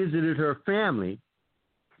 Yeager visited her family,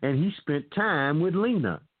 and he spent time with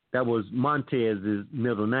Lena. That was Montez's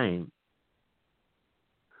middle name.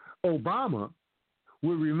 Obama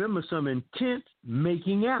would remember some intense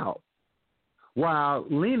making out, while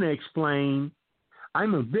Lena explained,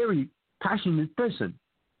 I'm a very passionate person.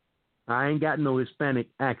 I ain't got no Hispanic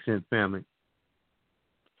accent, family.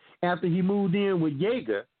 After he moved in with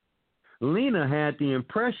Yeager, Lena had the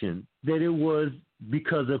impression that it was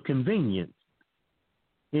because of convenience.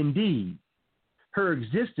 Indeed, her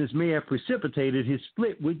existence may have precipitated his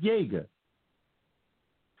split with Yeager.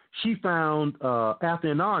 She found,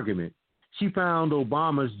 after an argument, she found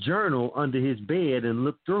Obama's journal under his bed and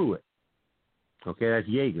looked through it. Okay, that's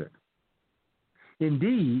Yeager.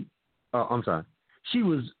 Indeed, she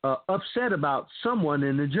was upset about someone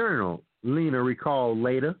in the journal, Lena recalled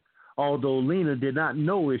later, although Lena did not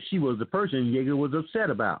know if she was the person Yeager was upset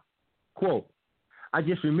about. Quote, I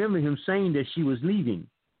just remember him saying that she was leaving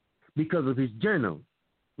because of his journal,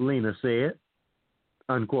 Lena said,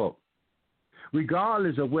 unquote.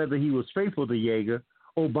 Regardless of whether he was faithful to Yeager,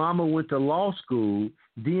 Obama went to law school,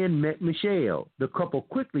 then met Michelle. The couple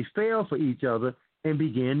quickly fell for each other and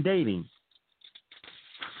began dating.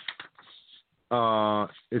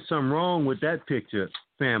 There's something wrong with that picture,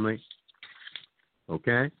 family.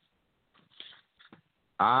 Okay?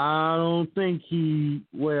 I don't think You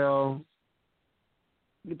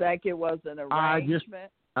think it was an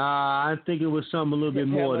arrangement? I think it was something a little bit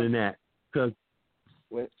more than that. Go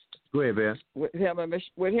ahead, Bear. With him and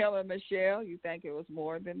Michelle, you think it was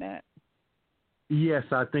more than that? Yes,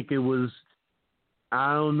 I think it was.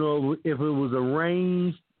 I don't know if it was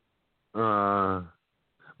arranged, but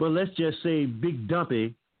let's just say Big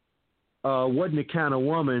Dumpy wasn't the kind of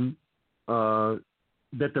woman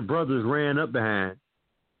that the brothers ran up behind.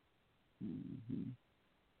 Mm-hmm.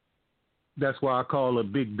 That's why I call her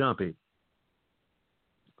Big Dumpy.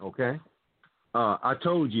 Okay? I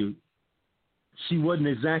told you, she wasn't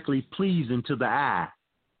exactly pleasing to the eye.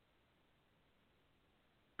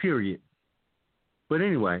 Period. But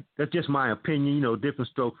anyway, that's just my opinion, different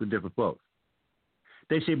strokes for different folks.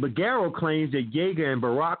 They say, but Garrow claims that Yeager and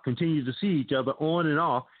Barack continued to see each other on and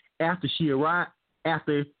off after she arrived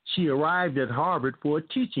at Harvard for a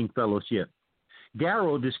teaching fellowship.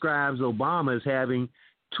 Garrow describes Obama as having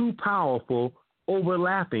two powerful,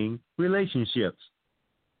 overlapping relationships,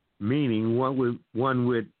 meaning one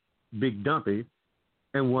with Big Dumpy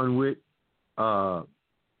and one with, what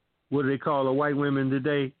do they call the white women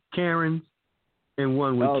today? Karens, and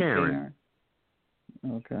one with Karen.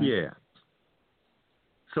 Okay. Yeah.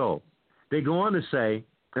 So they go on to say,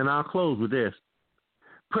 and I'll close with this,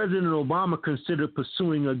 President Obama considered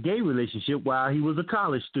pursuing a gay relationship while he was a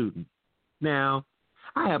college student. Now,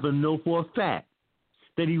 I happen to know for a fact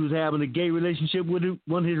that he was having a gay relationship with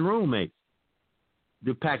one of his roommates,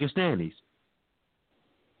 the Pakistanis.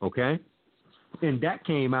 Okay? And that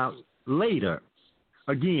came out later.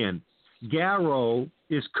 Again, Garrow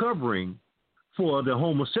is covering for the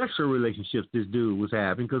homosexual relationships this dude was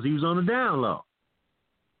having because he was on the down low.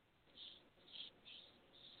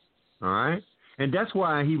 All right? And that's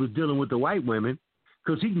why he was dealing with the white women,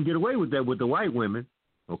 because he can get away with that with the white women,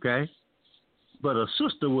 okay? But a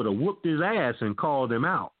sister would have whooped his ass and called him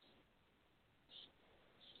out.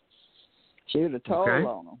 She would have told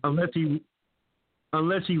on him.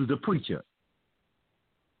 Unless he was a preacher.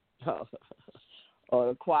 Or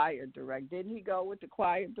the choir director. Didn't he go with the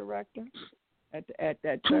choir director at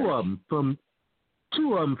that church? Two of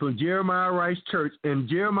them from Jeremiah Rice Church, and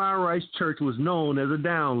Jeremiah Rice Church was known as a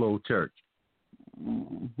down low church.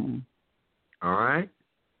 Mm-hmm. All right?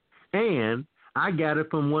 And I got it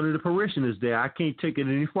from one of the parishioners there. I can't take it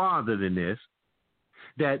any farther than this,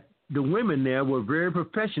 that the women there were very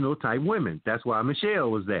professional type women. That's why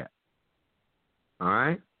Michelle was there. All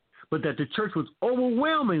right? But that the church was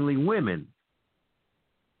overwhelmingly women,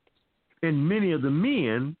 and many of the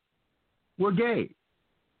men were gay.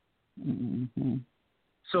 Mm-hmm.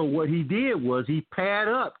 So what he did was he paired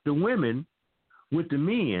up the women with the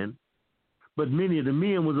men, but many of the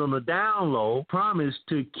men was on the down low, promised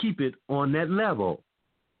to keep it on that level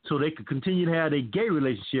so they could continue to have their gay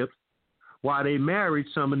relationships while they married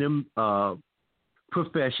some of them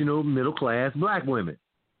professional middle-class black women.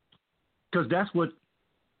 Because that's what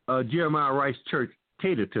Jeremiah Rice Church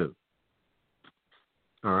catered to.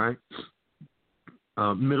 All right?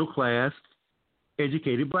 Middle-class,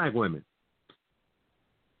 educated black women.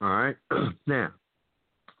 All right? Now,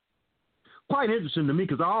 quite interesting to me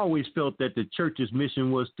because I always felt that the church's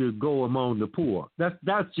mission was to go among the poor.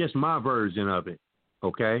 That's just my version of it,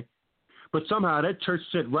 okay? But somehow that church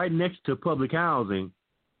sat right next to public housing,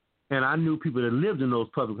 and I knew people that lived in those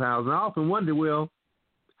public houses. And I often wondered, well,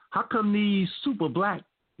 how come these super black,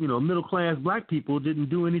 middle-class black people didn't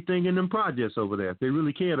do anything in them projects over there if they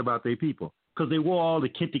really cared about their people? Because they wore all the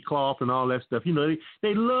kente cloth and all that stuff.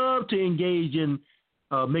 They love to engage in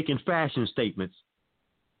making fashion statements.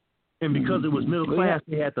 And because it was middle class,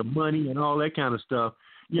 they had the money and all that kind of stuff.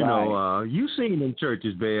 You seen them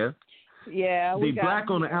churches, Bev. Yeah. They black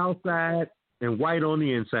on the outside and white on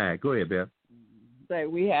the inside. Go ahead, Bev. Say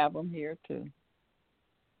we have them here, too.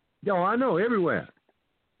 Oh, I know, everywhere.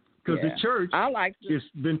 Because the church has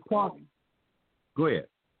been taught. Go ahead.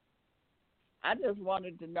 I just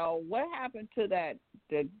wanted to know what happened to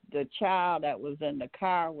the child that was in the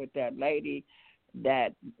car with that lady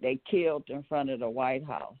that they killed in front of the White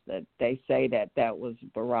House. That they say that was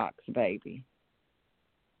Barack's baby.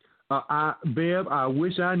 Bev, I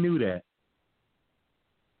wish I knew that.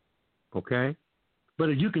 Okay, but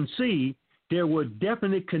as you can see, there were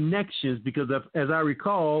definite connections because, as I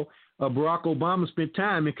recall, Barack Obama spent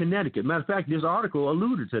time in Connecticut. Matter of fact, this article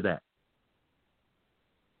alluded to that.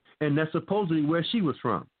 And that's supposedly where she was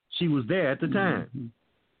from. She was there at the time.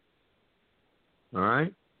 Mm-hmm. All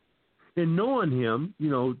right? And knowing him,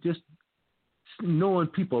 just knowing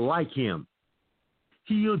people like him,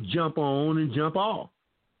 he'll jump on and jump off.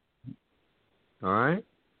 All right?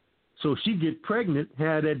 So she get pregnant,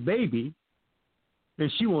 had that baby,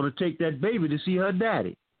 and she want to take that baby to see her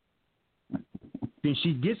daddy. Then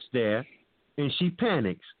she gets there, and she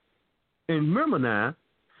panics. And remember now,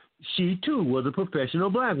 she, too, was a professional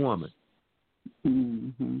black woman.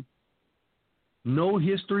 Mm-hmm. No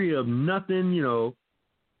history of nothing,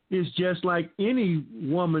 It's just like any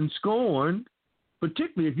woman scorned,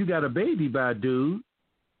 particularly if you got a baby by a dude,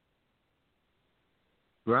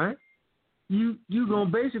 right? You're going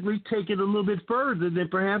to basically take it a little bit further than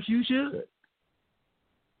perhaps you should.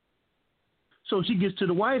 So she gets to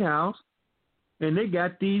the White House, and they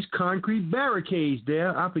got these concrete barricades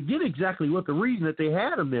there. I forget exactly what the reason that they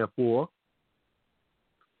had them there for.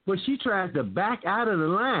 But she tries to back out of the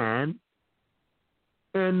line,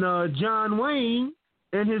 and John Wayne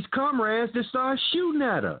and his comrades just start shooting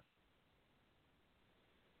at her.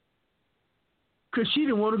 Because she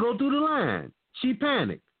didn't want to go through the line. She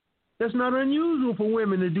panicked. That's not unusual for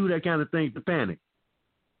women to do that kind of thing, to panic.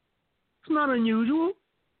 It's not unusual.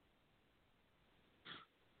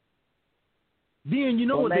 Then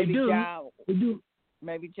what they do.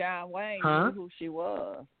 Maybe John Wayne knew who she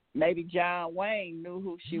was. Maybe John Wayne knew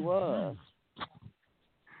who she was.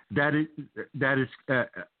 That's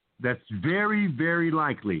very, very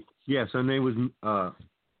likely. Yes, her name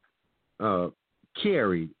was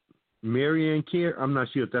Carrie, Marianne Carey. I'm not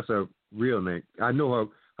sure if that's her real name. I know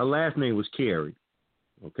her last name was Carey.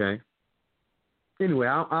 Okay. Anyway,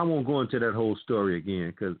 I won't go into that whole story again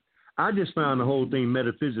because I just found the whole thing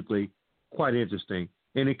metaphysically quite interesting.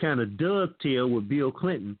 And it kind of dovetailed with Bill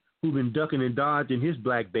Clinton, who'd been ducking and dodging his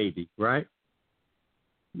black baby, right?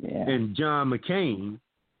 Yeah. And John McCain,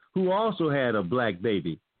 who also had a black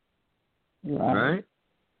baby, right?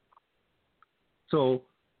 So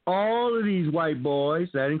all of these white boys,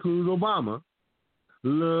 that includes Obama,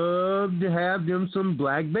 love to have them some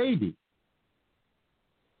black baby.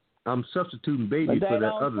 I'm substituting baby for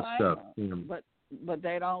that other stuff. But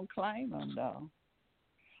they don't claim them, though.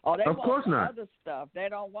 Oh, they of want course the not. Other stuff. They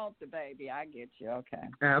don't want the baby. I get you. Okay.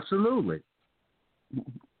 Absolutely.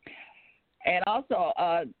 And also,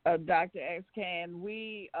 Dr. X, can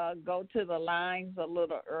we go to the lines a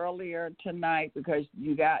little earlier tonight because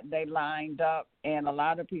they lined up, and a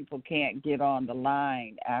lot of people can't get on the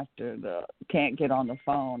line can't get on the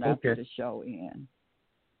phone after the show ends.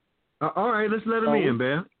 All right, let's let them in,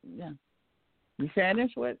 Bev. Yeah. You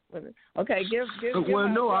finished with it? Okay, give well,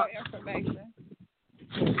 us no, your information.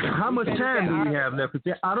 How much time do we have left?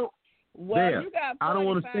 I don't. Well, Bev, you got 45 I don't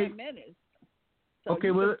want to say minutes. So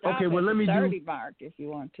okay, well, let me 30 mark if you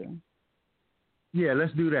want to. Yeah,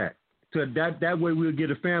 let's do that. So that way we'll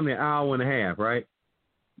get a family an hour and a half, right?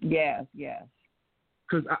 Yes.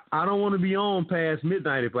 Because I don't want to be on past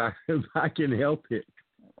midnight if I can help it.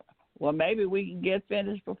 Well, maybe we can get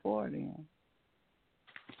finished before then.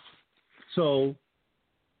 So,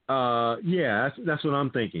 that's what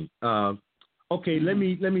I'm thinking. Okay, let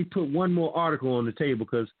me put one more article on the table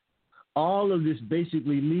because all of this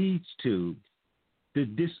basically leads to the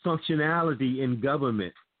dysfunctionality in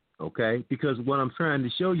government, okay? Because what I'm trying to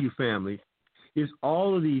show you, family, is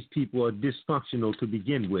all of these people are dysfunctional to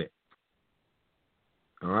begin with,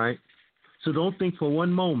 all right? So don't think for one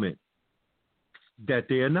moment that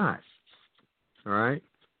they're not. All right?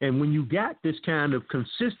 And when you got this kind of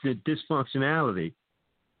consistent dysfunctionality,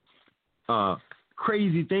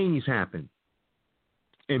 crazy things happen.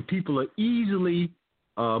 And people are easily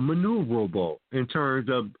maneuverable in terms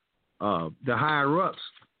of the higher-ups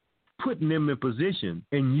putting them in position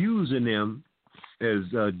and using them, as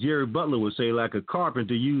Jerry Butler would say, like a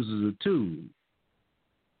carpenter uses a tool.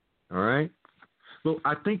 All right? So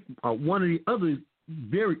I think one of the other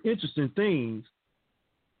very interesting things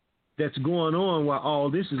that's going on while all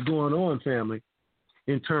this is going on, family,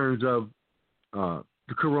 in terms of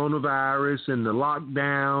the coronavirus and the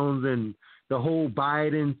lockdowns and the whole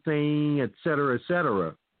Biden thing, et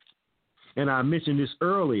cetera, and I mentioned this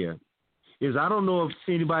earlier, is I don't know if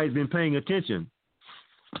anybody's been paying attention,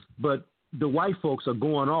 but the white folks are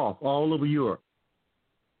going off all over Europe.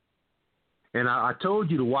 And I told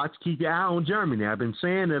you to keep your eye on Germany. I've been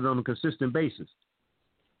saying that on a consistent basis.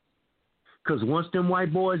 Because once them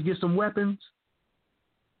white boys get some weapons,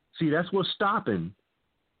 see, that's what's stopping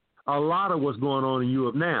a lot of what's going on in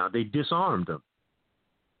Europe now. They disarmed them.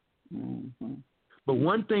 Mm-hmm. But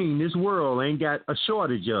one thing this world ain't got a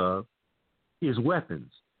shortage of is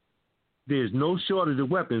weapons. There's no shortage of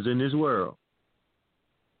weapons in this world.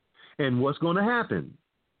 And what's going to happen,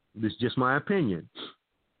 this is just my opinion,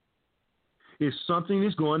 is something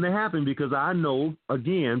that's going to happen because I know,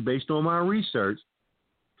 again, based on my research,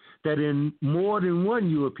 that in more than one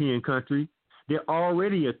European country, there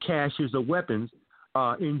already are caches of weapons.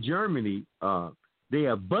 In Germany, they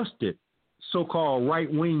have busted so-called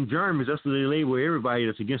right-wing Germans. That's what they label everybody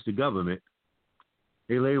that's against the government.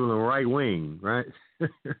 They label them right-wing, right?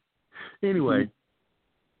 Anyway,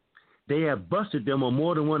 they have busted them on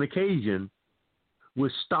more than one occasion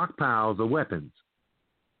with stockpiles of weapons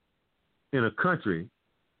in a country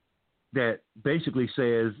that basically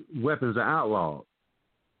says weapons are outlawed.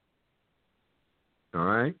 All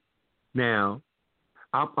right? Now,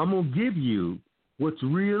 I'm going to give you what's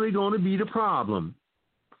really going to be the problem.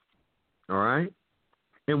 All right?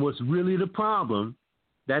 And what's really the problem,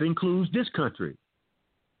 that includes this country.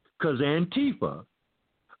 Because Antifa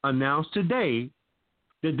announced today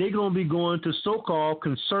that they're going to be going to so-called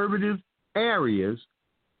conservative areas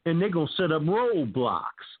and they're going to set up roadblocks.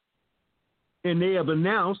 And they have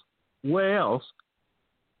announced, where else,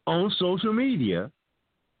 on social media,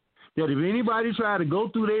 that if anybody try to go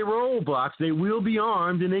through their roadblocks, they will be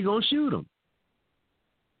armed and they're going to shoot them.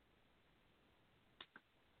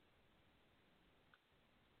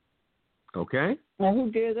 Okay? Well, who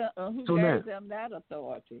gave them that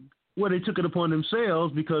authority? Well, they took it upon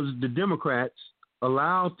themselves because the Democrats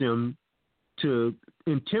allowed them to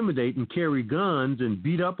intimidate and carry guns and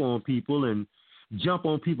beat up on people and jump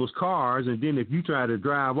on people's cars, and then if you try to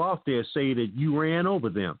drive off there, say that you ran over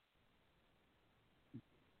them.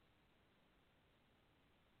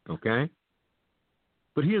 Okay?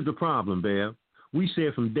 But here's the problem, Bev. We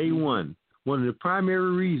said from day one of the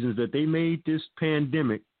primary reasons that they made this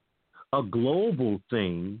pandemic a global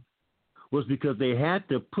thing was because they had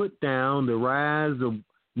to put down the rise of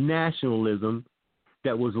nationalism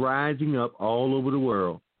that was rising up all over the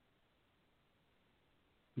world.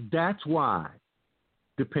 That's why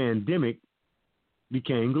the pandemic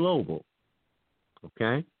became global.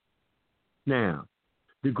 Okay? Now,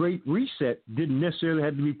 the Great Reset didn't necessarily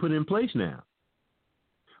have to be put in place now.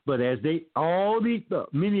 But as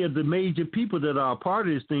many of the major people that are a part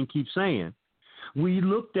of this thing keep saying, we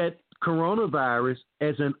looked at coronavirus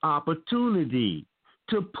as an opportunity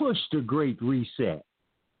to push the Great Reset.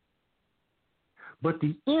 But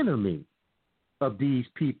the enemy of these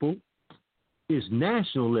people is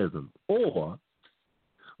nationalism, or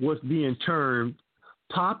what's being termed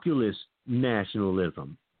populist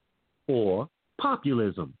nationalism, or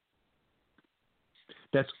populism.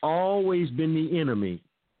 That's always been the enemy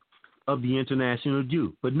of the international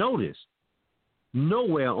Jew. But notice,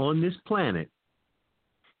 nowhere on this planet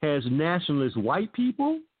has nationalist white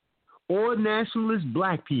people or nationalist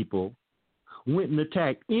black people went and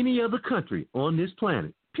attacked any other country on this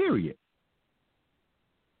planet, period.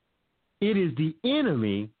 It is the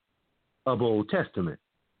enemy of Old Testament,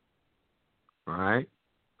 all right,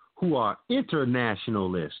 who are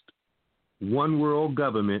internationalist, one world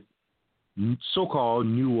government, so-called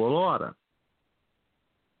New World Order.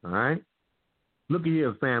 All right? Look at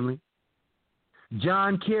here, family.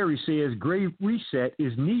 John Kerry says Great Reset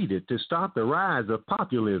is needed to stop the rise of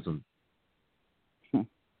populism.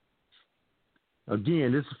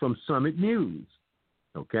 Again, this is from Summit News.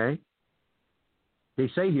 Okay? They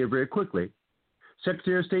say here very quickly,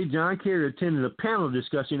 Secretary of State John Kerry attended a panel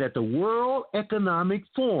discussion at the World Economic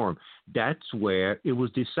Forum. That's where it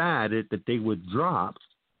was decided that they would drop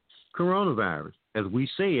coronavirus. as we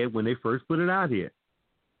said when they first put it out here.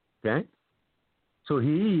 Okay? So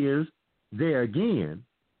he is there again,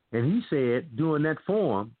 and he said during that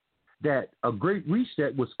forum that a great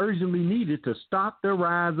reset was urgently needed to stop the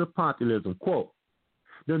rise of populism. Quote,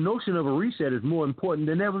 the notion of a reset is more important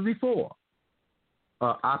than ever before.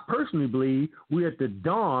 I personally believe we're at the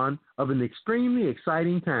dawn of an extremely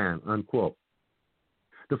exciting time, unquote.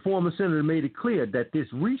 The former senator made it clear that this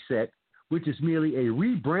reset, which is merely a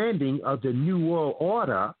rebranding of the New World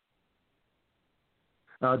Order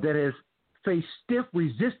that has faced stiff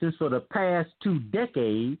resistance for the past 2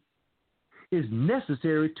 decades, is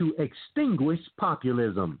necessary to extinguish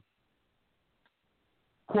populism.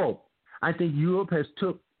 Quote, I think Europe has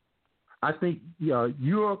to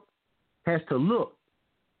look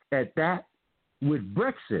at that with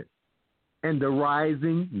Brexit and the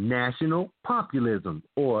rising national populism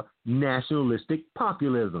or nationalistic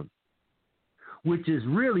populism, which is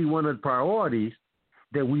really one of the priorities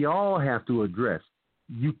that we all have to address.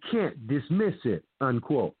 You can't dismiss it,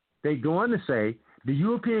 unquote. They go on to say, the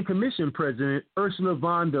European Commission President Ursula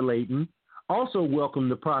von der Leyen also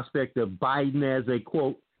welcomed the prospect of Biden as a,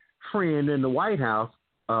 quote, friend in the White House,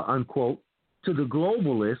 unquote, to the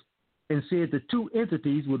globalists, and said the two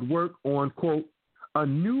entities would work on, quote, a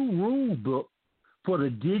new rule book for the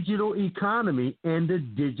digital economy and the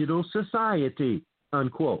digital society,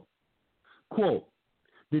 unquote. Quote,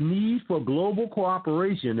 the need for global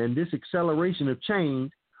cooperation and this acceleration of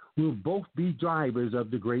change will both be drivers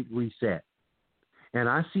of the Great Reset. And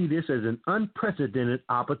I see this as an unprecedented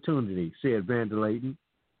opportunity, said Van der Leyen.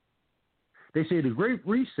 They say the Great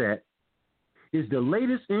Reset is the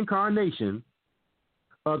latest incarnation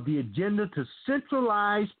of the agenda to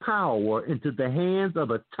centralize power into the hands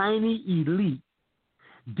of a tiny elite,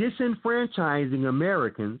 disenfranchising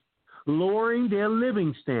Americans, lowering their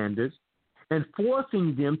living standards, and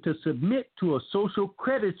forcing them to submit to a social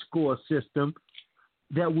credit score system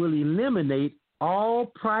that will eliminate all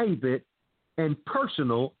private and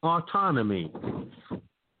personal autonomy.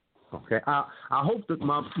 Okay, I hope that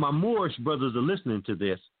my Moorish brothers are listening to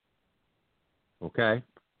this, okay,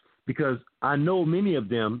 because I know many of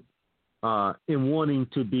them in wanting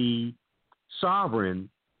to be sovereign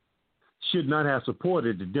should not have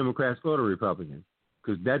supported the Democrats or the Republicans,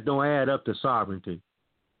 because that don't add up to sovereignty.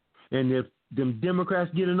 And if them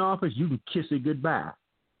Democrats get in office, you can kiss it goodbye.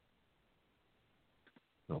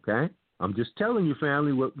 Okay? I'm just telling you,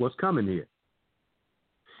 family, what's coming here.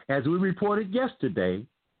 As we reported yesterday,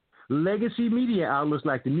 legacy media outlets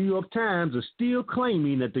like the New York Times are still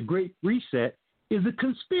claiming that the Great Reset is a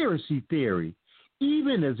conspiracy theory,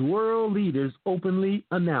 even as world leaders openly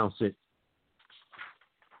announce it.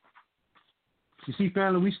 You see,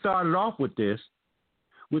 family, we started off with this,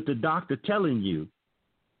 with the doctor telling you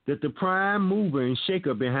that the prime mover and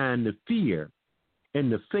shaker behind the fear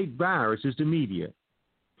and the fake virus is the media.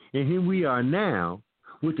 And here we are now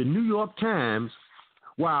with the New York Times,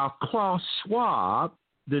 while Klaus Schwab,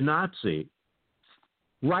 the Nazi,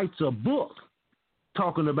 writes a book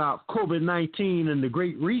talking about COVID-19 and the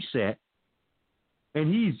Great Reset,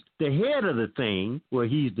 and he's the head of the thing, well,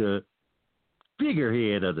 he's the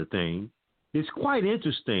figurehead of the thing. It's quite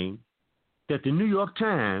interesting that the New York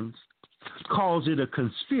Times calls it a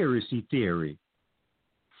conspiracy theory.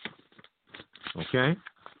 Okay?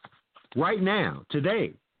 Right now,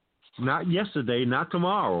 today, not yesterday, not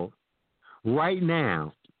tomorrow, right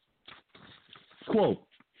now. Quote,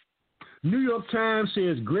 New York Times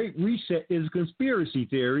says Great Reset is a conspiracy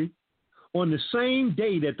theory on the same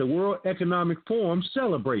day that the World Economic Forum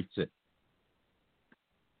celebrates it.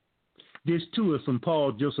 This, too, is from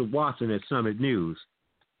Paul Joseph Watson at Summit News.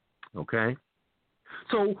 Okay?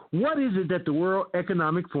 So what is it that the World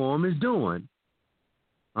Economic Forum is doing?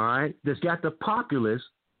 All right? That's got the populace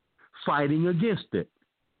fighting against it.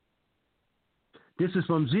 This is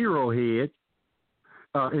from Zero Head,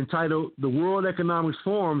 entitled The World Economic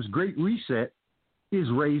Forum's Great Reset is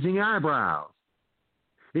Raising Eyebrows.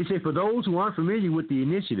 They say, for those who aren't familiar with the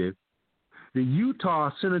initiative, the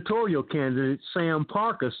Utah senatorial candidate Sam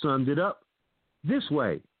Parker summed it up this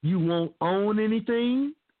way. You won't own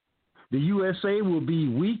anything? The USA will be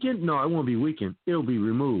weakened? No, it won't be weakened. It'll be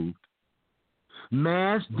removed.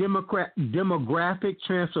 Mass demographic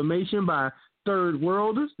transformation by third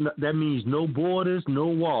worlders? That means no borders, no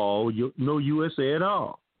wall, no USA at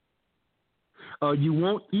all. You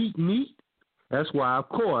won't eat meat? That's why, of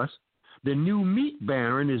course, the new meat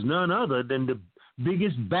baron is none other than the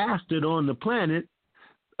biggest bastard on the planet,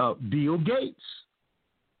 Bill Gates.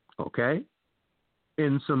 Okay?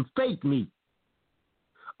 And some fake meat.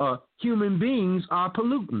 Human beings are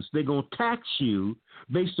pollutants. They're going to tax you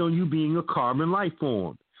based on you being a carbon life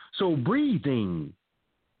form. So breathing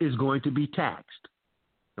is going to be taxed,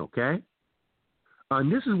 okay?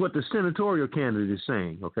 And this is what the senatorial candidate is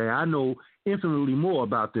saying, okay? I know infinitely more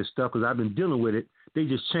about this stuff because I've been dealing with it. They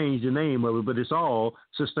just changed the name of it, but it's all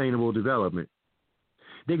sustainable development.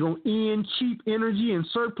 They're going to end cheap energy and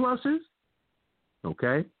surpluses,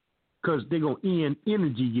 okay? Because they're going to end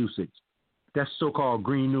energy usage. That's so-called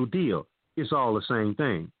Green New Deal. It's all the same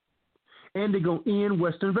thing. And they're going to end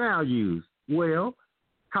Western values. Well,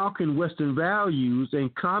 how can Western values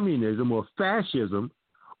and communism or fascism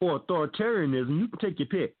or authoritarianism, you can take your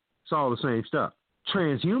pick, it's all the same stuff,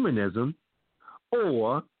 transhumanism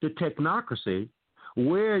or the technocracy,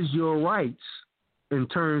 where's your rights in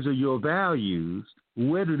terms of your values?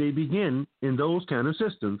 Where do they begin in those kind of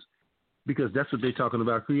systems? Because that's what they're talking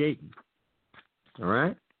about creating. All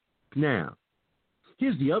right? Now,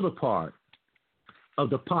 here's the other part of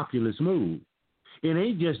the populist move. It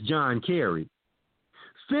ain't just John Kerry.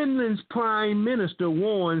 Finland's prime minister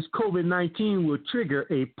warns COVID-19 will trigger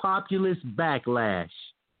a populist backlash.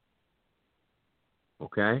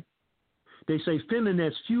 Okay? They say Finland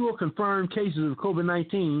has fewer confirmed cases of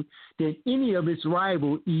COVID-19 than any of its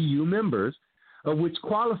rival EU members, of which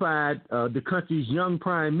qualified the country's young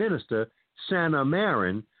prime minister, Sanna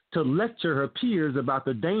Marin, to lecture her peers about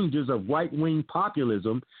the dangers of right-wing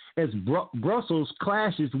populism as Brussels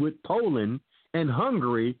clashes with Poland and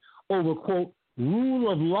Hungary over, quote, rule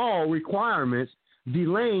of law requirements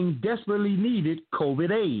delaying desperately needed COVID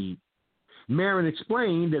aid. Marin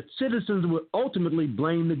explained that citizens would ultimately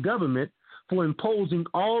blame the government for imposing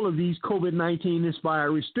all of these COVID-19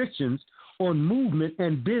 inspired restrictions on movement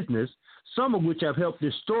and business, some of which have helped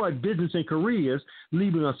destroy business and careers,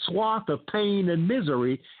 leaving a swath of pain and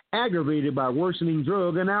misery aggravated by worsening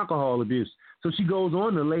drug and alcohol abuse. So she goes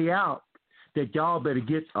on to lay out that y'all better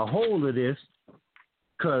get a hold of this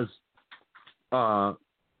because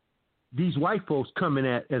these white folks coming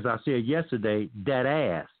at, as I said yesterday, that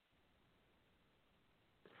ass.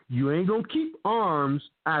 You ain't going to keep arms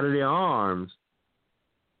out of their arms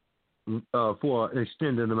for an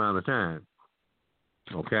extended amount of time.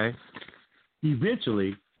 Okay?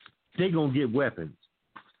 Eventually, they're going to get weapons.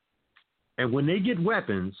 And when they get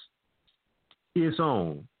weapons, it's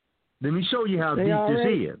on. Let me show you how deep this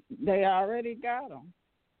is. They already got them.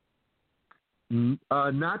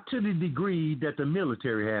 Not to the degree that the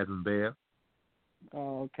military has them, Bear.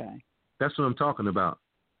 Oh, okay. That's what I'm talking about.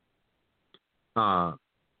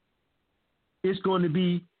 It's going to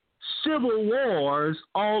be civil wars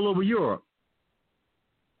all over Europe.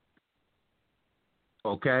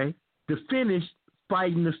 Okay? The Finnish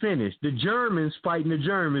fighting the Finnish. The Germans fighting the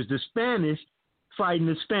Germans. The Spanish fighting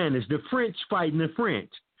the Spanish. The French fighting the French.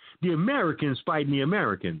 The Americans fighting the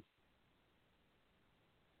Americans.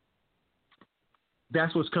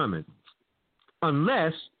 That's what's coming.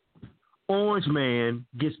 Unless Orange Man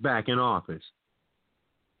gets back in office.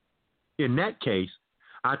 In that case,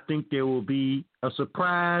 I think there will be a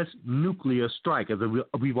surprise nuclear strike, as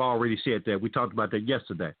we've already said that. We talked about that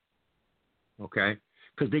yesterday. Okay?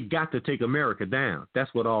 Because they got to take America down.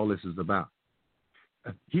 That's what all this is about.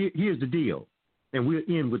 Here's the deal. And we'll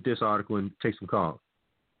end with this article and take some calls.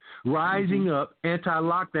 Rising up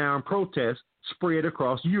anti-lockdown protests spread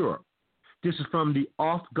across Europe. This is from the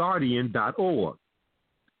offguardian.org.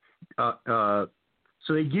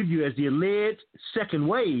 So they give you as the alleged second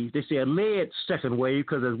wave. They say alleged second wave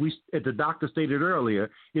because as the doctor stated earlier,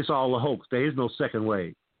 it's all a hoax. There is no second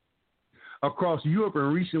wave. Across Europe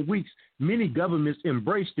in recent weeks, many governments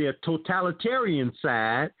embraced their totalitarian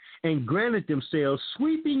side and granted themselves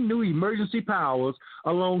sweeping new emergency powers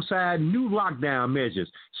alongside new lockdown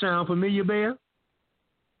measures. Sound familiar, Bear?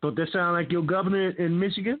 Don't that sound like your governor in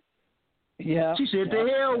Michigan? Yeah. She said,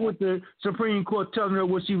 the hell with the Supreme Court telling her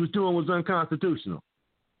what she was doing was unconstitutional.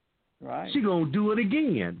 Right. She going to do it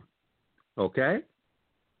again. Okay?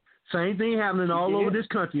 Same thing happening all over this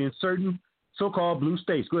country in certain so-called blue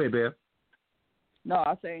states. Go ahead, Bear. No,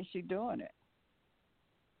 I'm saying she's doing it.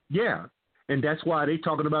 Yeah. And that's why they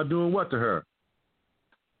talking about doing what to her?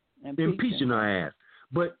 Impeaching her ass.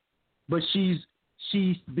 But she's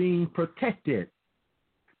being protected.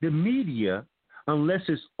 The media, unless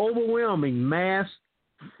it's overwhelming mass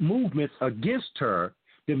movements against her,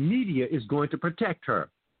 the media is going to protect her.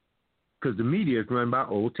 Because the media is run by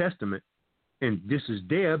Old Testament. And this is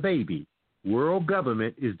their baby. World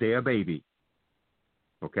government is their baby.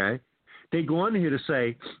 Okay? They go on here to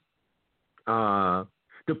say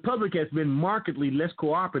the public has been markedly less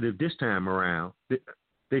cooperative this time around.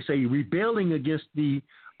 They say rebelling against the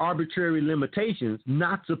arbitrary limitations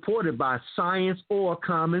not supported by science or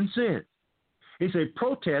common sense. They say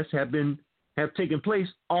protests have taken place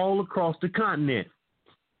all across the continent.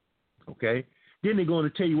 Okay? Then they're going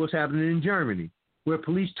to tell you what's happening in Germany, where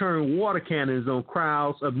police turned water cannons on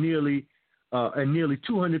crowds of nearly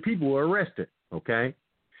 200 people were arrested. Okay?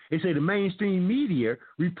 They say the mainstream media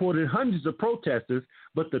reported hundreds of protesters,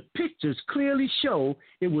 but the pictures clearly show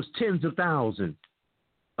it was tens of thousands.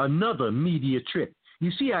 Another media trick.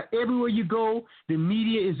 You see how everywhere you go, the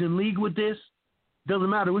media is in league with this? Doesn't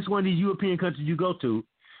matter which one of these European countries you go to,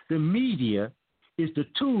 the media is the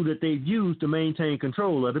tool that they've used to maintain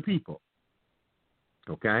control of the people.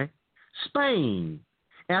 Okay? Spain.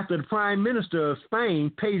 After the Prime Minister of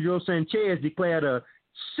Spain, Pedro Sanchez, declared a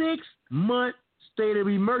 6-month state of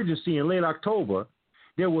emergency in late October,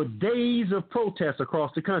 there were days of protests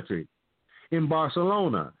across the country. In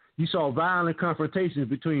Barcelona, you saw violent confrontations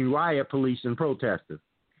between riot police and protesters.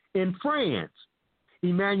 In France,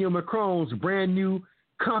 Emmanuel Macron's brand new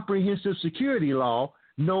comprehensive security law,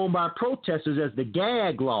 known by protesters as the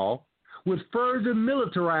gag law, would further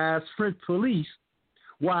militarize French police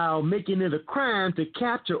while making it a crime to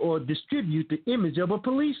capture or distribute the image of a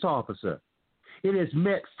police officer. It has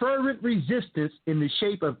met fervent resistance in the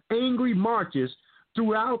shape of angry marches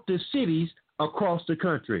throughout the cities across the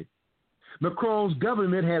country. Macron's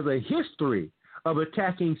government has a history of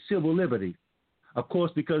attacking civil liberties. Of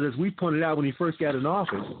course, because as we pointed out when he first got in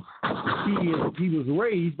office, he was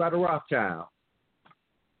raised by the Rothschilds.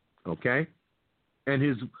 Okay? And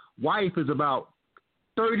his wife is about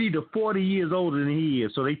 30 to 40 years older than he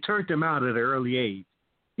is, so they turned him out at an early age.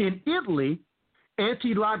 In Italy,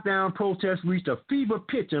 anti-lockdown protests reached a fever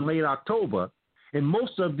pitch in late October, and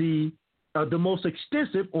most of the most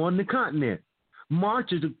extensive on the continent.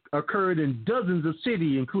 Marches occurred in dozens of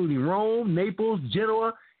cities, including Rome, Naples,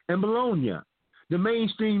 Genoa, and Bologna. The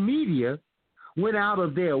mainstream media went out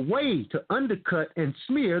of their way to undercut and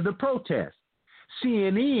smear the protests.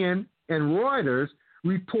 CNN and Reuters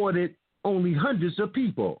reported only hundreds of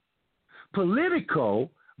people. Politico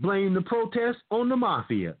blamed the protests on the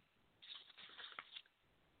mafia.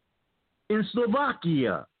 In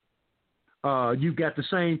Slovakia, you've got the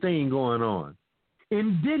same thing going on.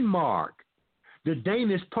 In Denmark, the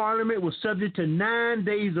Danish parliament was subject to 9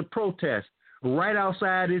 days of protest right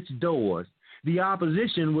outside its doors. The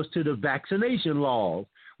opposition was to the vaccination laws,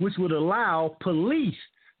 which would allow police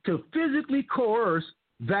to physically coerce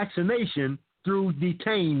vaccination through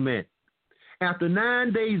detainment. After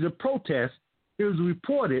 9 days of protest, it was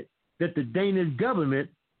reported that the Danish government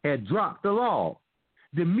had dropped the law.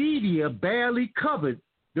 The media barely covered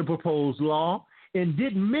the proposed law and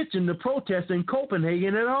didn't mention the protests in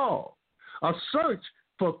Copenhagen at all. A search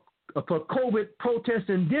for COVID protests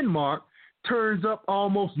in Denmark turns up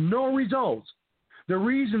almost no results. The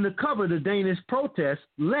reason to cover the Danish protests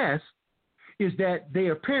less is that they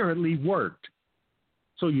apparently worked.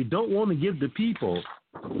 So you don't want to give the people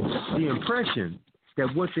the impression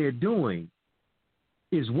that what they're doing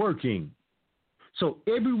is working. So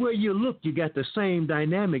everywhere you look, you got the same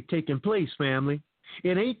dynamic taking place, family.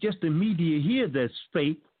 It ain't just the media here that's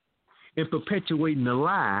fake and perpetuating the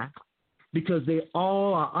lie, because they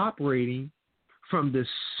all are operating from the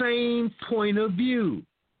same point of view.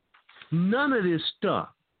 None of this stuff,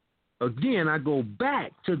 again, I go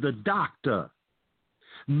back to the doctor.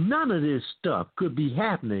 None of this stuff could be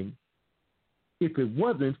happening if it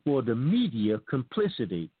wasn't for the media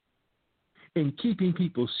complicity in keeping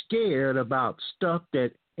people scared about stuff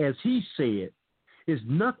that, as he said, is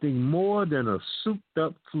nothing more than a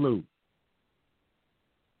souped-up flu.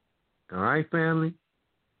 All right, family?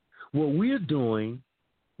 What we're doing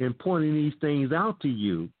in pointing these things out to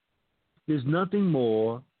you is nothing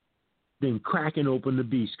more than cracking open the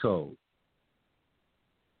beast code.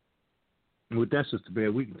 And with that, Sister Bear,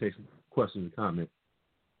 we can take some questions and comments.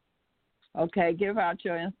 Okay, give out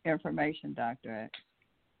your information, Dr. X.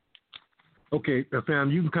 Okay, fam,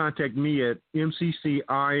 you can contact me at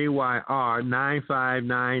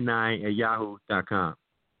mccrayr9599@yahoo.com.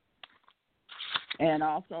 And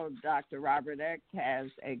also, Dr. Robert X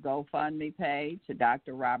has a GoFundMe page. To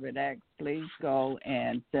Dr. Robert X, please go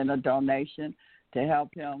and send a donation to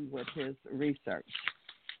help him with his research,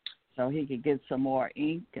 so he could get some more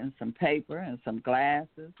ink and some paper and some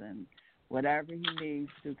glasses and whatever he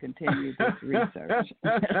needs to continue this research.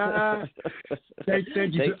 Thank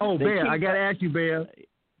you. Oh, Bear, I got to ask you, Bear.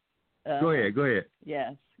 Go ahead.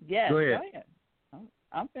 Yes. Go ahead.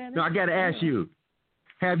 I'm finished. No, I got to ask you,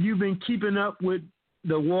 have you been keeping up with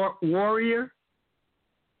the Warrior?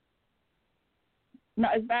 No,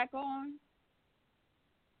 it's back on.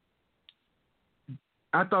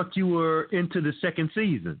 I thought you were into the second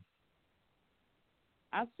season.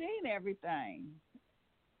 I've seen everything.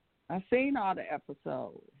 I've seen all the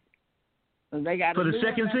episodes. They got for the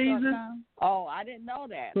second season. Oh, I didn't know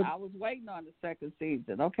that. I was waiting on the second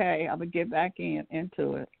season. Okay, I'm gonna get back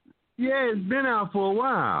into it. Yeah, it's been out for a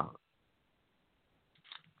while.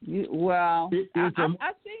 I've seen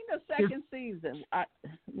the second season.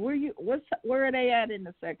 Where are they at in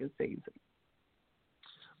the second season?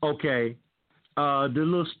 Okay, the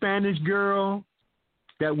little Spanish girl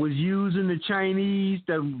that was using the Chinese,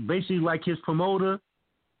 that basically like his promoter,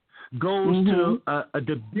 goes to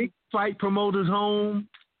the big fight promoter's home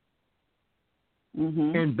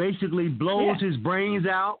and basically blows his brains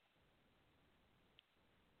out.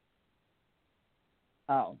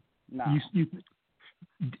 Oh, no.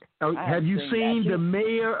 Have you seen the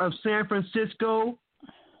mayor of San Francisco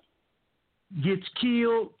gets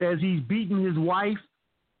killed as he's beating his wife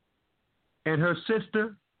and her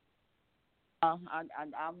sister?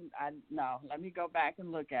 No. Let me go back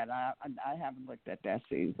and look at it. I haven't looked at that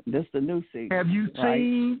season. This is the new season. Have you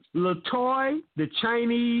seen Latoy, the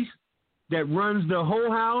Chinese that runs the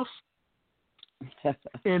whole house,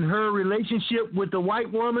 and her relationship with the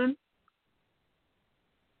white woman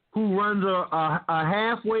who runs a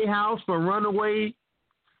halfway house for runaway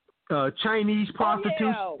Chinese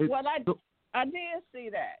prostitutes? Oh, yeah. Well, I did see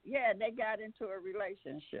that. Yeah, they got into a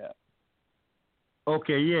relationship.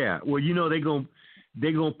 Okay, yeah. Well, you know they're gonna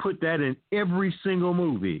put that in every single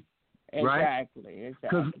movie, right? Exactly.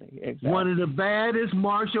 Because one of the baddest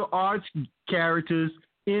martial arts characters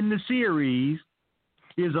in the series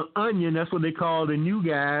is an onion. That's what they call the new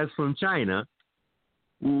guys from China.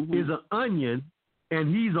 Is an onion,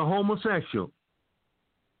 and he's a homosexual.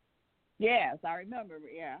 Yes, I remember.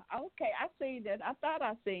 Yeah. Okay, I seen that. I thought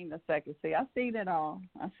I seen the second season. I seen it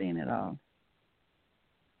all.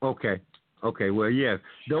 Okay, well, yeah,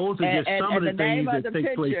 those are just some of the things that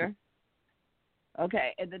take place.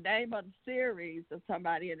 Okay, and the name of the series,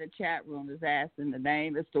 somebody in the chat room is asking, the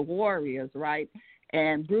name is The Warriors, right?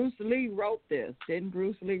 And Bruce Lee wrote this. Didn't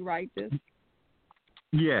Bruce Lee write this?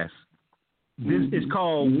 Yes. This is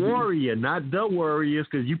called Warrior, not The Warriors,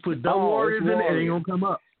 because you put The Warriors in it, it ain't going to come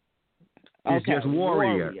up. It's just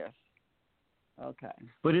Warrior. Okay.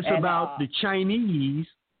 But it's about the Chinese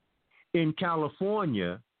in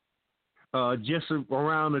California just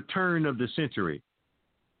around the turn of the century.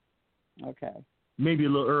 Okay. Maybe a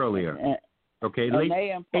little earlier. Okay,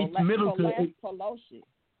 middle to Pelosi.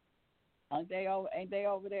 Ain't they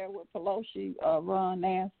over there with Pelosi, Ron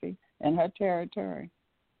Nancy, and her territory?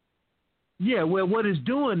 Yeah, well, what it's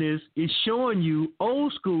doing is it's showing you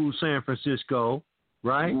old school San Francisco,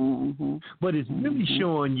 right? But it's really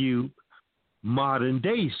showing you modern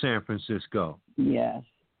day San Francisco. Yes.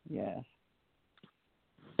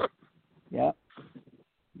 Yep.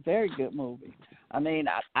 Very good movie. I mean,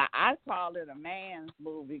 I call it a man's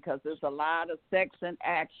movie because there's a lot of sex and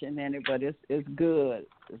action in it, but it's good.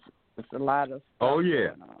 It's a lot of stuff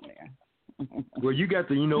going on there. Well, you got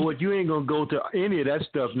to, you know what, you ain't going to go to any of that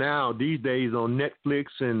stuff now these days on Netflix,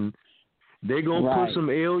 and they're going to put some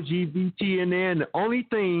LGBT in there, and the only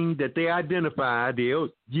thing that they identify the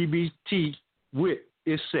LGBT with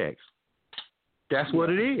is sex. That's what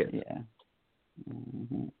it is. Yeah.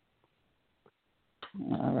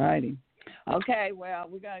 All righty. Okay, well,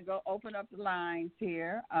 we're going to go open up the lines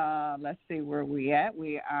here. Let's see where we at.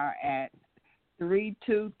 We are at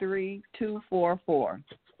 323-244.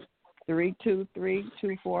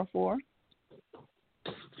 323-244.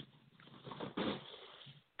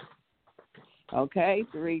 Okay,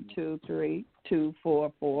 323-244.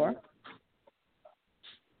 All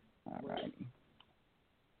righty.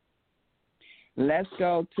 Let's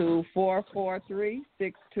go to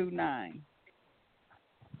 443-629.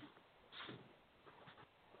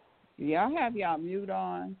 Y'all have y'all mute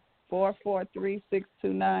on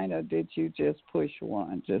 443-629, or did you just push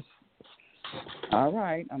one? All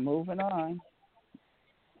right, I'm moving on.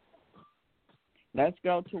 Let's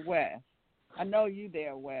go to Wes. I know you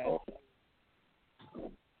there, Wes.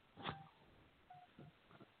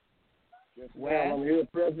 Yes, Wes? I'm here,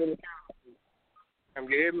 President. Can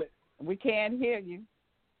you hear me? We can't hear you.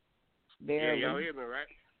 There y'all hear me, right?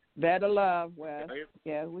 Better love, Wes.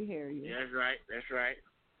 Yeah, we hear you. Yeah, that's right.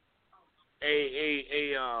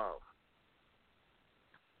 Hey,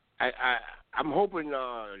 I'm hoping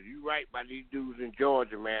you right by these dudes in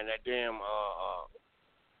Georgia, man. That damn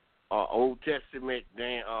Old Testament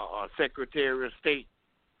damn Secretary of State.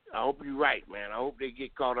 I hope you're right, man. I hope they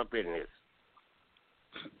get caught up in this.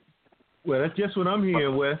 Well, that's just what I'm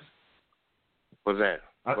hearing, Wes. What's that?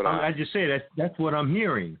 I just say that's what I'm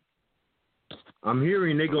hearing. I'm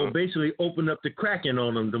hearing they're going to basically open up the Kraken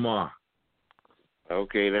on them tomorrow.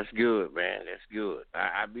 Okay, that's good, man. That's good.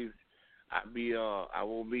 I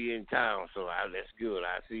won't be in town, so that's good.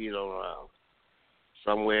 I see it on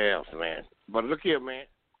somewhere else, man. But look here, man.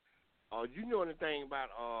 You know anything about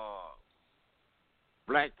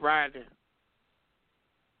Black Friday?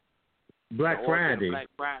 Black Friday. Black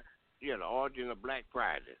Friday. Yeah, the origin of Black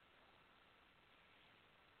Friday.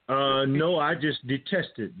 No, I just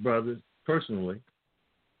detest it, brother, personally.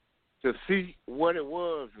 To see what it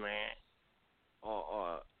was, man.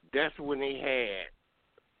 That's when they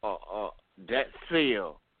had that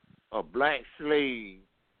sale, a black slave,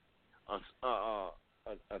 a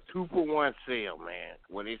 2-for-1 sale, man,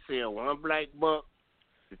 where they sell one black buck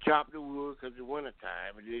to chop the wood because it's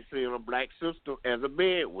wintertime, and they sell a black sister as a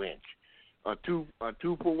bed winch, a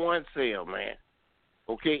 2-for-1 sale, man.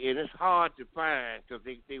 Okay, and it's hard to find because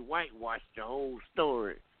they whitewashed the whole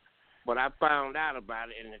story. But I found out about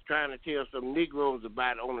it, and they're trying to tell some Negroes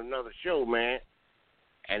about it on another show, man.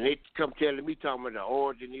 And they come telling me, talking about the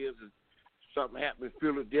origin is something happened in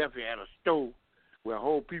Philadelphia at a store where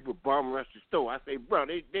whole people bomb rush the store. I say, bro,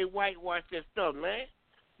 they whitewash that stuff, man.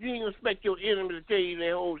 You ain't gonna expect your enemy to tell you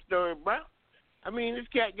their whole story, bro. I mean, this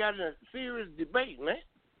cat got in a serious debate, man.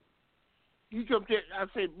 You come tell, I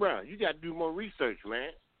say, bro, you got to do more research, man.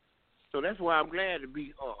 So that's why I'm glad to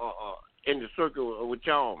be in the circle with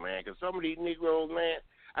y'all, man. Because some of these Negroes, man,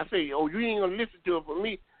 I say, oh, you ain't gonna listen to it from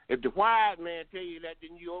me. If the white man tell you that,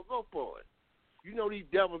 then you don't go for it. You know these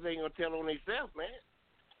devils ain't gonna tell on themselves, man.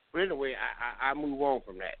 But anyway, I move on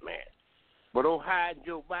from that, man. But Ohio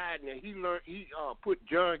Joe Biden, he put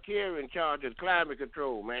John Kerry in charge of climate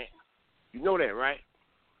control, man. You know that, right?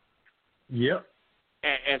 Yep.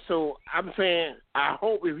 And so I'm saying, I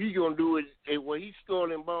hope if he gonna do it, well, he's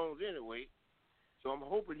storing bones anyway. So I'm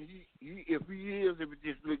hoping if it's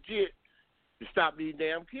just legit, to stop these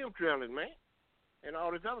damn chemtrails, man. And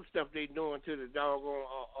all this other stuff they doing to the doggone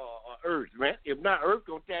Earth, man. If not, Earth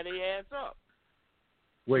gonna tear their ass up.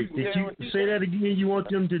 Wait, did you say that again? You want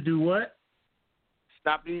them to do what?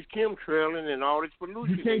 Stop these chemtrailing and all this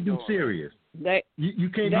pollution. You can't be serious. You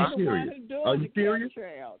can't be serious. Are you serious?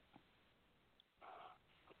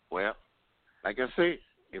 Well, like I said,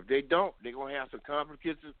 if they don't, they're gonna have some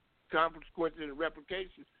consequences and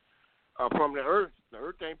replications from the Earth. The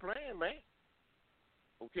Earth ain't playing, man.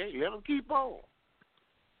 Okay, let them keep on.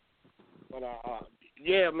 But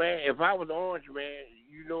yeah, man. If I was Orange Man,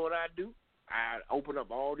 you know what I'd do? I'd open up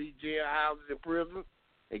all these jailhouses and prisons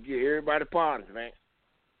and give everybody pardons, man.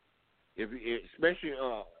 Especially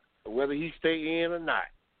whether he stay in or not,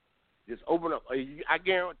 just open up. I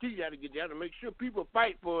guarantee you got to get down to make sure people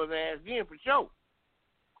fight for his ass again for sure.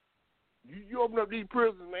 You open up these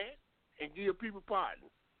prisons, man, and give people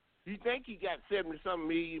pardons. You think he got 70-something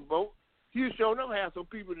million votes? He'll show them have some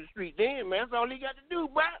people in the street then, man. That's all he got to do,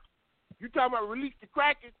 bro. You talking about release the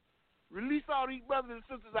Kraken? Release all these brothers and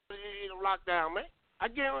sisters out in lockdown, man. I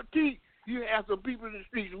guarantee you have some people in the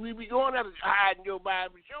streets. We be going out and hiding your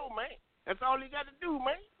Bible show, man. That's all he got to do,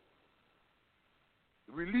 man.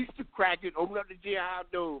 Release the Kraken, open up the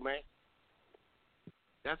jailhouse door, man.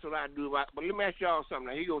 That's what I do. But let me ask y'all something.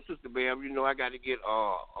 Now, here goes Sister Bev. You know I got to get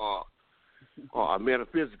a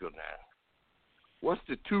metaphysical now. What's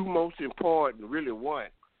the two most important, really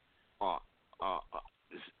one,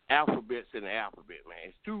 alphabets in the alphabet, man?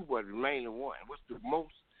 It's two, but mainly one. What's the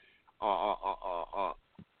most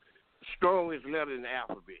strongest letter in the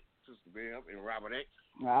alphabet? Sister Bev and Robert X.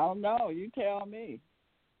 I don't know. You tell me.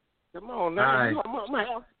 Come on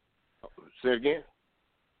now. Say it again.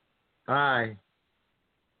 Aye.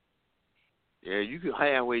 Yeah, you can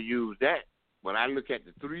halfway use that, but I look at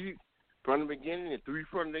the three from the beginning and three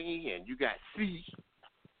from the end. You got C,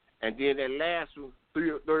 and then that last one,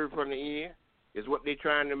 third from the end, is what they're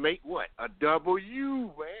trying to make what? A W,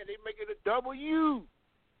 man. They make it a W.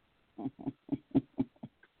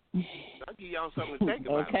 I'll give y'all something to think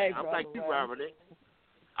about. Okay, I'm like you, Robert.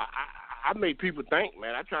 I make people think,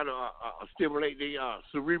 man. I try to stimulate the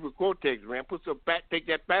cerebral cortex, man. Put some fat, take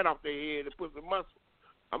that fat off their head and put some muscle.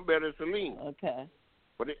 I'm better than Celine. Okay.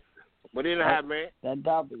 But anyhow, man. That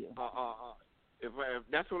W. If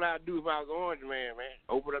that's what I'd do if I was Orange Man, man.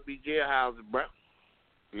 Open up these jailhouses, bro.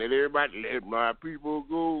 Let my people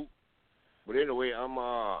go. But anyway, I'm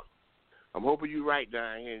hoping you right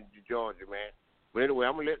down here in Georgia, man. But anyway,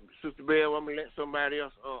 I'm gonna let Sister Bell. I'm gonna let somebody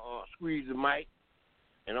else squeeze the mic,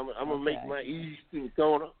 and I'm gonna make my ease to the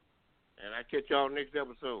corner. And I catch y'all next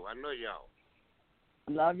episode. I love y'all.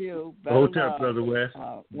 Love you. Hold up, Brother West.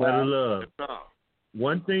 Better love.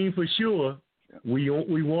 One thing for sure, we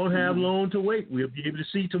won't have long to wait. We'll be able to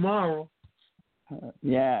see tomorrow.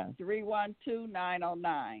 Yeah.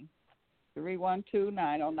 312-909.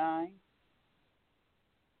 312-909.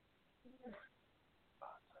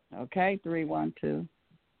 Okay, 312.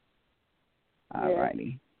 All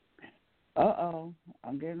righty. I'm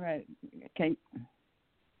getting ready.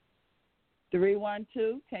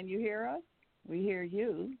 312, can you hear us? We hear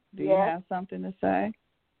you. Do you have something to say?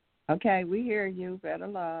 Okay, we hear you. Better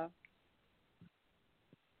love.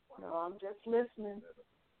 No, I'm just listening.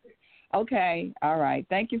 Okay, all right.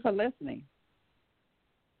 Thank you for listening.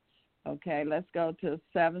 Okay, let's go to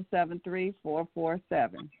 773-447.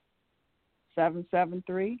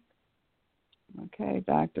 773. Okay,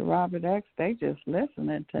 Dr. Robert X, they just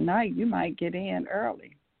listening tonight. You might get in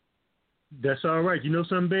early. That's all right. You know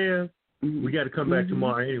something, Bev? Mm-hmm. We got to come back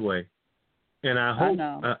tomorrow anyway. And I hope,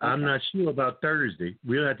 I'm not sure about Thursday.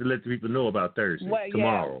 We'll have to let the people know about Thursday,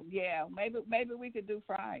 tomorrow. Yeah, maybe we could do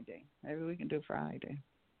Friday.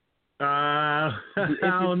 I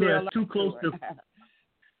don't know. That's too close to.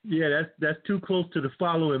 Yeah, that's too close to the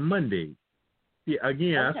following Monday. Yeah,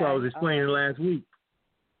 again, that's what I was explaining last week.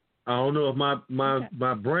 I don't know if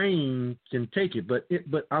my brain can take it, but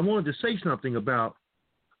I wanted to say something about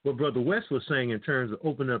what Brother West was saying in terms of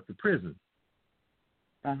opening up the prison.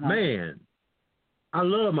 Man, I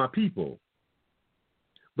love my people,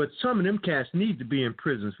 but some of them cats need to be in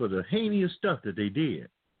prisons for the heinous stuff that they did.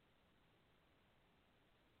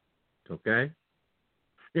 Okay?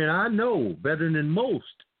 And I know better than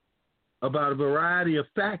most about a variety of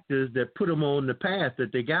factors that put them on the path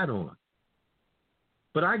that they got on.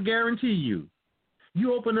 But I guarantee you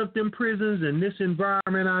open up them prisons in this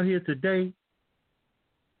environment out here today,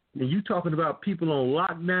 and you talking about people on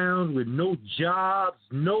lockdowns with no jobs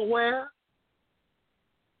nowhere.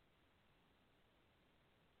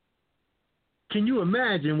 Can you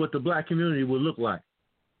imagine what the black community would look like?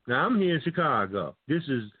 Now, I'm here in Chicago. This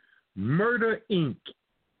is Murder, Inc.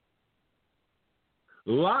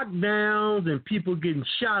 Lockdowns and people getting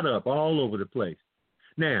shot up all over the place.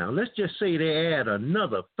 Now, let's just say they add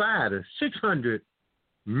another 500 to 600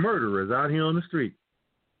 murderers out here on the street.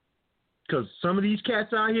 Because some of these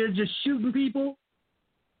cats out here just shooting people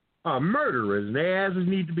are murderers, and their asses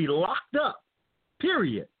need to be locked up,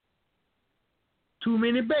 period. Too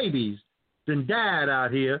many babies done died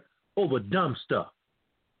out here over dumb stuff.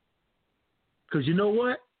 Because you know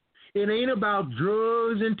what? It ain't about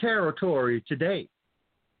drugs and territory today.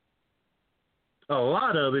 A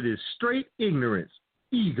lot of it is straight ignorance,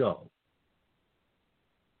 ego.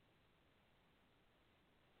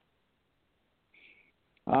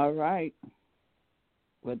 All right.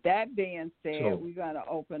 With that being said, we're going to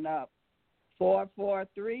open up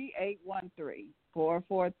 443-813.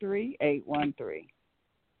 443-813.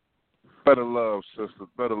 Better love, sister.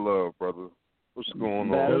 Better love, brother. What's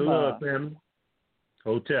going on? Better love, family.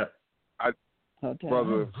 Hotep.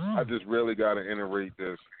 Brother, I just really got to iterate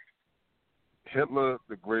this. Hitler,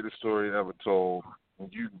 the greatest story ever told. When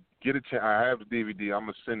you get a chance, I have the DVD. I'm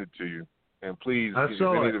going to send it to you. And please, if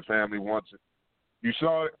any of the family wants it. You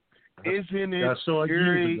saw it? Isn't it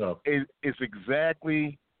scary? It's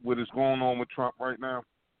exactly what is going on with Trump right now.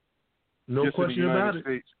 No question about it.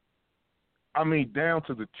 States. I mean, down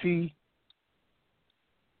to the T.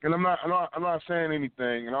 And I'm not saying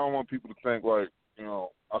anything, and I don't want people to think like, I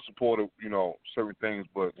supported, certain things,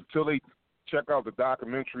 but until they check out the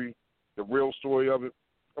documentary, the real story of it,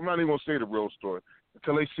 I'm not even going to say the real story.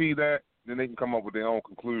 Until they see that, then they can come up with their own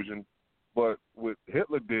conclusion. But what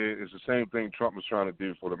Hitler did is the same thing Trump was trying to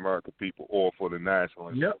do for the American people or for the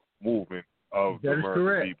nationalist movement of the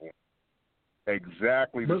American people.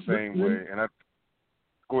 Exactly the same way. And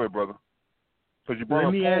go ahead, brother. Because you brought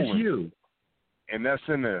up Poland. Let me ask you. And that's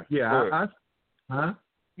in there. Yeah.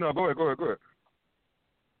 No, go ahead.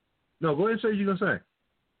 No, go ahead and say what you're going to say.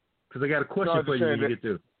 Because I got a question for you when you get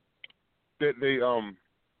through.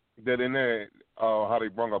 That in there, how they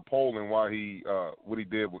brought up Poland, why he, what he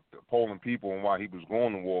did with the Poland people and why he was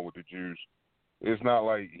going to war with the Jews. It's not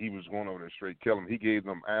like he was going over there straight kill them. He gave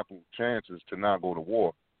them ample chances to not go to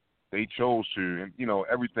war. They chose to, and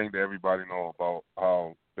everything that everybody know about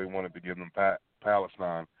how they wanted to give them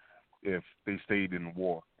Palestine if they stayed in the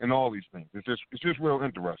war, and all these things. It's just real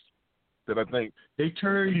interesting that I think they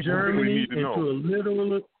turned Germany into a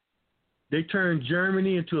literal. They turned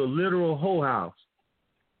Germany into a literal whole house.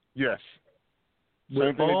 Yes.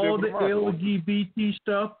 With all the LGBT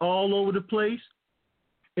stuff all over the place,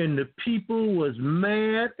 and the people was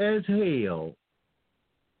mad as hell.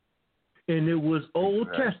 And it was Old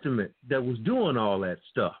Testament that was doing all that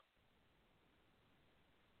stuff.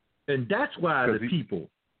 And that's why the people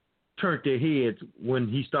turned their heads when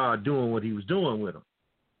he started doing what he was doing with them.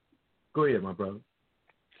 Go ahead, my brother.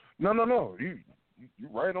 No. You're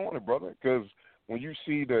right on it, brother. Because when you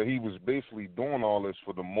see that he was basically doing all this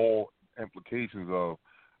for the moral implications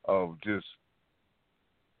of just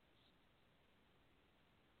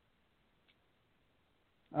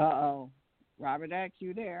Robert X,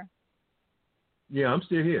 you there? Yeah, I'm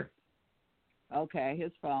still here. Okay,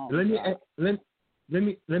 his phone.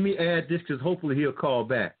 Let me add this because hopefully he'll call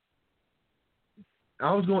back.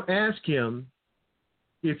 I was going to ask him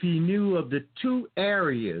if he knew of the 2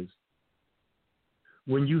 areas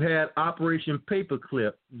when you had Operation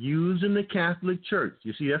Paperclip used in the Catholic Church.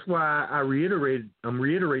 You see, that's why I'm reiterating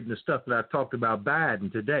the stuff that I talked about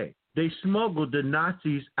Biden today. They smuggled the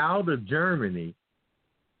Nazis out of Germany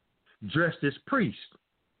dressed as priests.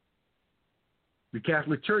 The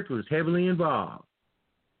Catholic Church was heavily involved.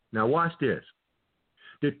 Now watch this.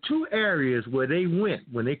 The 2 areas where they went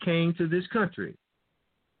when they came to this country,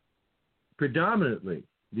 predominantly,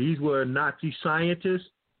 these were Nazi scientists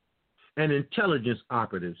and intelligence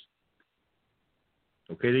operatives.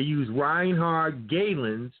 Okay, they used Reinhard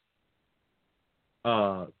Gehlen's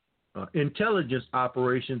intelligence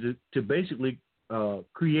operations to basically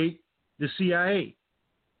create the CIA.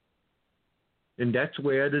 And that's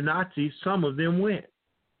where the Nazis, some of them went,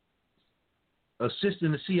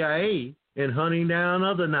 assisting the CIA in hunting down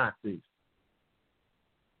other Nazis.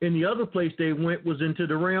 And the other place they went was into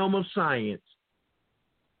the realm of science,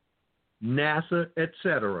 NASA,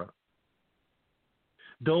 etc.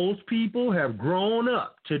 Those people have grown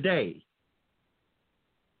up today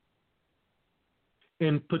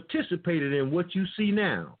and participated in what you see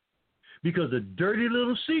now, because the dirty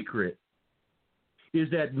little secret is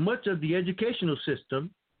that much of the educational system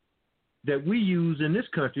that we use in this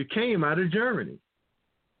country came out of Germany.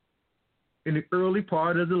 In the early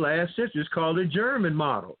part of the last century, it's called the German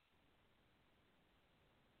model.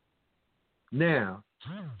 Now,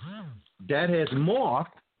 that has morphed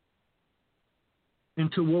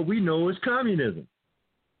into what we know as communism.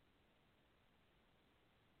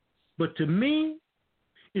 But to me,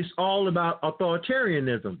 it's all about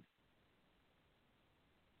authoritarianism.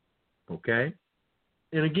 Okay?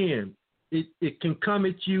 And again, it can come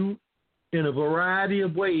at you in a variety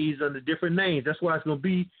of ways under different names. That's why it's going to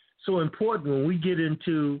be so important when we get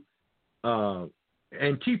into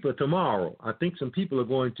Antifa tomorrow. I think some people are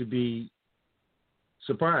going to be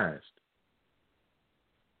surprised.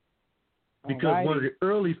 Because one of the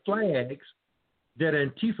early flags that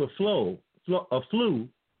Antifa flew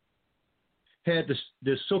had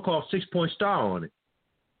the so-called 6-point star on it.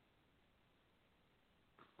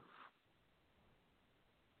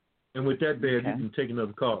 And with that, Bev, you can take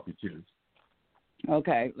another call if you choose.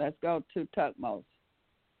 Okay, let's go to Tutmos.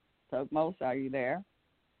 Tutmos, are you there?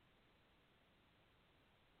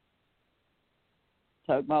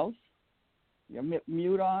 Tutmos, your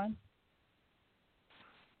mute on?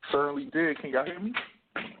 Certainly did. Can y'all hear me?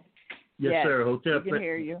 Yes, sir. Hotel. We can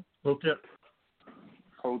hear you. Hotel.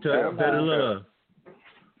 Better love.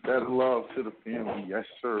 Better love to the family. Yes,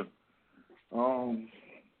 sir.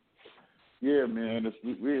 Yeah, man,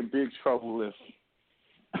 we're in big trouble if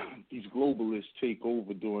these globalists take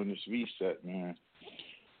over during this reset, man.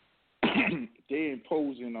 They're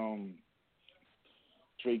imposing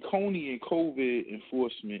draconian COVID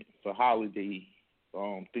enforcement for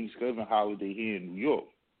Thanksgiving holiday here in New York.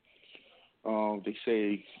 They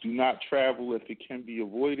say do not travel if it can be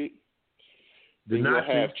avoided. They will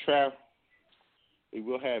have travel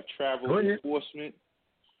enforcement,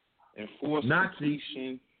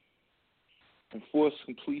 enforce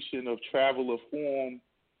completion of traveler form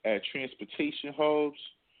at transportation hubs,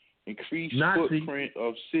 increase footprint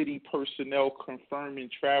of city personnel confirming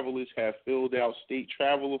travelers have filled out state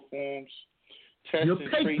traveler forms, test and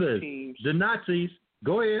trace teams. The Nazis.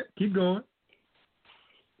 Go ahead. Keep going.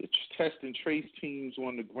 It's test and trace teams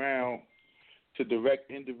on the ground to direct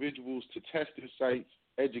individuals to testing sites,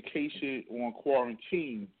 education on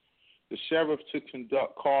quarantine, the sheriff to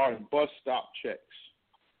conduct car and bus stop checks.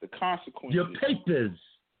 The consequences. Your papers.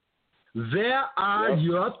 Where are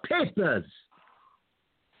your papers?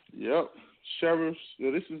 Yep. Sheriffs.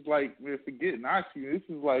 This is like, man, forget Nazi. This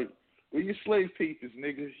is like, where your slave papers,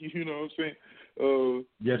 nigga? You know what I'm saying?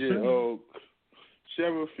 Yes, sir.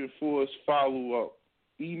 Sheriff enforce follow-up.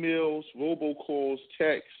 Emails, robocalls,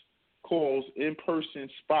 texts, calls, in-person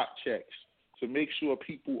spot checks to make sure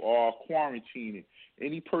people are quarantining.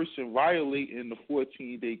 Any person violating the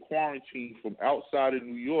 14-day quarantine from outside of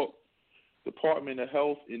New York, Department of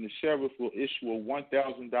Health and the sheriff will issue a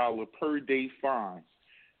 $1,000 per day fine.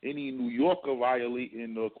 Any New Yorker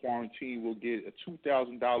violating the quarantine will get a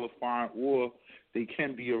 $2,000 fine, or they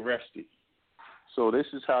can be arrested. So this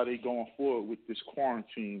is how they going forward with this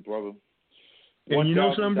quarantine, brother. And you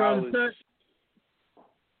know something, brother?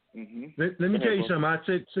 Mm-hmm. Let me tell you something. I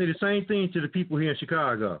say the same thing to the people here in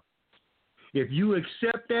Chicago. If you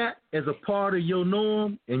accept that as a part of your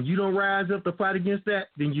norm and you don't rise up to fight against that,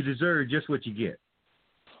 then you deserve just what you get.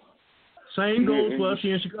 Same goes for us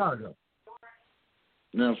here in Chicago.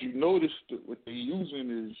 Now, if you notice, what they're using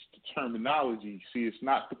is the terminology. See, it's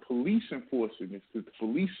not the police enforcing it. The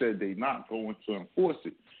police said they're not going to enforce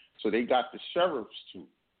it. So they got the sheriffs to.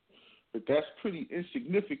 But that's pretty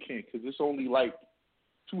insignificant because it's only like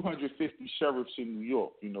 250 sheriffs in New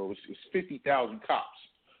York. You know, it's 50,000 cops.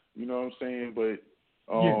 You know what I'm saying? But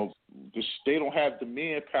they don't have the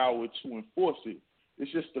manpower to enforce it.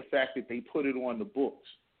 It's just the fact that they put it on the books.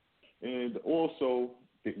 And also,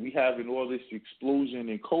 that we having all this explosion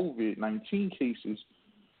in COVID-19 cases,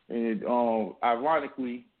 and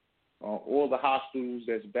ironically, all the hospitals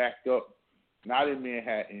that's backed up, not in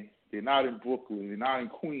Manhattan, they're not in Brooklyn, they're not in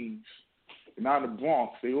Queens, they're not in the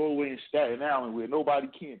Bronx, they're all the way in Staten Island where nobody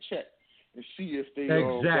can check and see if they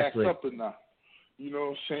backed up or not. You know what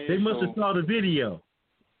I'm saying? They must have saw the video.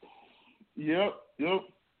 Yep. Yeah,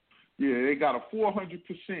 they got a 400%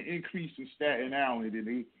 increase in Staten Island, and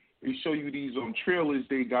they show you these trailers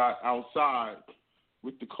they got outside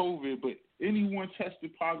with the COVID. But anyone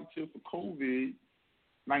tested positive for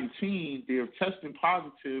COVID-19, they're testing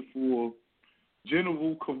positive for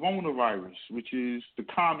general coronavirus, which is the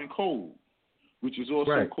common cold, which is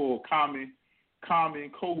also called common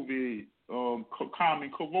COVID,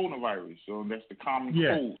 common coronavirus. So that's the common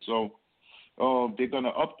cold. So they're gonna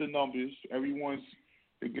up the numbers.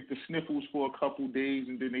 They get the sniffles for a couple days,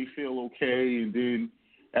 and then they feel okay, and then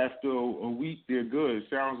after a week, they're good. It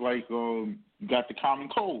sounds like you got the common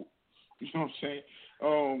cold. You know what I'm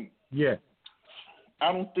saying?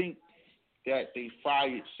 I don't think that they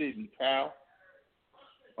fired Sidney Powell.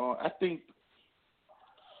 I think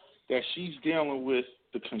that she's dealing with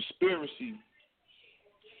the conspiracy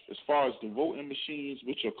as far as the voting machines,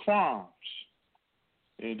 which are crimes.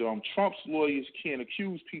 And Trump's lawyers can't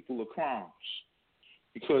accuse people of crimes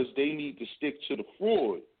because they need to stick to the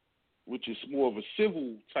fraud, which is more of a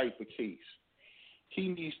civil type of case. He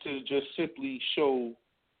needs to just simply show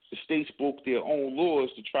the states broke their own laws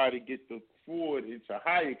to try to get the fraud into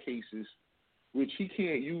higher cases, which he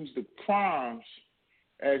can't use the crimes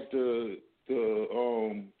as the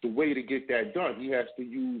way to get that done. He has to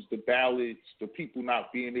use the ballots, the people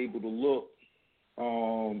not being able to look.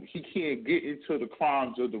 He can't get into the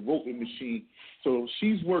crimes of the voting machine. So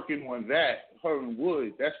she's working on that, her and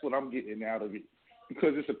Wood. That's what I'm getting out of it,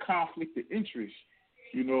 because it's a conflict of interest.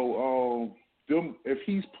 You know, if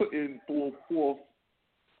he's putting forth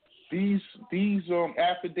these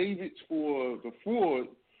affidavits for the fraud,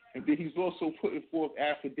 and then he's also putting forth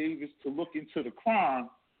affidavits to look into the crime,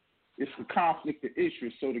 it's a conflict of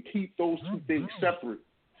interest. So to keep those two things separate,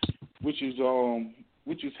 which is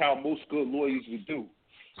how most good lawyers would do.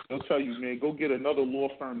 They'll tell you, man, go get another law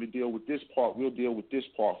firm to deal with this part. We'll deal with this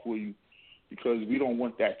part for you, because we don't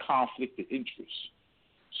want that conflict of interest.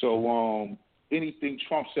 So anything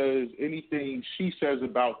Trump says, anything she says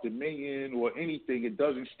about Dominion or anything, it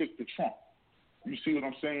doesn't stick to Trump. You see what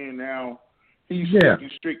I'm saying? Now, he's sticking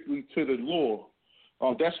strictly to the law.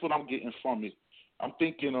 That's what I'm getting from it. I'm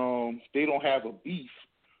thinking they don't have a beef.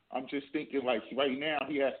 I'm just thinking, like, right now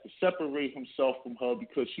he has to separate himself from her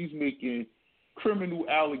because she's making criminal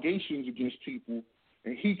allegations against people,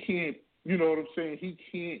 and he can't, you know what I'm saying? He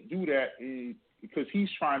can't do that because he's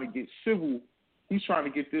trying to get civil. He's trying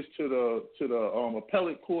to get this to the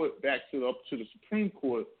appellate court, back up to the Supreme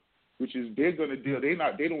Court, which is they're going to deal. They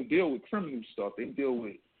don't deal with criminal stuff. They deal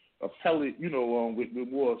with appellate, you know, with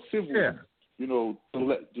more civil, you know,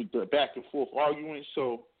 the back and forth arguing.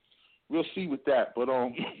 So we'll see with that. But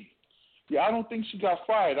yeah, I don't think she got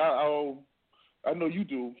fired. I know you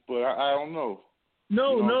do, but I don't know.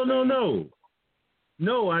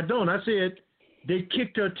 No, I don't. I said they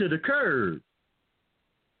kicked her to the curb.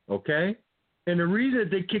 Okay? And the reason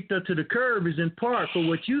they kicked her to the curb is in part for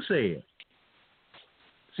what you said.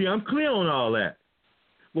 See, I'm clear on all that.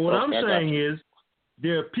 But what I'm saying is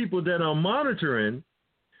there are people that are monitoring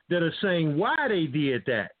that are saying why they did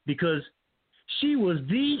that, because she was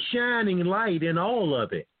the shining light in all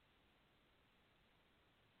of it.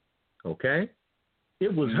 Okay?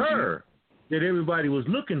 It was her that everybody was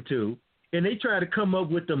looking to, and they tried to come up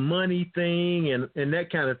with the money thing and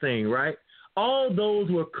that kind of thing, right? All those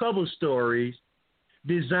were cover stories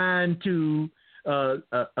designed to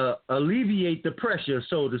alleviate the pressure,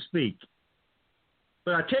 so to speak.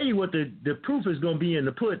 But I tell you what, the proof is going to be in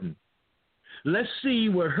the pudding. Let's see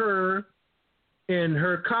what her and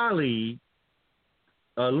her colleague,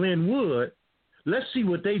 Lynn Wood, let's see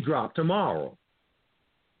what they drop tomorrow.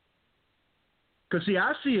 Because, see,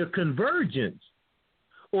 I see a convergence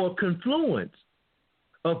or confluence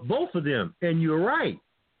of both of them. And you're right.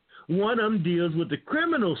 One of them deals with the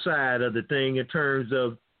criminal side of the thing in terms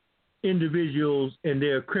of individuals and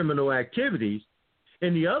their criminal activities,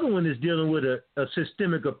 and the other one is dealing with a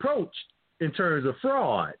systemic approach in terms of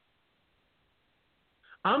fraud.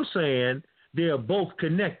 I'm saying they are both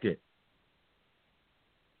connected.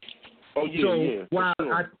 Oh, yeah, so yeah. While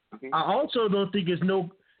sure. I also don't think it's no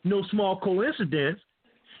small coincidence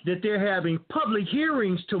that they're having public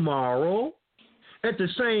hearings tomorrow at the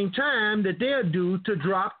same time that they're due to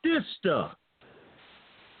drop this stuff.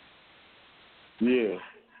 Yeah,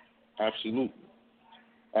 absolutely.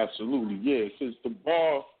 Absolutely, yeah, because the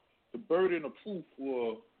burden of proof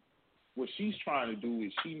for what she's trying to do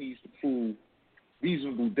is she needs to prove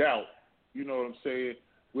reasonable doubt. You know what I'm saying?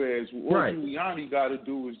 Whereas what Giuliani got to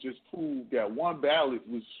do is just prove that one ballot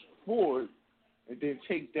was fraud, and then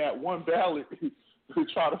take that one ballot to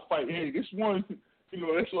try to fight. Hey, this one, you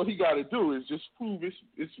know, that's all he got to do is just prove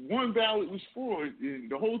it's one ballot was fraud, and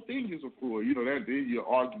the whole thing is a fraud. You know, that is your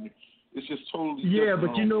argument. It's just totally different.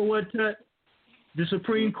 But you know what, Tut? The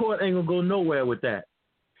Supreme Court ain't going to go nowhere with that.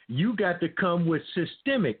 You got to come with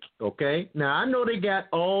systemic, okay? Now, I know they got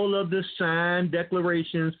all of the signed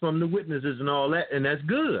declarations from the witnesses and all that, and that's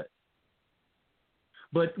good.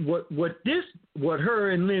 But what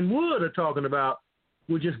her and Lynn Wood are talking about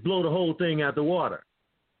would just blow the whole thing out the water.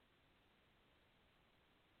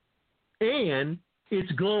 And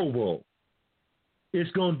it's global.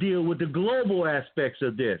 It's going to deal with the global aspects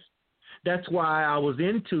of this. That's why I was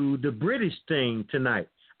into the British thing tonight.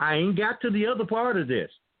 I ain't got to the other part of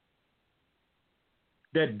this.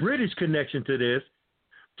 That British connection to this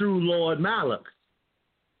through Lord Malloch.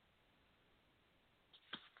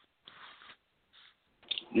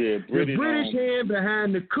 Yeah, the British hand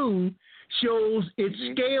behind the coup shows it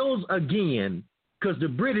scales again because the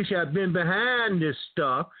British have been behind this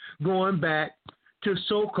stuff going back to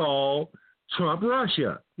so-called Trump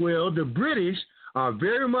Russia. Well, the British are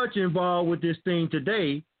very much involved with this thing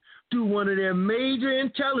today through one of their major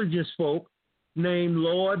intelligence folk named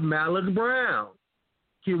Lord Malloch Brown.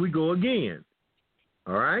 Here we go again.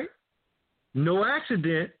 All right? No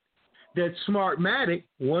accident that Smartmatic,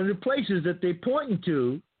 one of the places that they're pointing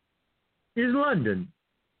to, is London.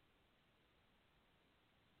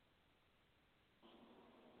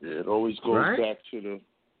 Yeah, it always goes back to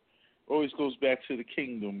the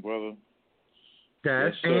kingdom, brother.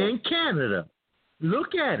 That's and Canada.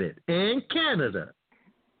 Look at it, and Canada.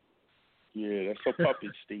 Yeah, that's a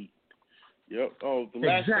puppet state. Yep. Oh, the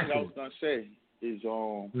last thing I was gonna say is,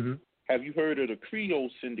 have you heard of the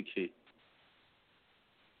Creole Syndicate?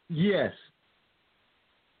 Yes.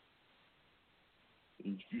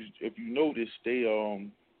 If you notice, they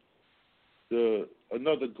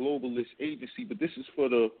another globalist agency, but this is for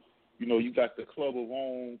the, you know, you got the Club of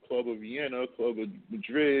Rome, Club of Vienna, Club of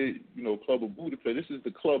Madrid, you know, Club of Budapest. This is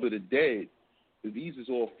the Club of the Dead. So these is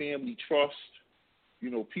all family trust, you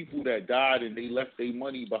know, people that died and they left their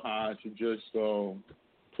money behind to just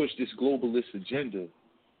push this globalist agenda,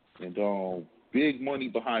 and big money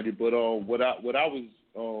behind it. But what I was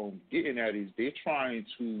getting at is they're trying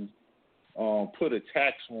to put a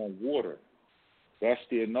tax on water. That's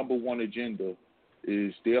their number one agenda.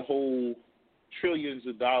 Is their whole trillions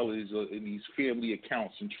of dollars in these family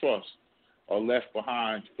accounts and trusts are left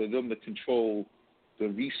behind for them to control the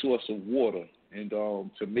resource of water, and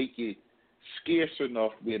to make it scarce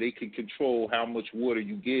enough where they can control how much water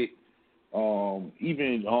you get.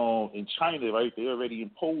 Even in China, right, they already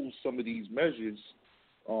imposed some of these measures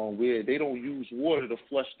where they don't use water to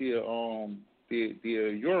flush their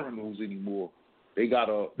urinals anymore. They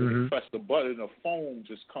gotta press the button, the foam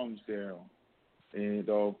just comes down, and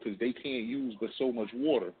because they can't use but so much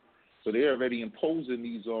water, so they're already imposing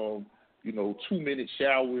these 2-minute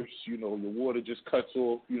showers. You know, your water just cuts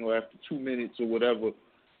off, you know, after 2 minutes or whatever.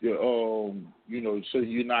 So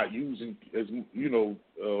you're not using as,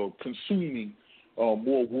 consuming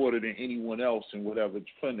more water than anyone else and whatever,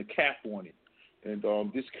 putting a cap on it. And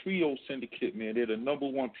this Creole Syndicate, man, they're the number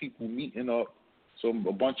one people meeting up.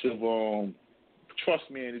 A bunch of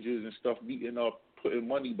trust managers and stuff meeting up, putting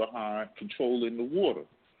money behind controlling the water.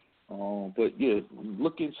 But yeah,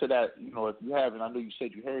 look into that. You know, if you haven't, I know you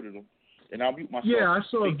said you heard of them. And I'll mute myself. Yeah, I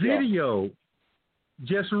saw a video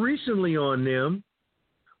just recently on them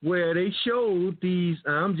where they showed these.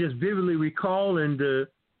 I'm just vividly recalling the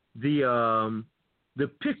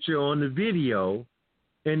picture on the video,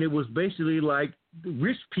 and it was basically like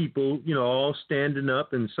rich people, you know, all standing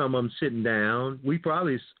up and some of them sitting down.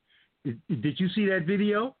 Did you see that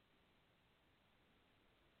video?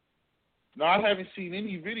 No, I haven't seen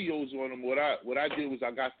any videos on them. What I did was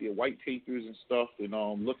I got their white papers and stuff, and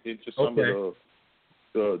looked into some of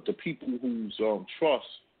the people whose trust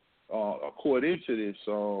according to this.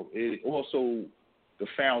 It also, the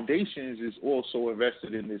foundations is also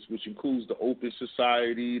invested in this, which includes the Open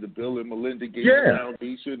Society, the Bill and Melinda Gates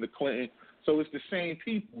Foundation, the Clinton. So it's the same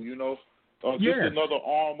people, you know. Just another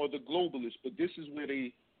arm of the globalists. But this is where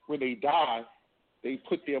when they die, they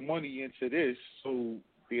put their money into this, so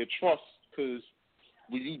their trust. Because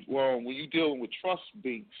when you dealing with trust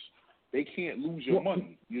banks, they can't lose your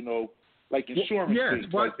money, you know, like insurance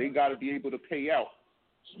banks. Like they got to be able to pay out.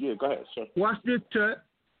 Yeah, go ahead, sir. Watch this, Tut.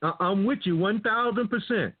 I'm with you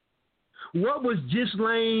 1,000%. What was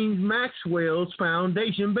Ghislaine Maxwell's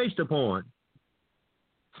foundation based upon?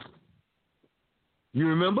 You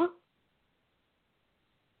remember?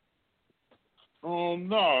 No,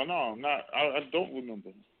 not. I don't remember.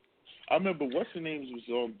 I remember what's the names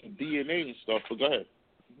was DNA and stuff. But go ahead.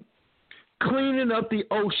 Cleaning up the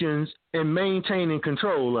oceans and maintaining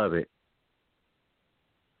control of it.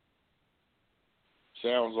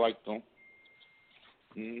 Sounds like them.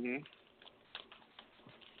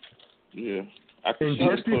 Yeah. And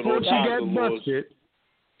just before she got busted,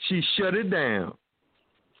 she shut it down.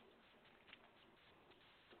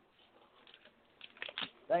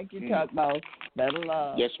 Thank you, Tutmos. Better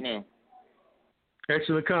love. Yes, ma'am.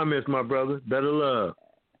 Excellent comments, my brother. Better love.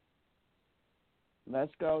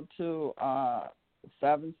 Let's go to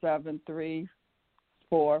 773-450.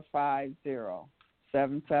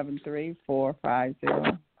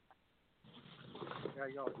 773-450. How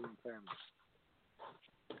y'all doing, family?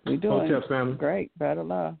 We doing What's up, family? Great. Better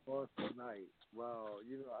love. Awesome night. Wow,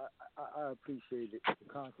 you know, I appreciate it. The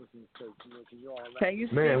consciousness, you know, can you all? Can you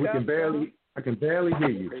speak Man, up, I can barely hear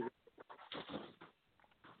you.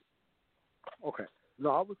 Okay.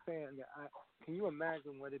 No, I was saying that can you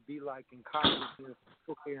imagine what it'd be like in consciousness to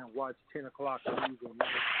sit there and watch 10 o'clock news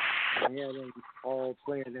and they all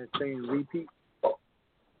playing that same repeat?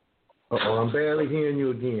 I'm barely hearing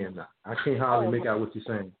you again. I can't hardly make out what you're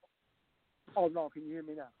saying. Oh, no, can you hear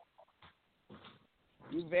me now?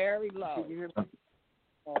 You're very low. Can you hear me?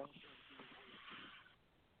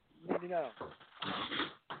 Hear me now?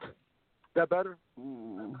 Is that better?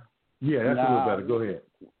 Yeah, that's a little better. Go ahead.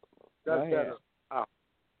 That's better.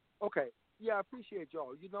 Okay. Yeah, I appreciate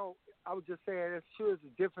y'all. You know, I was just saying, it sure is a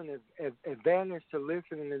different advantage to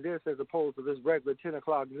listening to this as opposed to this regular 10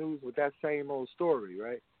 o'clock news with that same old story,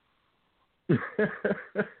 right?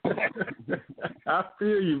 I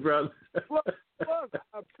feel you, brother. Well, I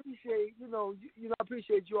appreciate, I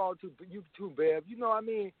appreciate you all too, you too, Bev. You know what I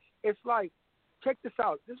mean? It's like, check this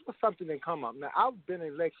out. This was something that come up. Now, I've been an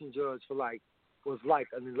election judge for was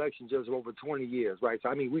an election judge for over 20 years, right? So,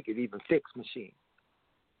 I mean, we could even fix machines.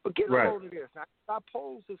 But get a hold of this. Now, I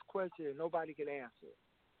pose this question and nobody can answer it.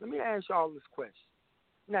 Let me ask y'all this question.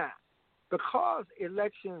 Now, because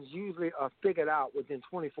elections usually are figured out within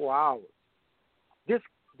 24 hours, this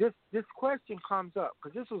question comes up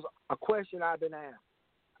because this was a question I've been asked.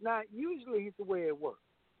 Now, usually it's the way it works.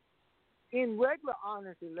 In regular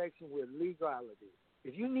honest election with legality,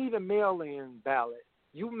 if you need a mail-in ballot,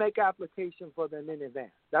 you make application for them in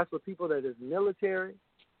advance. That's for people that is military.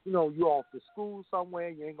 You know, you're off to school somewhere,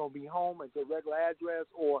 you ain't going to be home at your regular address,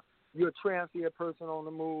 or you're a transient person on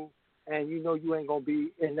the move, and you know you ain't going to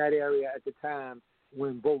be in that area at the time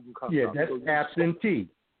when voting comes up. Yeah, that's absentee.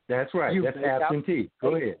 That's right. That's absentee.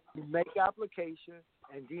 Go ahead. You make application,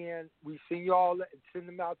 and then we send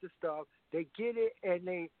them out the stuff. They get it, and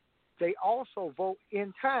they also vote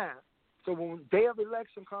in time. So when day of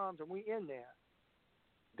election comes and we in there,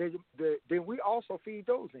 then we also feed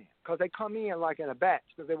those in because they come in like in a batch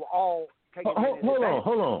because they were all taken in. Hold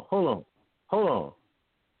on.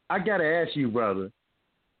 I got to ask you, brother.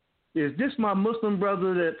 Is this my Muslim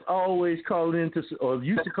brother that's always called into or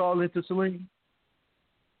used to call into Saline?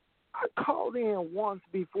 I called in once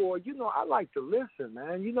before. You know, I like to listen,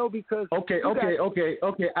 man. You know, because Okay.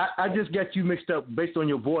 I just got you mixed up based on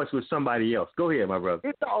your voice with somebody else. Go ahead, my brother.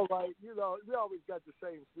 It's all right. You know, we always got the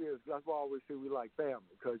same spirit. That's why I always say we like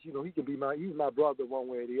family because you know he's my brother one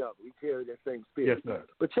way or the other. We carry that same spirit. Yes, sir.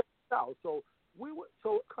 But check this out. So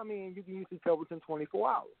come in. You can usually tell within 24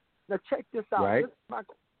 hours. Now check this out. Right.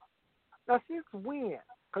 Now since when?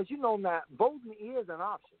 Because you know now voting is an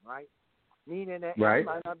option, right? Meaning that right. It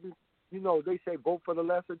might not be. You know, they say vote for the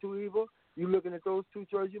lesser two evil. You looking at those two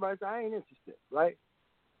choices, you might say, I ain't interested, right?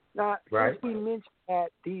 Now, since we mentioned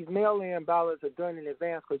that these mail-in ballots are done in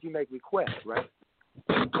advance because you make requests, right?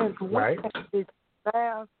 And when it's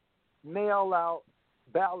mass mail-out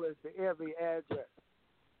ballots to every address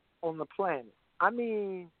on the planet. I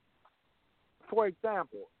mean, for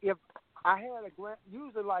example, if I had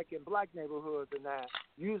usually like in black neighborhoods and that,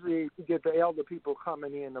 usually you get the elder people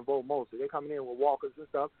coming in to vote mostly. They're coming in with walkers and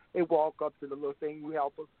stuff. They walk up to the little thing, you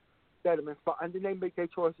help them, set them in spot, and then they make their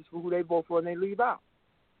choices for who they vote for and they leave out.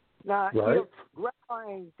 Now, right. if Grandma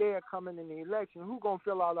ain't there coming in the election, who going to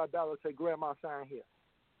fill out our ballot and say, Grandma, sign here?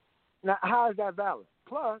 Now, how is that valid?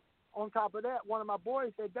 Plus, on top of that, one of my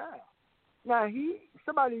boys had died. Now,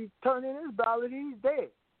 somebody turned in his ballot, he's dead.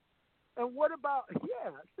 And what about,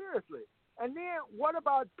 seriously. And then what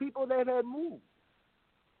about people that had moved?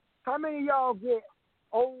 How many of y'all get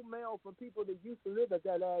old mail from people that used to live at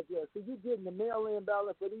that address? So you're getting the mail-in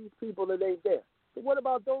ballot for these people that ain't there. So what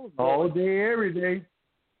about those boys? All day, every day.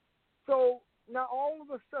 So now all of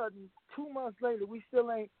a sudden, 2 months later, we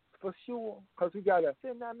still ain't for sure because we got to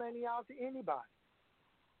send that money out to anybody.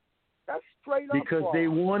 That's straight up because fraud. they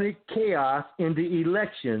wanted chaos in the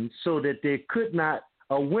election so that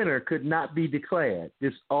a winner could not be declared.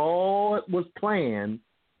 This all was planned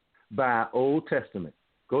by Old Testament.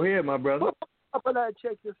 Go ahead, my brother. But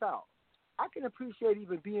check this out. I can appreciate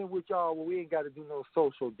even being with y'all when we ain't got to do no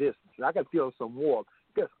social distancing. I can feel some warmth.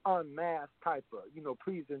 This unmasked type of,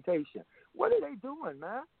 presentation. What are they doing,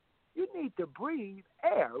 man? You need to breathe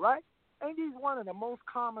air, right? Ain't these one of the most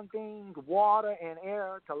common things, water and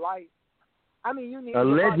air to life? I mean, you need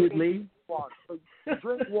allegedly water. So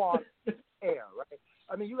drink water, air, right?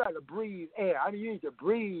 I mean, you got to breathe air. I mean, you need to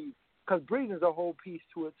breathe because breathing is a whole piece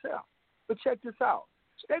to itself. But check this out.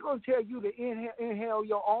 They're going to tell you to inhale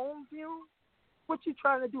your own fumes? What you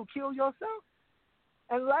trying to do, kill yourself?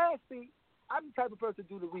 And lastly, I'm the type of person to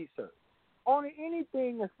do the research. On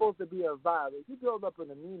anything that's supposed to be a virus, you build up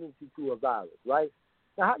an immunity to a virus, right?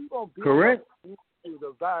 Now, how you going to build up an immunity to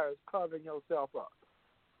the virus covering yourself up?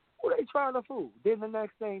 Who they trying to fool? Then the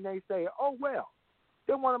next thing they say, oh, well.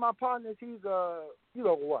 Then one of my partners, he's a,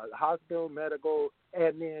 hospital, medical,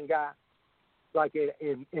 admin guy, like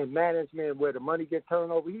in management where the money gets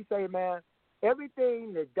turned over. He say, man,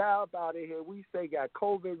 everything that died out of here, we say got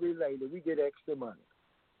COVID related, we get extra money.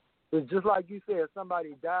 It's just like you said,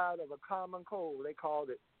 somebody died of a common cold. They called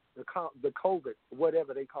it the COVID,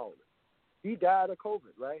 whatever they called it. He died of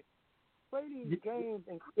COVID, right? Play these games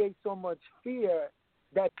and create so much fear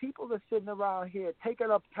that people are sitting around here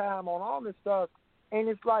taking up time on all this stuff. And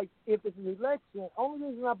it's like, if it's an election, only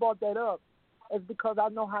reason I brought that up is because I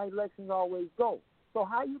know how elections always go. So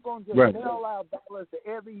how you going to just mail out ballots to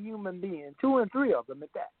every human being, 2 and 3 of them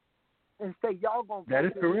at that, and say, y'all going to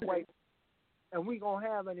vote this way, and we going to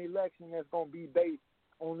have an election that's going to be based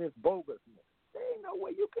on this bogusness? There ain't no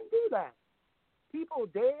way you can do that. People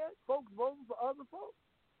dead, folks voting for other folks?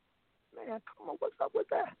 Man, come on, what's up with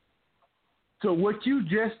that? So what you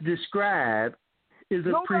just described is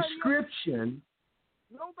a prescription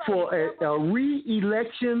for a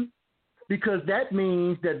re-election, because that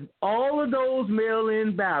means that all of those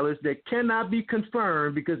mail-in ballots that cannot be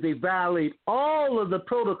confirmed because they violate all of the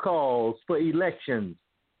protocols for elections,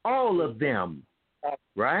 all of them,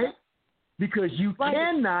 right? Because you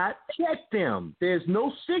cannot check them. There's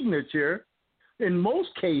no signature. In most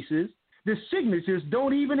cases, the signatures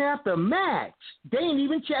don't even have to match. They ain't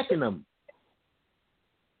even checking them.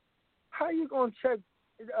 How you gonna check?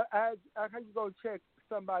 How you gonna check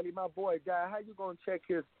somebody? My boy died. How you gonna check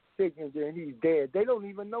his signature and he's dead? They don't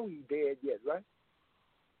even know he's dead yet, right?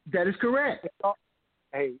 That is correct.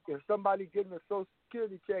 Hey, if somebody getting a Social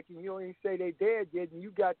Security check and you ain't say they dead yet, and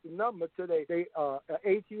you got the number to they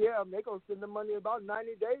ATM, they gonna send the money about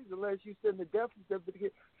 90 days unless you send the death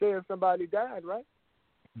certificate saying somebody died, right?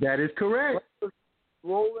 That is correct.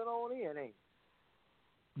 Rolling on in, ain't it?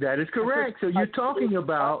 That is correct. So you're talking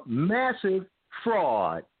about massive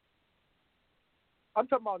fraud. I'm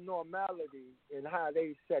talking about normality and how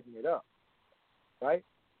they setting it up, right?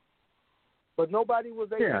 But nobody was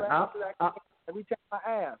able to answer that. Every time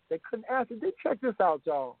I asked, they couldn't answer. They check this out,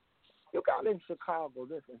 y'all. You got in Chicago,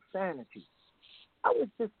 this insanity. I was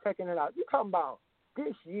just checking it out. You talking about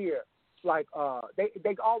this year, like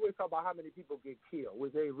they always talk about how many people get killed,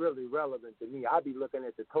 which ain't really relevant to me. I be looking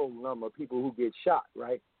at the total number of people who get shot,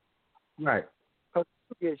 right? Right. Because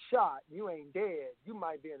if you get shot, you ain't dead. You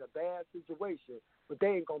might be in a bad situation, but they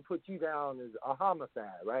ain't going to put you down as a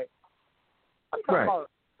homicide, right? I'm talking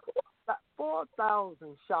about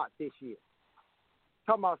 4,000 shot this year.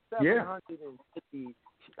 Talking about 750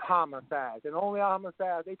 homicides. And only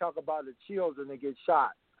homicides, they talk about the children that get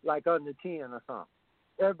shot, like under 10 or something.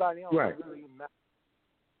 Everybody else really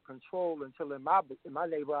control until in my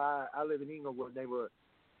neighborhood, I live in Inglewood neighborhood.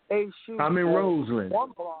 They shoot. I'm in Roseland.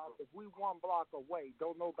 One block, if we 1 block away,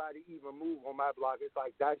 don't nobody even move on my block. It's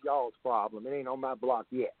like, that's y'all's problem. It ain't on my block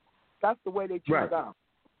yet. That's the way they treat it out.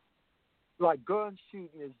 Like gun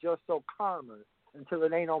shooting is just so common until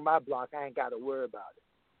it ain't on my block. I ain't got to worry about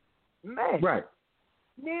it. Man. Right.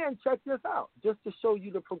 Then check this out, just to show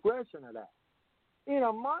you the progression of that. In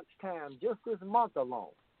a month's time, just this month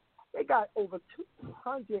alone, They got over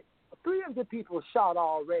 300 people shot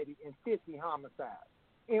already and 50 homicides.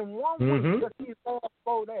 In 1 week, just these last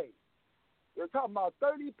 4 days. You're talking about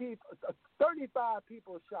 35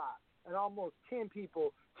 people shot and almost 10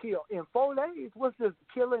 people killed. In 4 days, what's this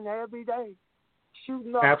killing every day?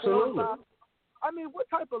 Shooting up. Absolutely. I mean, what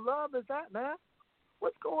type of love is that, man?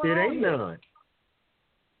 What's going on? It ain't here? none.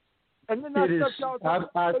 And then It is.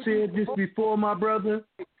 I said this before, my brother.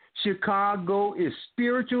 Chicago is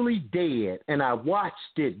spiritually dead, and I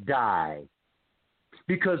watched it die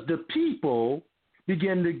because the people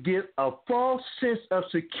begin to get a false sense of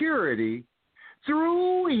security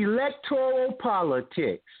through electoral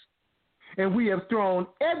politics. And we have thrown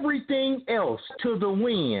everything else to the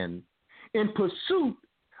wind in pursuit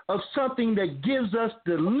of something that gives us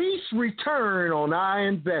the least return on our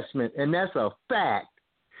investment, and that's a fact.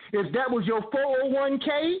 If that was your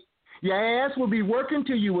 401k, your ass would be working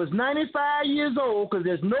till you was 95 years old because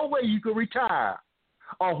there's no way you could retire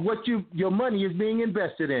off what your money is being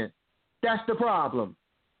invested in. That's the problem.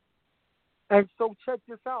 And so check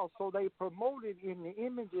this out. So they promote it in the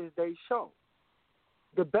images they show.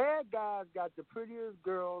 The bad guys got the prettiest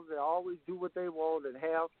girls that always do what they want and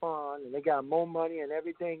have fun, and they got more money and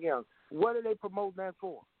everything else. What are they promoting that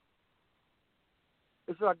for?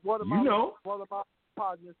 It's like, one of my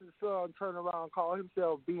partners, his son, turned around and called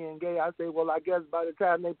himself being gay. I say, well, I guess by the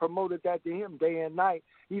time they promoted that to him day and night,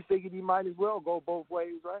 he figured he might as well go both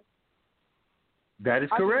ways, right? That is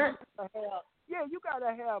correct. You got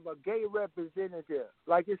to have a gay representative,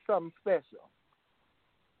 like it's something special.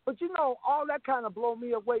 But, all that kind of blow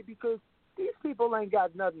me away because these people ain't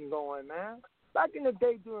got nothing going, man. Back in the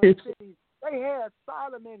day during the cities, they had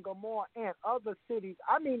Sodom and Gomorrah and other cities.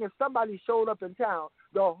 I mean, if somebody showed up in town,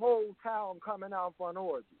 the whole town coming out for an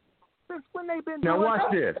orgy. Since when they been doing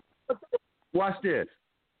that? Watch this.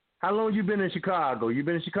 How long you been in Chicago? You've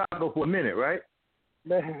been in Chicago for a minute, right?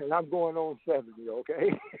 Man, I'm going on 70,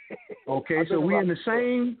 okay? Okay, so we in the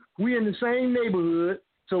same neighborhood,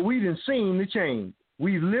 so we done seen the change.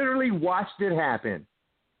 We literally watched it happen.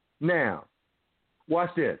 Now, watch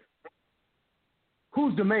this.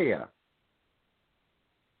 Who's the mayor?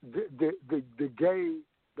 The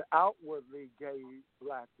outwardly gay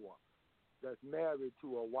black woman that's married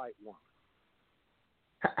to a white woman.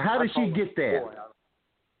 How did she get there?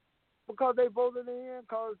 Because they voted in.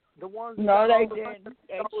 Because the ones they didn't.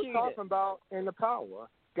 They was talking about in the power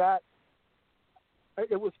got.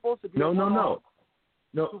 It was supposed to be. No.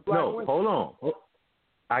 Hold on.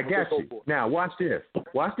 I got you. Now watch this.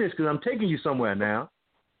 Watch this, because I'm taking you somewhere now.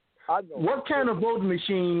 What kind of voting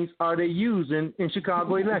machines are they using in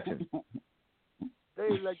Chicago elections? They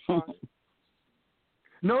electronic.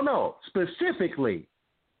 No. Specifically.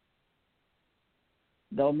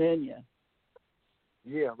 Dominion.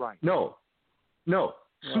 Yeah, right. No.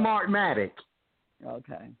 Smartmatic.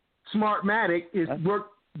 Okay. Smartmatic is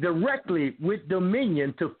work directly with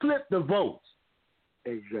Dominion to flip the votes.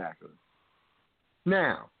 Exactly.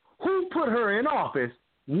 Now, who put her in office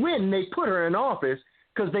when they put her in office?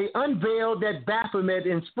 Because they unveiled that Baphomet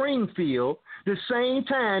in Springfield the same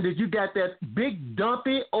time that you got that big,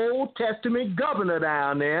 dumpy, Old Testament governor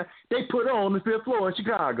down there. They put on the 5th floor in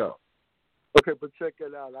Chicago. Okay, but check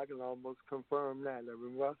it out. I can almost confirm that. I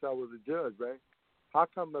mean, once I was a judge, right? How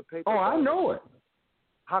come the paper? I know it.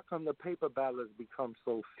 How come the paper ballots become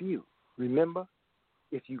so few? Remember,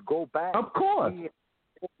 if you go back, of course,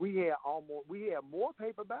 we had more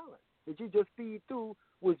paper ballots that you just feed through,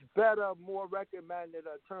 was better, more recommended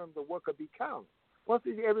in terms of what could be counted. Once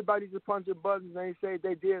everybody just punching buttons and they say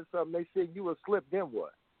they did something, they say you were slipped, then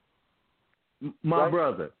what? My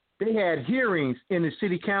brother, they had hearings in the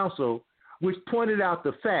city council which pointed out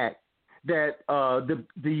the fact that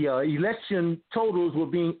the election totals were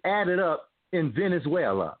being added up in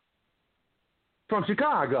Venezuela from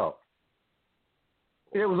Chicago.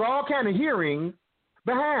 There was all kind of hearings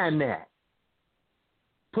behind that.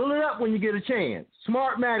 Pull it up when you get a chance.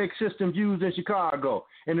 Smartmatic systems used in Chicago.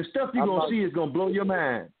 And the stuff you're going to see is going to blow your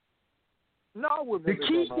mind. The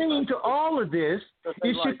key thing to all of this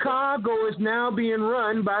is Chicago is now being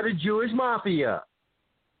run by the Jewish mafia.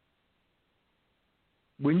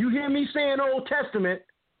 When you hear me saying Old Testament,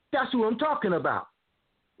 that's who I'm talking about.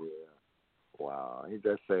 Yeah. Wow. He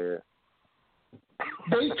just said.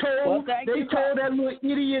 They told that little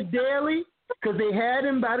idiot Daly, because they had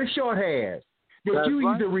him by the short hairs, that you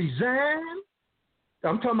either resign.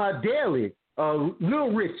 I'm talking about Daly,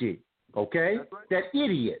 Little Richie, okay? That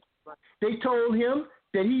idiot. They told him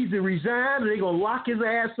that he either resign or they're going to lock his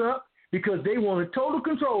ass up because they wanted total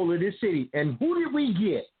control of this city. And who did we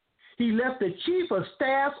get? He left the chief of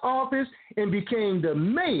staff's office and became the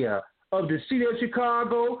mayor of the city of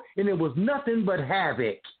Chicago, and it was nothing but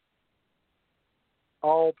havoc.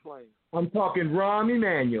 All playing. I'm talking Rahm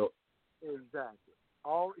Emanuel. Exactly.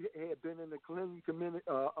 All had been in the Clinton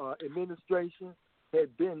administration,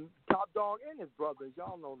 had been top dog, and his brothers.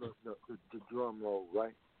 Y'all know the drum roll,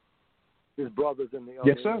 right? His brothers and the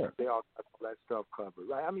yes, sir. They all got all that stuff covered,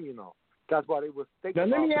 right? I mean, you know, that's why they was. Now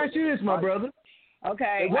let me ask you this, my brother.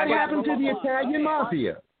 Okay. What happened to the Italian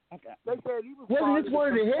mafia? Okay. They said he was. Wasn't this one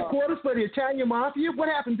of the headquarters for the Italian mafia? What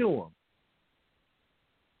happened to him?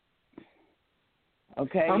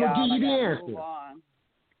 Okay, I'm gonna give you the answer.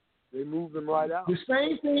 They moved them right out. The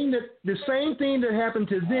same thing that happened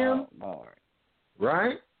to them,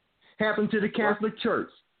 right, happened to the Catholic Church.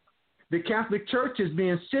 The Catholic Church is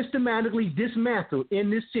being systematically dismantled in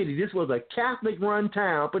this city. This was a Catholic-run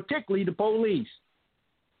town, particularly the police.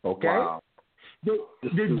 Okay? Wow.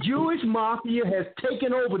 The Jewish mafia has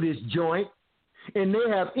taken over this joint, and they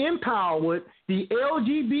have empowered the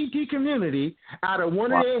LGBT community out of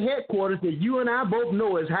one of their headquarters that you and I both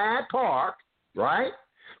know as Hyde Park, right,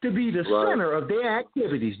 to be the center of their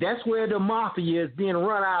activities. That's where the mafia is being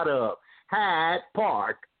run out of, Hyde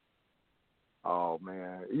Park. Oh,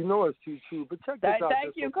 man. You know it's too true, but check this out.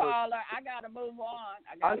 Thank you, caller. I got to move on.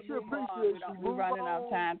 I sure appreciate you. We're running out of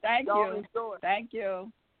time. Thank you. Thank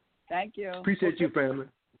you. Thank you. Appreciate you, family.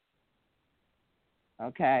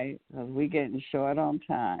 Okay, because we're getting short on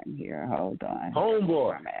time here. Hold on.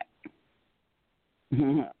 Homeboy.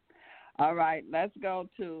 All right, let's go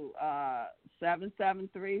to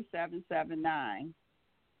 773-779.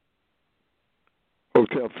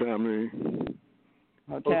 Hotel family.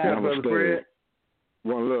 Hotel. Brother Fred.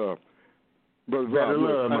 One love. Brother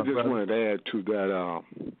Rob, I just wanted to add to that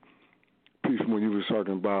piece when you were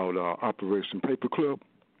talking about Operation Paperclip.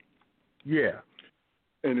 Yeah.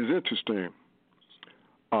 And it's interesting.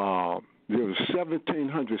 There were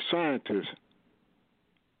 1,700 scientists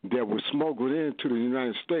that were smuggled into the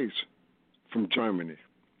United States from Germany.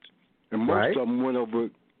 And most of them went over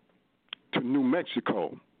to New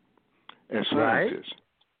Mexico as scientists.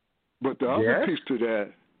 But the other piece to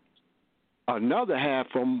that, another half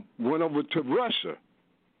of them went over to Russia.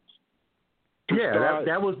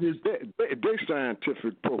 That was their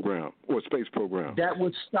scientific program or space program. That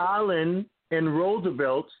was Stalin and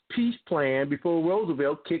Roosevelt's peace plan before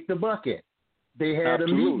Roosevelt kicked the bucket. They had a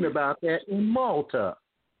meeting about that in Malta.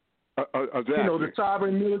 Exactly. You know, the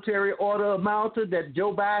sovereign military order of Malta that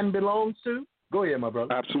Joe Biden belongs to? Go ahead, my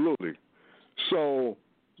brother. Absolutely. So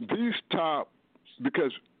these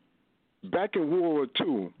because back in World War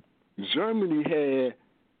II, Germany had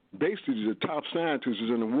basically the top scientists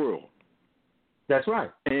in the world. That's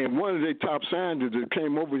right. And one of their top scientists that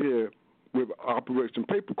came over here with Operation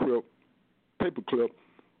Paperclip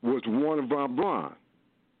was Warner von Braun.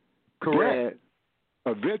 Correct.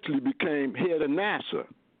 That eventually became head of NASA.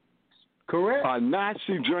 Correct. A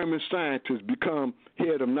Nazi German scientist become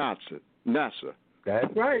head of NASA. That's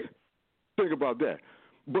right. Think about that.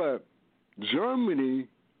 But Germany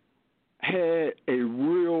had a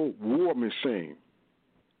real war machine.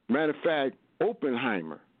 Matter of fact,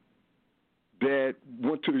 Oppenheimer, that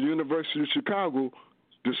went to the University of Chicago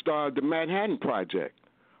to start the Manhattan Project.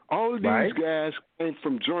 All of these guys came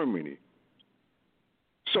from Germany.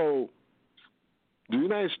 So the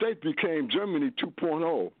United States became Germany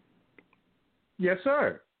 2.0. Yes,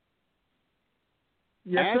 sir.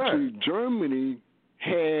 Actually, Germany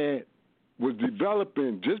was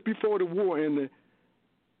developing, just before the war ended,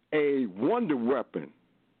 a wonder weapon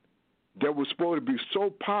that was supposed to be so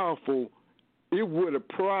powerful it would have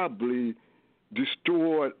probably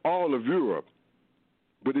destroyed all of Europe.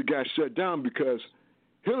 But it got shut down because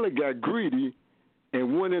Hitler got greedy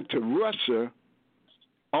and went into Russia.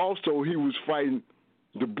 Also, he was fighting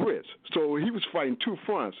the Brits. So he was fighting two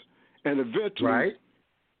fronts. And eventually,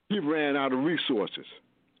 he ran out of resources.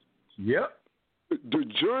 Yep. The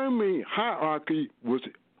German hierarchy was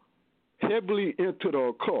heavily into the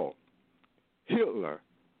occult. Hitler,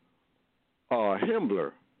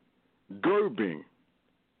 Himmler, Goebbels,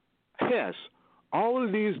 Hess, all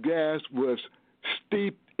of these guys was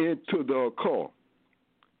steeped into the occult.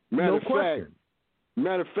 Matter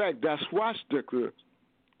of fact, that swastika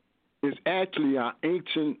is actually an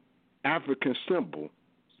ancient African symbol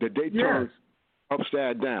that they turned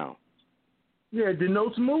upside down. Yeah, it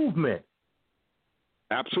denotes movement.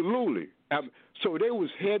 Absolutely. So they was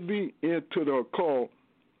heavy into the occult.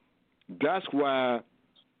 That's why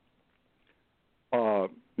the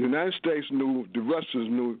United States knew, the Russians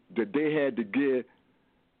knew that they had to get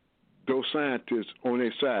those scientists on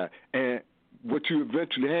their side. And what you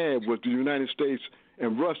eventually had was the United States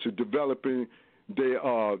and Russia developing their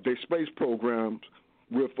space programs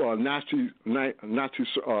with Nazi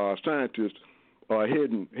scientists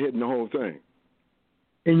heading the whole thing.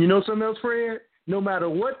 And you know something else, Fred? No matter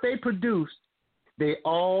what they produced, they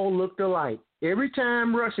all looked alike. Every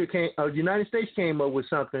time the United States came up with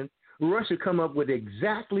something, Russia come up with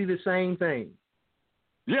exactly the same thing.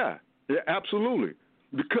 Yeah, absolutely.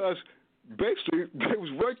 Because basically they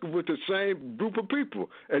was working with the same group of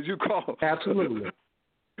people, as you call absolutely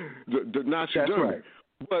the Nazi That's Germany. Right.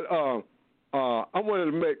 But I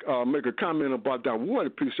wanted to make a comment about that water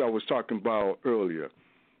piece I was talking about earlier.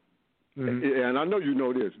 Mm-hmm. And I know you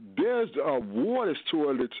know this. There's water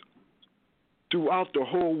shortage throughout the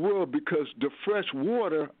whole world because the fresh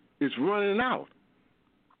water is running out.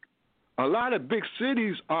 A lot of big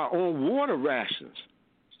cities are on water rations.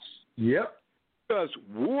 Yep. Because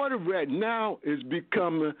water right now is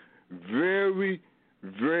becoming very,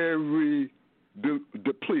 very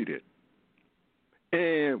depleted.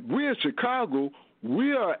 And we in Chicago,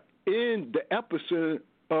 we are in the epicenter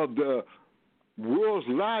of the world's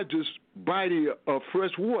largest body of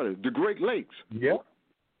fresh water, the Great Lakes. Yep.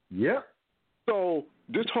 Yep. So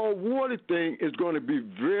this whole water thing is going to be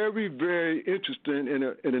very, very interesting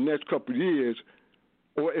in the next couple of years,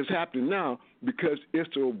 or it's happening now, because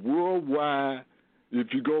it's a worldwide.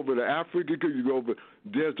 If you go over to Africa,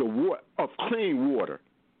 there's of clean water.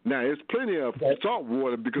 Now, there's plenty of salt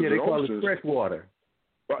water because they of the call oceans. it fresh water.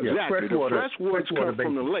 Exactly. The fresh water comes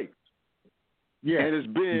from the lake. Yeah. And it's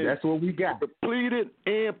been that's what we got. Depleted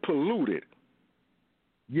and polluted.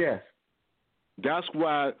 Yes. That's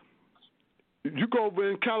why you go over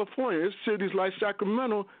in California, it's cities like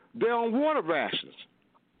Sacramento, they're on water rations.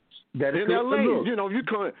 That is in LA, look. in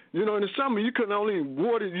the summer you can only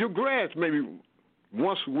water your grass maybe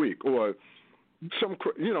once a week or some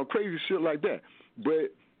crazy shit like that.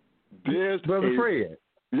 But there's Brother Fred.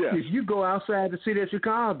 Yes. If you go outside the city of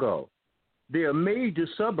Chicago, there are major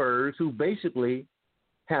suburbs who basically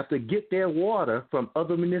have to get their water from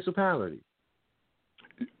other municipalities.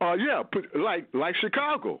 Like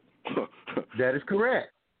Chicago. That is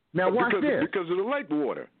correct. Now watch this. Because of the lake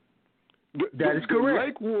water. That is correct. The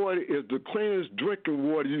lake water is the cleanest drinking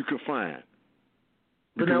water you can find.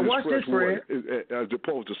 But now watch this, Fred. As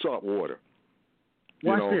opposed to salt water.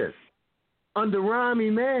 Watch this. Under Rahm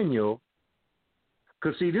Emanuel,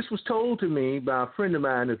 because see, this was told to me by a friend of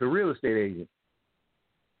mine that's a real estate agent.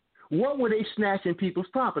 What were they snatching people's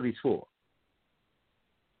properties for?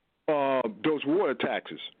 Those water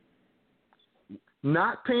taxes.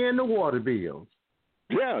 Not paying the water bills.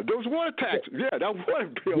 Yeah, those water taxes. Yeah, that water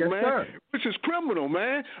bill, yes, man, sir. Which is criminal,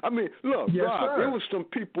 man. I mean, look, yes, Rob, sir. there was some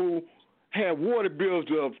people had water bills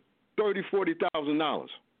of $30,000-$40,000.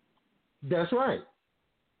 That's right.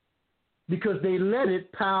 Because they let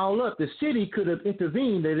it pile up. The city could have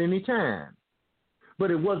intervened at any time.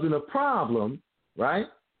 But it wasn't a problem, right,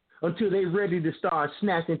 until they're ready to start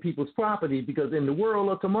snatching people's property, because in the world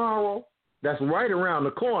of tomorrow, that's right around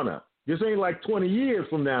the corner. This ain't like 20 years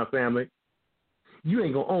from now, family. You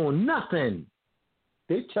ain't going to own nothing.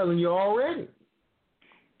 They're telling you already.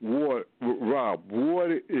 Rob,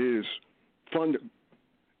 water is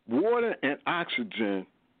water and oxygen,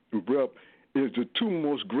 is the two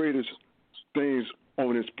most greatest things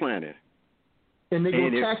on this planet. And they're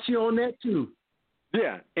going to tax you on that too.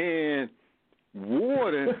 Yeah, and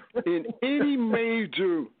water in any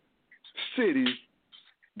major city,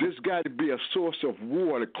 there's got to be a source of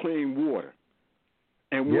water, clean water.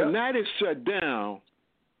 And when that is shut down,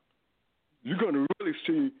 you're going to really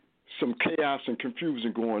see some chaos and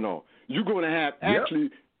confusion going on. You're going to have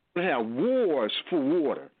have wars for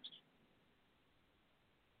water.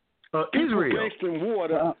 Israel wasting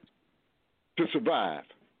water to survive.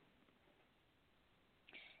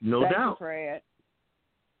 No Thank doubt. You, Fred.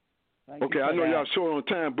 Okay, I know y'all short on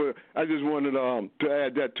time, but I just wanted to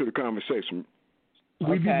add that to the conversation.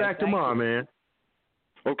 We'll be back tomorrow, man.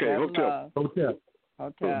 Okay, hotel.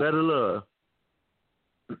 Better love.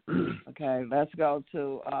 Okay, let's go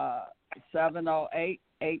to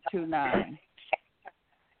 708-829.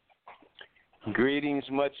 Greetings,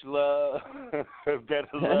 much love, better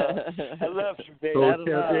love. I love you, baby.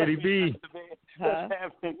 Hotel Eddie B. What's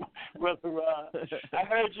happening, Brother Rob? I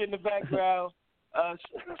heard you in the background.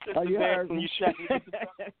 Sister you Beth, heard when me. you shot me.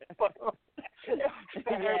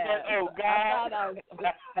 I heard that old guy.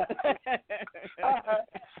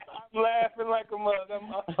 I'm laughing like a mug.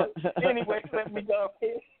 Anyway, let me go.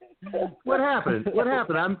 What happened?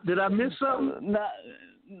 Did I miss something?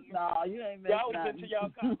 No, you ain't missed Y'all was into y'all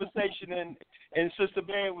conversation, and Sister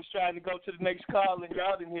Bear was trying to go to the next call, and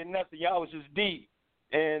y'all didn't hear nothing. Y'all was just deep.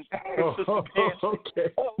 And Sister Bear said,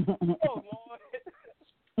 okay. Oh, Lord.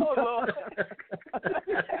 Oh, Lord.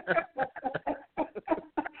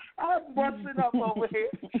 pulling up over here.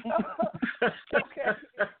 Okay.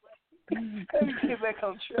 Let me get back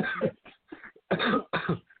on track.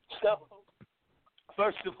 So,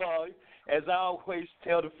 first of all, as I always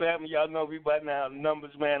tell the family, y'all know me by now, the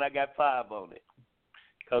numbers, man, I got 5 on it.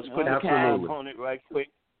 Because putting 5 on it right quick,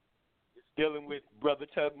 it's dealing with Brother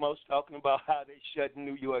Tugmost talking about how they shutting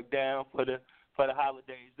New York down for the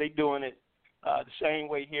holidays. They doing it the same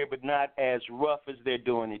way here, but not as rough as they're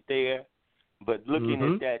doing it there. But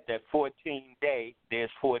looking at that 14-day,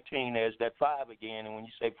 there's 14, there's that 5 again. And when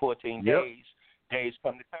you say 14 days, days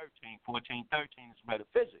come to 13. 14, 13 is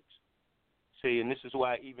metaphysics. See, and this is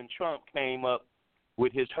why even Trump came up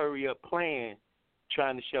with his hurry-up plan,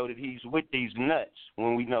 trying to show that he's with these nuts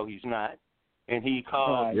when we know he's not. And he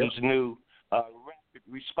called his new rapid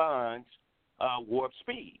response warp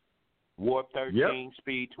speed. Warp 13,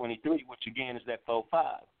 speed 23, which again is that 4-5,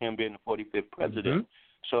 him being the 45th president.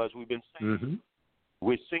 So as we've been saying,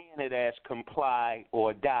 we're seeing it as comply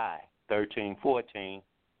or die, 13, 14,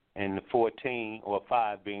 and the 14 or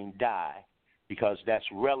 5 being die, because that's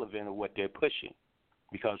relevant to what they're pushing.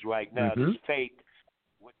 Because right now, this fake,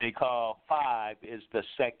 what they call 5, is the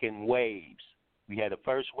second waves. We had the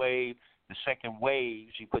first wave, the second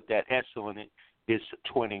waves, you put that S on it, is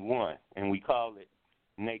 21, and we call it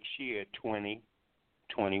next year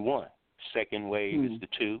 2021. Second wave is the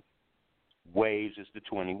 2. Waves is the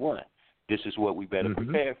 21. This is what we better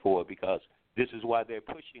prepare for, because this is why they're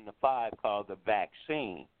pushing the 5 called the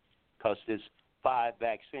vaccine, because this 5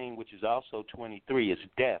 vaccine, which is also 23, is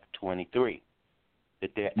death 23, that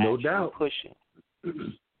they're actually pushing.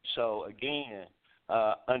 So again,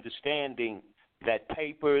 understanding that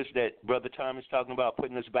papers that Brother Tom is talking about,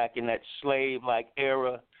 putting us back in that slave-like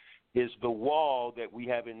era, is the wall that we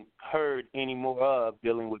haven't heard any more of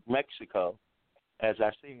dealing with Mexico. As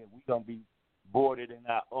I said, we're going to be bordered in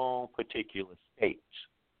our own particular states.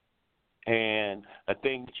 And a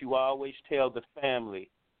thing that you always tell the family,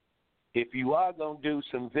 if you are going to do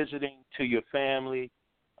some visiting to your family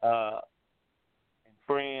and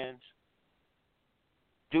friends,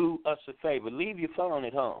 do us a favor. Leave your phone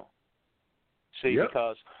at home. See,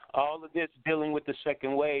 because all of this dealing with the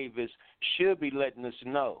second wave should be letting us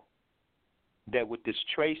know that with this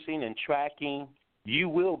tracing and tracking, you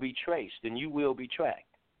will be traced and you will be tracked.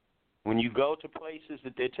 When you go to places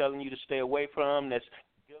that they're telling you to stay away from, that's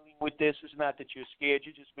dealing with this, it's not that you're scared,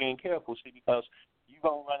 you're just being careful. See, because you're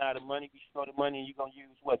going to run out of money, be short of money, and you're going to use,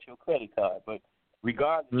 your credit card. But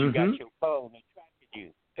regardless, you got your phone, they're tracking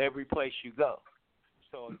you every place you go.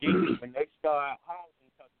 So, again, when they start hollering,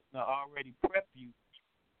 because they already prep you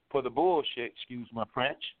for the bullshit, excuse my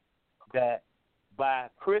French, that by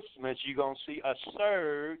Christmas you're going to see a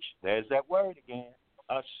surge, there's that word again,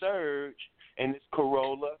 a surge in this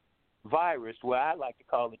coronavirus, where I like to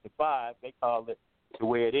call it the 5, they call it the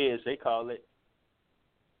way it is, they call it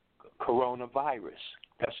coronavirus.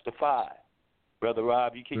 That's the 5. Brother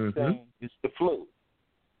Rob, you keep saying it's the flu.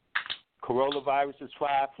 Coronavirus is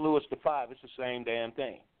 5, flu is the 5. It's the same damn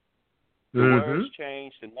thing. The words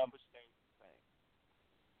change, the numbers stay the same.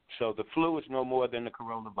 So the flu is no more than the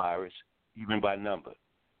coronavirus, even by number.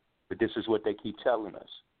 But this is what they keep telling us.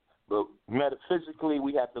 But metaphysically,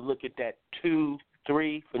 we have to look at that 2,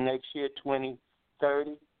 3 for next year,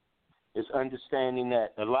 2030, is understanding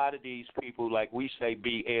that a lot of these people, like we say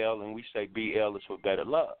BL, and we say BL is for better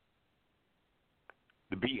love.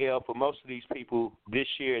 The BL for most of these people this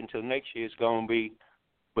year until next year is going to be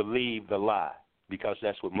believe the lie, because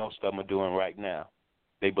that's what most of them are doing right now.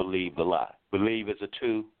 They believe the lie. Believe is a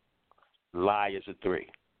 2, lie is a 3.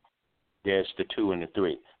 There's the 2 and the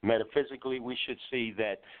 3. Metaphysically, we should see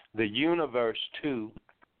that the universe, 2,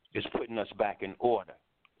 is putting us back in order,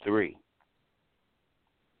 3.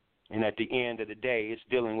 And at the end of the day, it's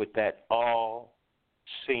dealing with that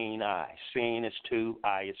all-seeing eye. Seeing is 2,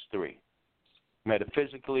 eye is 3.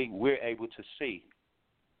 Metaphysically, we're able to see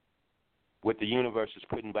what the universe is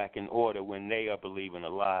putting back in order when they are believing a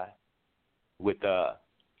lie, with the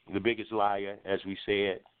biggest liar, as we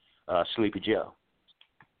said, Sleepy Joe.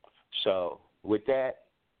 So with that,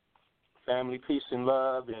 family, peace and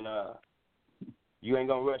love, and you ain't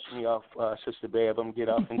going to rush me off, Sister Bev. I'm going to get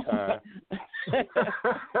off in time.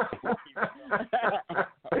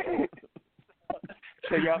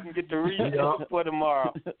 So y'all can get the read for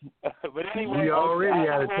tomorrow. But anyway, we already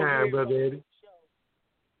out of time, Brother Eddie.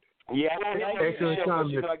 Yeah, excellent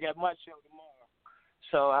comment. I got my show tomorrow,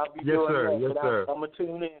 so I'll be doing that. Yes, sir. I'm gonna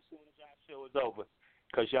tune in as soon as our show is over,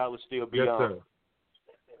 because y'all will still be on.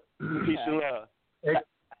 Sir. Peace and love.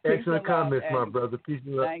 Excellent comments, my brother. Peace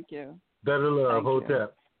and love. Thank you. Better love,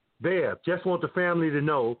 Hotep. Bev, just want the family to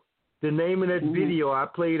know the name of that video I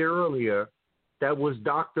played earlier That was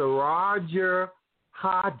Dr. Roger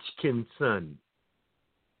Hodgkinson.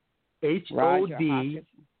 Hodkinson.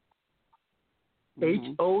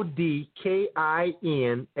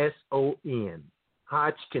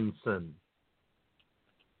 Hodgkinson.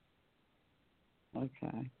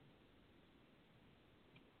 Okay.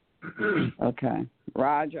 Okay.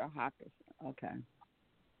 Roger Hodgkinson. Okay.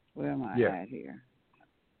 Where am I at here?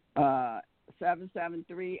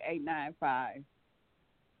 773-895.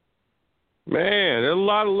 Man, there's a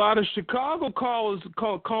lot of Chicago callers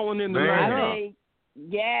calling in tonight.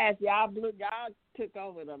 Yes, y'all took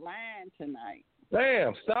over the line tonight.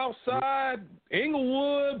 Damn, Southside,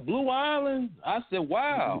 Inglewood, Blue Island. I said,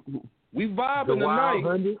 wow, we vibing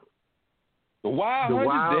tonight. The Wild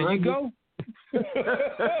Hundred, there you go.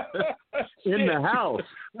 In the house.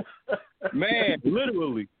 Man,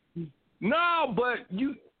 literally. No, but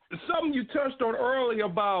something you touched on earlier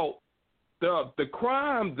about the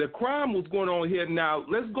crime was going on here. Now,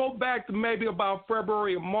 let's go back to maybe about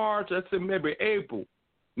February or March. Let's say maybe April.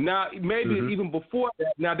 Now, maybe even before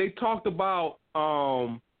that. Now, they talked about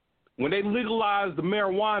when they legalized the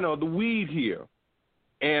marijuana, the weed here.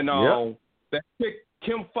 And that chick,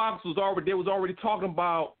 Kim Fox, was already talking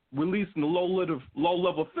about releasing the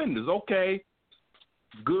low-level offenders. Okay,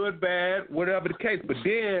 good, bad, whatever the case. But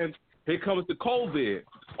then here comes the COVID.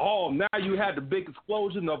 Oh, now you had the big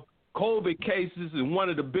explosion of COVID cases in one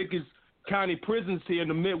of the biggest county prisons here in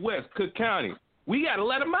the Midwest, Cook County. We got to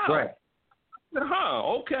let them out. Right.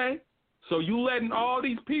 Okay. So you letting all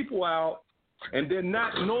these people out and then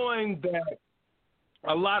not knowing that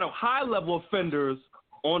a lot of high-level offenders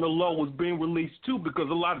on the low was being released too, because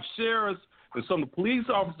a lot of sheriffs and some of the police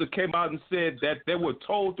officers came out and said that they were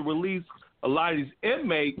told to release a lot of these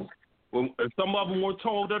inmates. Some of them weren't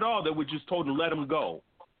told at all. They were just told to let them go.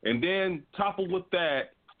 And then coupled with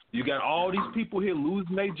that, you got all these people here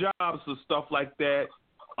losing their jobs and stuff like that.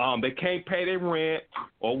 They can't pay their rent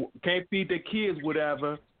or can't feed their kids,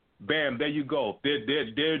 whatever. Bam, there you go.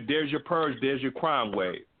 There's your purge. There's your crime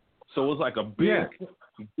wave. So it's like a big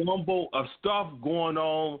jumble of stuff going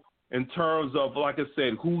on in terms of, like I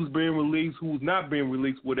said, who's being released, who's not being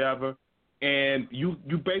released, whatever. And you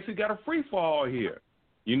basically got a free fall here.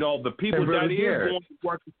 You know, the people that is going to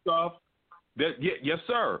work and stuff. Yes,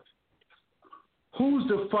 sir. Who's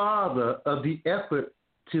the father of the effort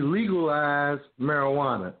to legalize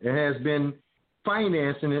marijuana? It has been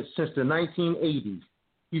financing it since the 1980s.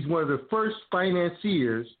 He's one of the first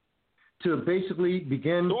financiers to basically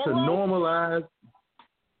begin to normalize.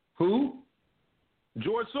 Who?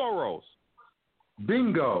 George Soros.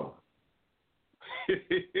 Bingo.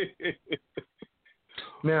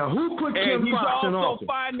 Now, who put Kim Fox in office? And he's also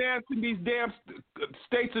financing these damn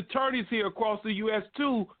state's attorneys here across the U.S.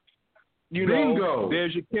 too. Bingo.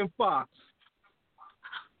 There's your Kim Fox.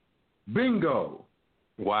 Bingo.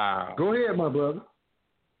 Wow. Go ahead, my brother.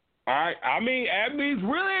 All right. I mean,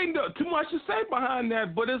 really ain't too much to say behind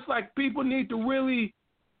that, but it's like people need to really,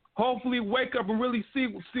 hopefully, wake up and really see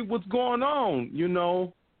what's going on. You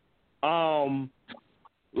know,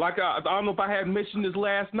 like I don't know if I had mentioned this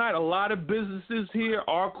last night. A lot of businesses here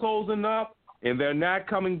are closing up and they're not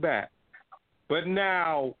coming back. But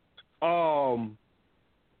now,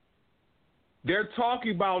 they're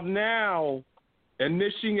talking about now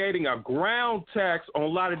initiating a ground tax on a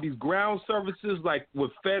lot of these ground services, like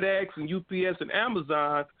with FedEx and UPS and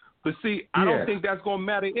Amazon. But see, I don't think that's going to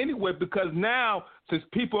matter anyway, because now, since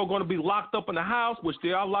people are going to be locked up in the house, which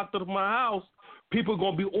they are locked up in my house, people are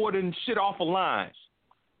going to be ordering shit off of lines.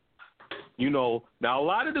 You know, now a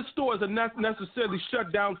lot of the stores are not necessarily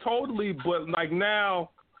shut down totally, but like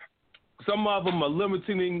now, some of them are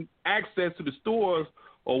limiting access to the stores,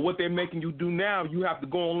 or what they're making you do now. You have to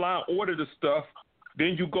go online, order the stuff,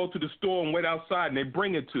 then you go to the store and wait outside, and they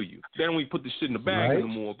bring it to you. They don't even put the shit in the bag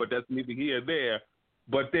anymore, but that's neither here or there.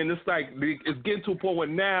 But then it's like it's getting to a point where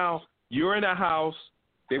now you're in a house,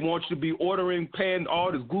 they want you to be ordering, paying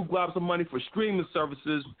all this globs of money for streaming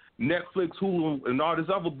services, Netflix, Hulu, and all this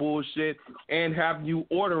other bullshit, and have you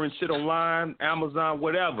ordering shit online, Amazon,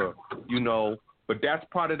 whatever, you know. But that's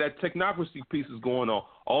part of that technocracy piece is going on.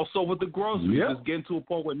 Also with the groceries, it's getting to a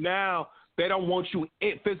point where now they don't want you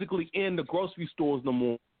physically in the grocery stores no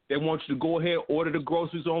more. They want you to go ahead, order the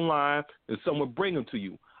groceries online, and someone bring them to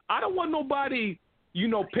you. I don't want nobody, you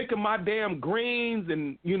know, picking my damn greens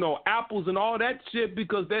and, you know, apples and all that shit,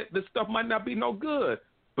 because this stuff might not be no good.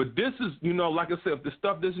 But this is, you know, like I said, if the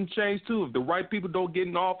stuff doesn't change too, if the right people don't get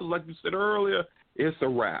in office, like you said earlier, it's a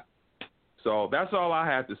wrap. So that's all I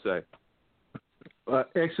had to say.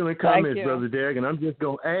 Excellent comments, Brother Derek. And I'm just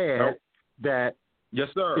going to add that yes,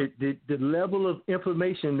 sir. The level of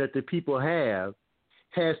information that the people have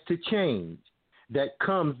has to change. that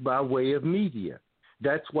comes by way of media.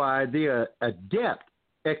 That's why they are adept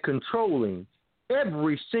at controlling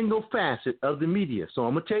every single facet of the media. So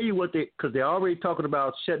I'm going to tell you what because they're already talking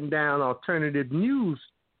about shutting down alternative news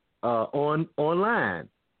online.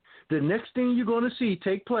 The next thing you're going to see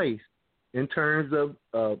take place in terms of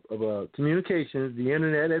communications, the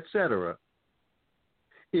internet, etc.,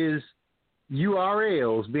 is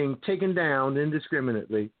URLs being taken down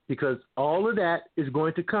indiscriminately, because all of that is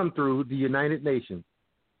going to come through the United Nations.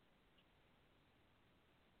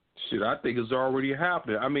 Shit, I think it's already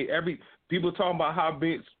happening. I mean, people talking about how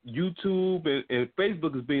YouTube and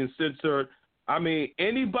Facebook is being censored. I mean,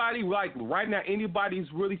 anybody like right now, anybody's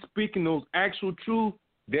really speaking those actual truth,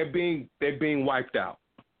 they're being wiped out.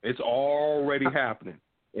 It's already happening.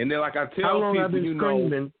 And then, like I tell how long people, I've been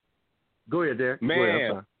screaming. Go ahead, Derek.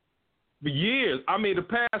 Man, for years. I mean, the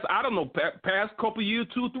past, I don't know, past couple years,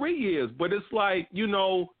 2-3 years. But it's like,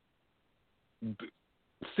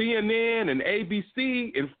 CNN and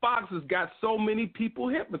ABC and Fox has got so many people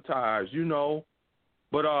hypnotized,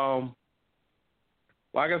 But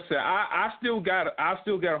like I said, I still got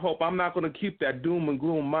hope. I'm not going to keep that doom and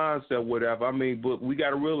gloom mindset, whatever. I mean, but we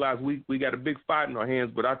got to realize we got a big fight in our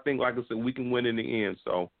hands. But I think, like I said, we can win in the end.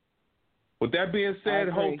 So, with that being said,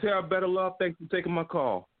 Hotel, better love. Thanks for taking my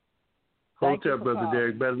call. Hotel, Brother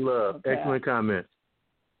Derek, better love. Okay. Excellent comment.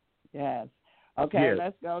 Yes. Okay, yes.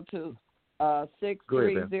 Let's go to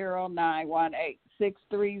 630-918.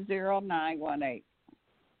 630-918.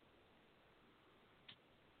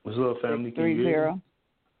 What's up, family? Can you hear me?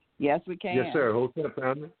 Yes, we can. Yes, sir. Hotel,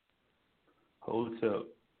 family. Hotel.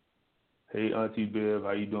 Hey, Auntie Bev,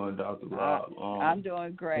 how you doing, Dr. Rob? I'm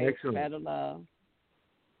doing great. Excellent. Better love.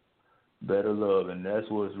 Better love, and that's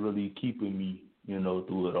what's really keeping me,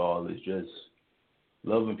 through it all. Is just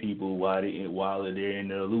loving people while they're in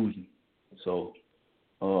the illusion. So,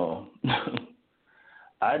 you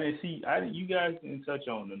guys didn't touch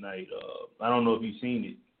on tonight. I don't know if you've seen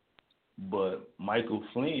it, but Michael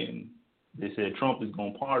Flynn, they said Trump is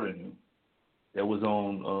going to pardon him. That was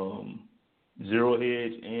on Zero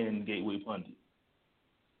Hedge and Gateway Pundit.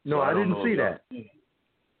 No, so I didn't see that.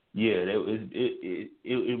 Yeah,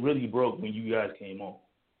 it really broke when you guys came on.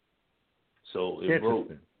 So it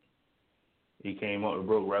broke. It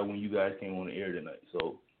broke right when you guys came on the air tonight.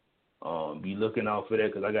 So be looking out for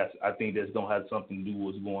that, because I think that's gonna have something to do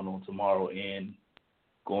with what's going on tomorrow and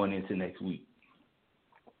going into next week.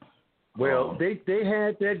 Well, they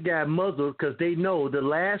had that guy muzzled because they know the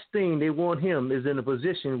last thing they want him is in a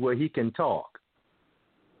position where he can talk.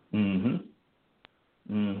 And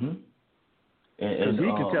he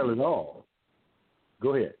can tell it all.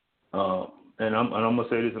 Go ahead. And I'm gonna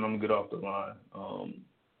say this, and I'm gonna get off the line.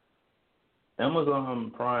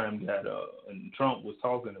 Amazon Prime got and Trump was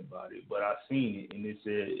talking about it, but I seen it, and it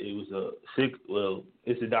said it was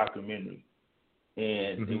it's a documentary,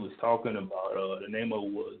 and it was talking about the name of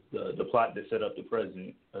it was the plot that set up the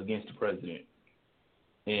president against the president.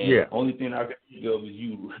 And the only thing I could think of is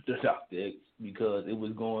you, the Dr. X, because it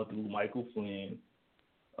was going through Michael Flynn,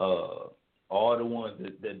 all the ones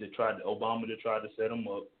that Obama tried to set him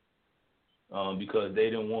up, because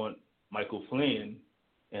they didn't want Michael Flynn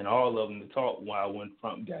and all of them to talk when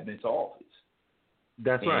Trump got into office.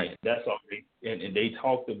 That's right. That's all. And they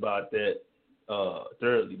talked about that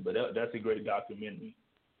thoroughly, but that's a great documentary.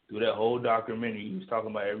 Through that whole documentary, he was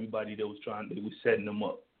talking about everybody that was setting them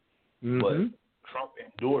up. But Trump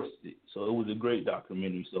endorsed it, so it was a great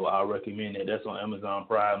documentary. So I recommend that. That's on Amazon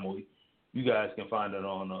Prime, or you guys can find it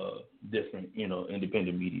on different,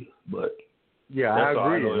 independent media. But I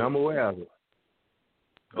agree, and I'm aware of it.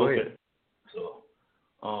 Go ahead. So,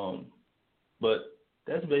 but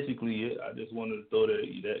that's basically it. I just wanted to throw that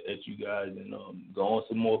at you guys and go on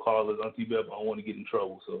some more callers on T-Bep. I don't want to get in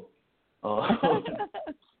trouble, so.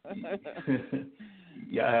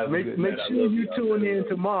 Make sure you tune in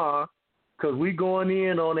tomorrow, because we going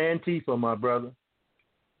in on Antifa, my brother.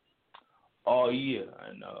 Oh, yeah,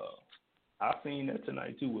 and I seen that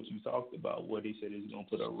tonight, too, what you talked about, where they said they're going to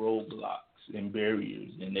put up roadblocks and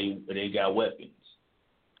barriers, and they got weapons.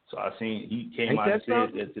 So I seen, he came out and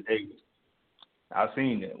said that today. I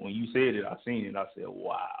seen that. When you said it, I seen it. I said,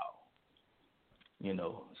 wow.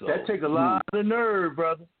 So that takes a lot of nerve,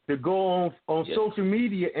 brother, to go on social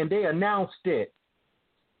media, and they announced it.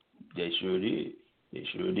 They sure did.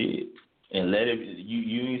 And let it.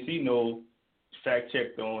 You didn't see no fact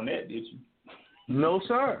check on that, did you? No,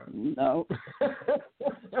 sir. No.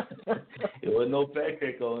 There was no fact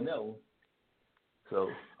check on that one. So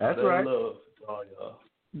that's right. Love to all y'all.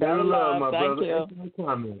 Better love, my thank brother.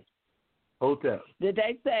 You. Hotel. Did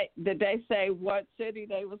they say what city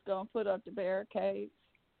they was gonna put up the barricades?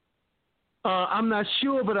 I'm not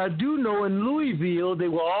sure, but I do know in Louisville they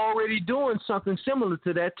were already doing something similar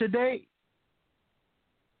to that today.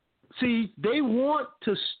 See, they want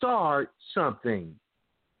to start something,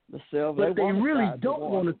 but they really don't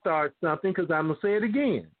want to start something because I'm going to say it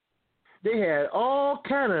again. They had all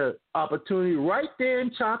kind of opportunity right there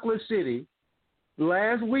in Chocolate City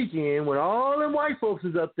last weekend when all them white folks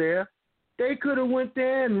is up there. They could have went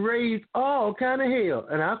there and raised all kind of hell.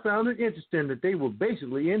 And I found it interesting that they were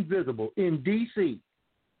basically invisible in D.C.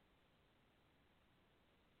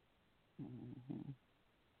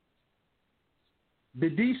 The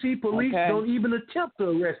D.C. police don't even attempt to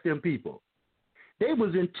arrest them people. They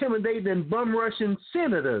was intimidating and bum rushing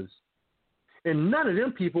senators, and none of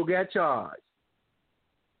them people got charged.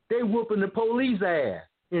 They whooping the police ass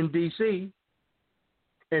in D.C.,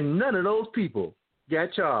 and none of those people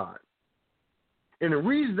got charged. And the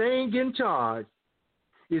reason they ain't getting charged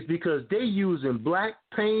is because they using black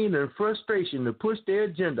pain and frustration to push their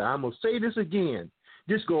agenda. I'm going to say this again.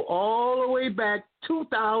 Just go all the way back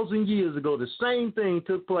 2,000 years ago. The same thing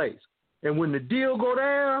took place. And when the deal go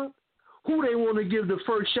down, who they want to give the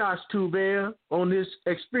first shots to there on this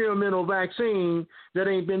experimental vaccine that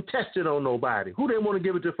ain't been tested on nobody? Who they want to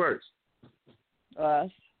give it to first?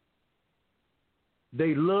 Us.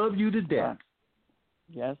 They love you to death.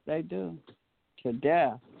 Yes, they do. To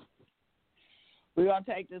death. We're going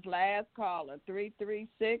to take this last caller,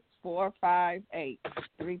 336-458.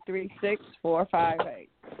 336-458.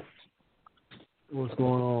 What's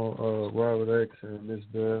going on, Robert X and Miss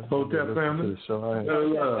Bell? Hotel family.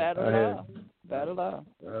 Better love.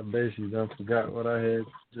 I basically done forgot what I had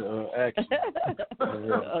to ask you.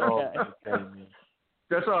 Okay.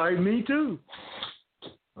 That's all right. Me too.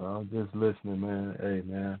 I'm just listening, man. Hey,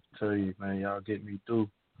 man, I tell you, man, y'all get me through.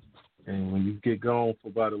 And when you get gone for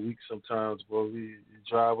about a week sometimes, boy, you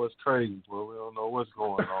drive us crazy, boy. We don't know what's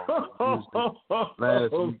going on.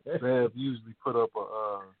 Last week, Bev usually put up a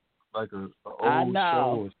old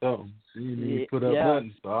show or something. She didn't put up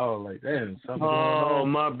nothing, so I was like, damn, something going on. Oh,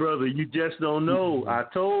 my brother, you just don't know. I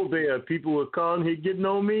told Bev, people were calling here getting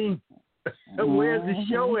on me. Where's the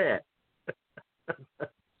show at?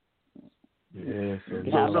 Yeah, so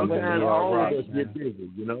sometimes all of us get busy,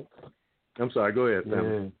 you know? I'm sorry, go ahead,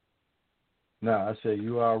 family. Nah, I say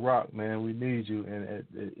you are a rock, man. We need you, and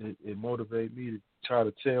it motivates me to try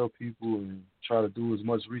to tell people and try to do as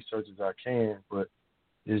much research as I can. But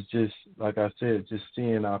it's just like I said, just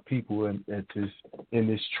seeing our people in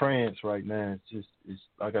this trance right now. It's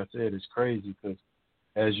like I said, it's crazy because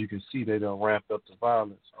as you can see, they done ramped up the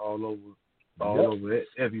violence all over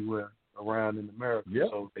everywhere around in America.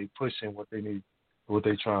 So they pushing what they need, what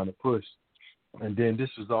they trying to push. And then this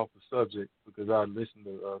was off the subject because I listened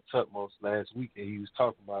to Tutmos last week and he was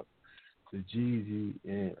talking about the Jeezy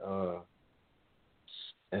and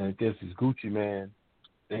I guess it's Gucci Man.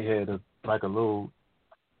 They had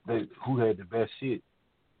who had the best hit,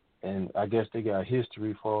 and I guess they got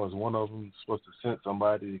history as far as one of them was supposed to send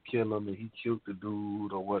somebody to kill him and he killed the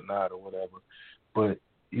dude or whatnot or whatever. But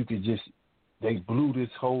you could just they blew this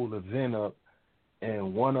whole event up,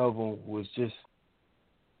 and one of them was just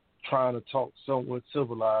trying to talk somewhat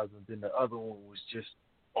civilized, and then the other one was just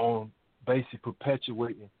on basically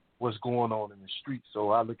perpetuating what's going on in the streets.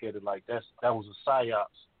 So I look at it like that was a PSYOPs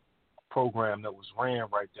program that was ran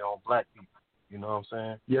right there on black people. You know what I'm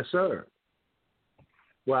saying? Yes, sir.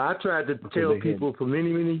 Well, I tried to tell people for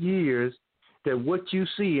many, many years that what you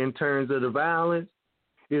see in terms of the violence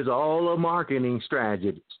is all a marketing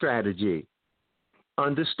strategy.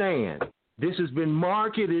 Understand, this has been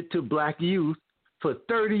marketed to black youth for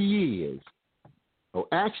 30 years. Oh,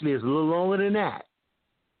 actually, it's a little longer than that.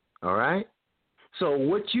 All right? So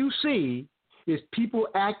what you see is people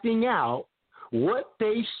acting out what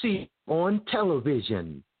they see on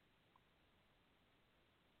television.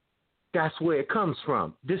 That's where it comes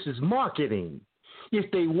from. This is marketing.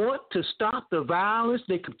 If they want to stop the violence,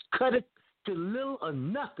 they could cut it to little or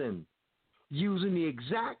nothing using the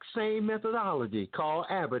exact same methodology called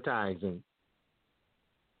advertising.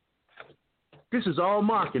 This is all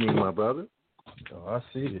marketing, my brother. Oh, I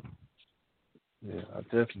see it. Yeah, I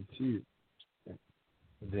definitely see it.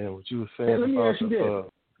 And then what you were saying let me about ask you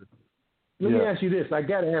this. Let me ask you this. I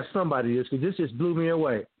got to ask somebody this because this just blew me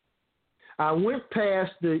away. I went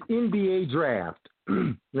past the NBA draft.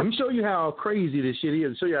 Let me show you how crazy this shit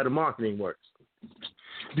is, show you how the marketing works.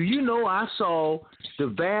 Do you know I saw the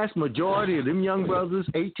vast majority of them young brothers,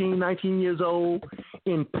 18, 19 years old,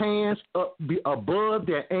 in pants up above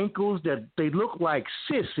their ankles that they look like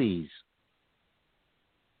sissies?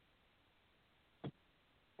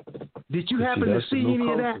 Did you happen to see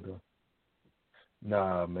any of that?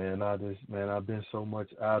 Nah, man, I've been so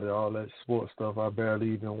much out of all that sports stuff. I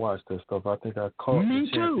barely even watched that stuff. I think I caught the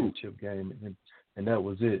championship game, and that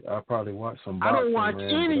was it. I probably watched some boxing. I don't watch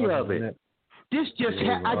any of it. This just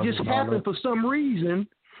I just happened for some reason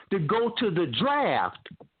to go to the draft.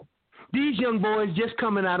 These young boys just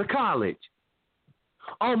coming out of college.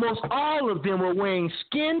 Almost all of them were wearing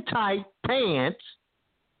skin-tight pants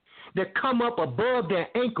that come up above their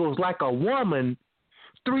ankles like a woman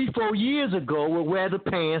 3-4 years ago would wear the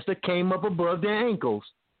pants that came up above their ankles.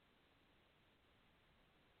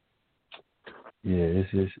 Yeah,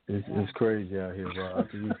 it's crazy out here, bro.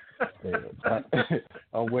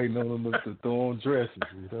 I'm waiting on them to throw on dresses.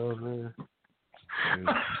 You know what I mean?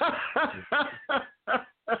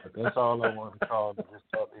 That's all I want to call. Just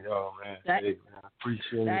talk to y'all, man. Hey, man,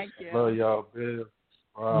 appreciate it. You. Love y'all, Bill.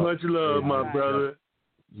 Wow. Much love, my brother.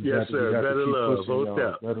 Yes, sir. Better love.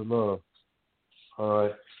 Hotel. Better love. All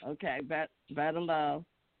right. Okay, better love.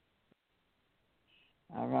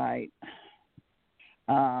 All right.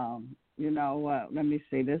 You know what? Let me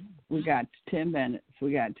see this. We got 10 minutes.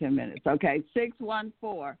 Okay,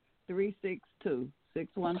 614-362.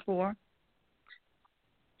 614.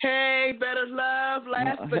 Hey, better love,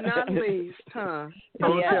 last but not least, huh?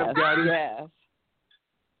 Yes.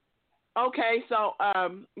 Okay, so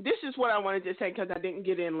this is what I wanted to say because I didn't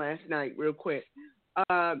get in last night real quick.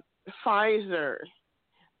 Pfizer,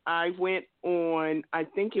 I went on, I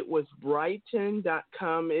think it was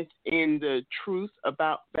Brighton.com. It's in the Truth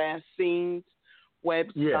About Vaccines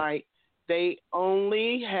website. Yeah. They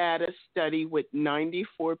only had a study with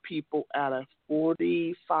 94 people out of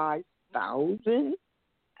 45,000.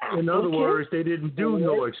 In other words, they didn't do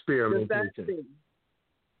no experimentation.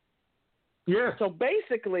 Yeah. So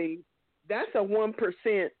basically, that's a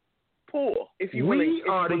 1% pool. If you we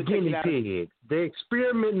are the guinea pigs. They're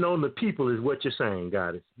experimenting on the people, is what you're saying,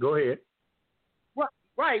 Goddess. Go ahead.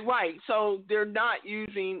 Right. So they're not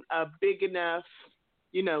using a big enough,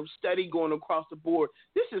 study going across the board.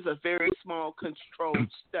 This is a very small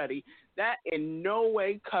controlled study that in no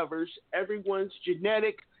way covers everyone's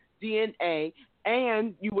genetic DNA.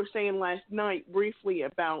 And you were saying last night briefly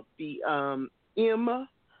about the mRNA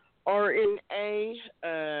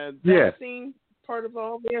vaccine part of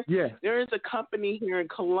all this. Yeah. There is a company here in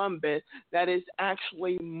Columbus that is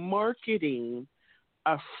actually marketing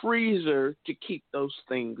a freezer to keep those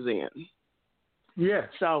things in. Yeah.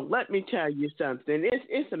 So let me tell you something.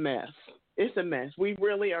 It's a mess. It's a mess. We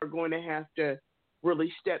really are going to have to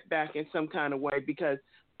really step back in some kind of way because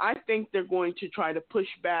I think they're going to try to push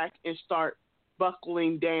back and start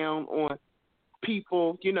buckling down on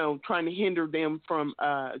people, trying to hinder them from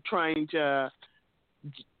trying to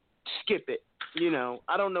skip it.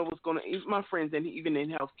 I don't know what's going to. My friends, and even in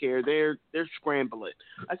healthcare, they're scrambling.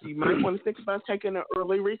 I said, you might want to think about taking an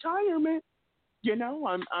early retirement.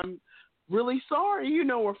 I'm really sorry,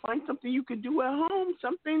 or find something you can do at home,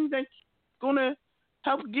 something that's going to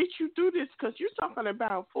help get you through this, because you're talking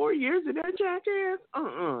about 4 years of that jackass.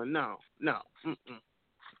 No.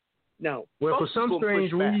 No. Well, for some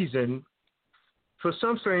strange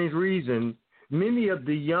reason, many of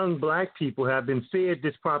the young black people have been fed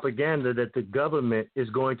this propaganda that the government is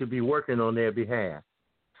going to be working on their behalf.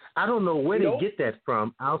 I don't know where they get that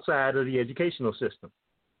from outside of the educational system.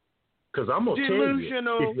 Because I'm going to tell you,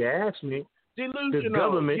 if you ask me, the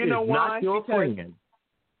government is not your friend.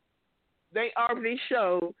 They already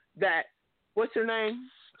showed that, what's her name?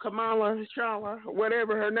 Kamala Shala,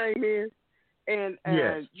 whatever her name is. And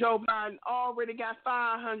Joe Biden already got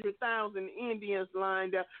 500,000 Indians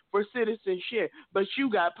lined up for citizenship, but you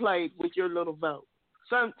got played with your little vote.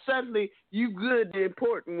 Suddenly, you good and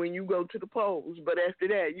important when you go to the polls, but after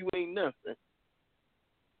that, you ain't nothing.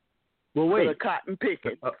 Well, wait. Cotton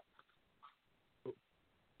picking.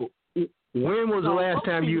 When was the last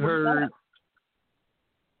time you heard?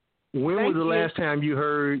 When was the last time you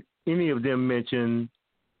heard any of them mention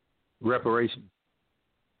reparations?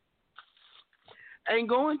 Ain't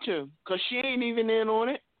going to, because she ain't even in on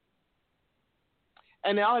it.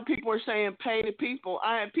 And the other people are saying pay the people.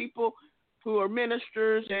 I have people who are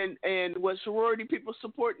ministers and what sorority people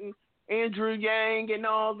supporting Andrew Yang and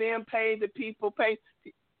all them, pay the people, pay.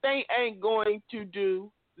 They ain't going to do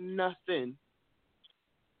nothing.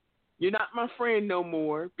 You're not my friend no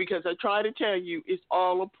more, because I try to tell you it's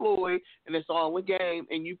all a ploy and it's all a game,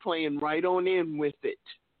 and you playing right on in with it.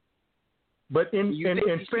 But in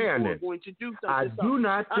fairness, I do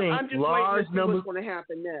not think large numbers.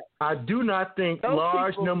 I do not think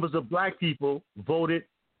large numbers of black people voted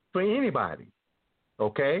for anybody.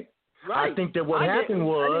 Okay, right. I think that what happened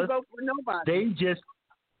was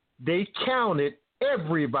they counted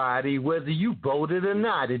everybody, whether you voted or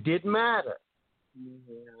not. It didn't matter.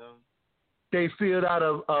 Yeah. They filled out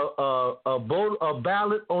a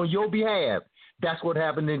ballot on your behalf. That's what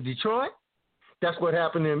happened in Detroit. That's what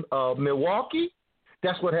happened in Milwaukee.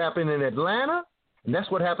 That's what happened in Atlanta. And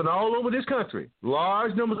that's what happened all over this country.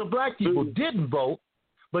 Large numbers of black people didn't vote,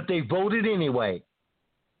 but they voted anyway.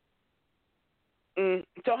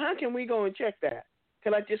 So how can we go and check that?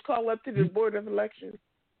 Can I just call up to the Board of Elections?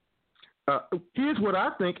 Here's what I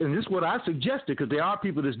think, and this is what I suggested, because there are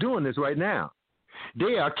people that's doing this right now.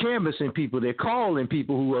 They are canvassing people. They're calling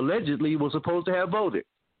people who allegedly were supposed to have voted.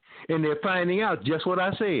 And they're finding out just what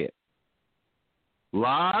I said. A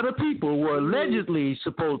lot of people were allegedly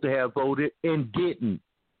supposed to have voted and didn't.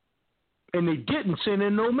 And they didn't send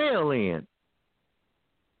in no mail in.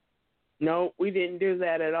 No, we didn't do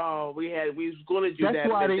that at all. We was going to do that. That's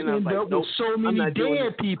why they ended up with so many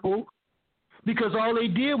dead people, because all they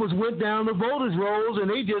did was went down the voters' rolls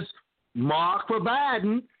and they just marked for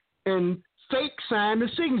Biden and fake signed the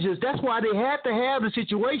signatures. That's why they had to have the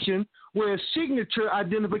situation where signature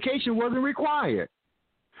identification wasn't required.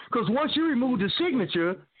 Because once you remove the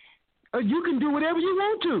signature, you can do whatever you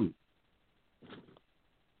want to.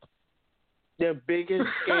 The biggest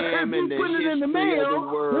scam in the put it in the mail, of the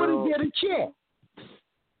world. What is there to check?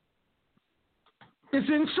 It's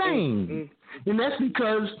insane. And that's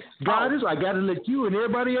because God is, I got to let you and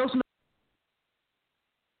everybody else know.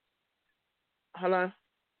 Hello?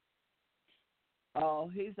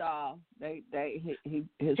 Oh, he's his He's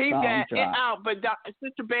phone got it dropped. out, but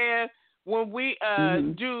Sister Bear, when we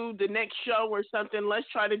do the next show or something, let's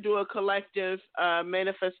try to do a collective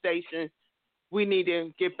manifestation. We need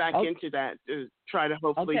to get back into that to try to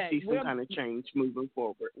hopefully see some kind of change moving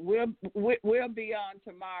forward. We'll be on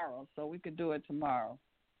tomorrow, so we could do it tomorrow.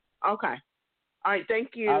 Okay. All right.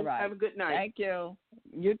 Thank you. All right. Have a good night. Thank you.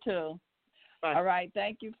 You too. Bye. All right.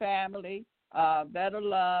 Thank you, family. Better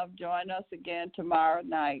Love. Join us again tomorrow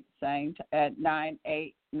night, same at 9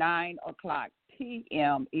 o'clock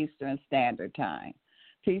p.m. Eastern Standard Time.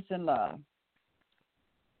 Peace and love.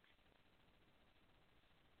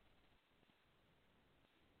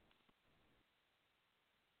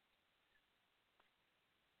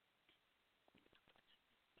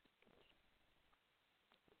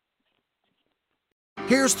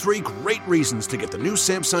 Here's 3 great reasons to get the new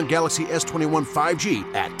Samsung Galaxy S21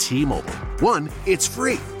 5G at T-Mobile. 1, it's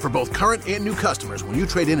free for both current and new customers when you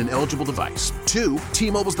trade in an eligible device. 2,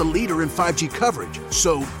 T-Mobile's the leader in 5G coverage.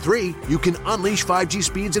 So, 3, you can unleash 5G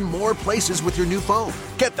speeds in more places with your new phone.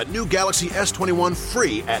 Get the new Galaxy S21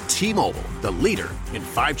 free at T-Mobile, the leader in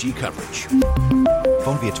 5G coverage.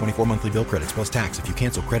 Phone via 24 monthly bill credits plus tax. If you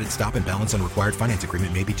cancel credit, stop, and balance on required finance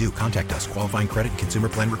agreement may be due. Contact us. Qualifying credit and consumer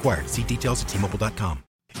plan required. See details at T-Mobile.com.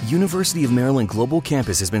 University of Maryland Global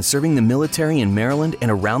Campus has been serving the military in Maryland and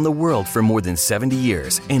around the world for more than 70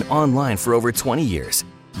 years and online for over 20 years.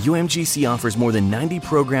 UMGC offers more than 90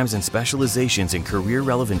 programs and specializations in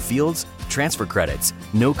career-relevant fields, transfer credits,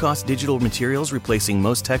 no-cost digital materials replacing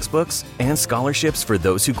most textbooks, and scholarships for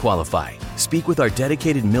those who qualify. Speak with our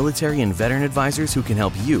dedicated military and veteran advisors who can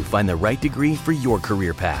help you find the right degree for your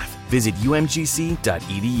career path. Visit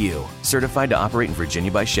umgc.edu. Certified to operate in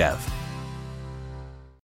Virginia by Chev.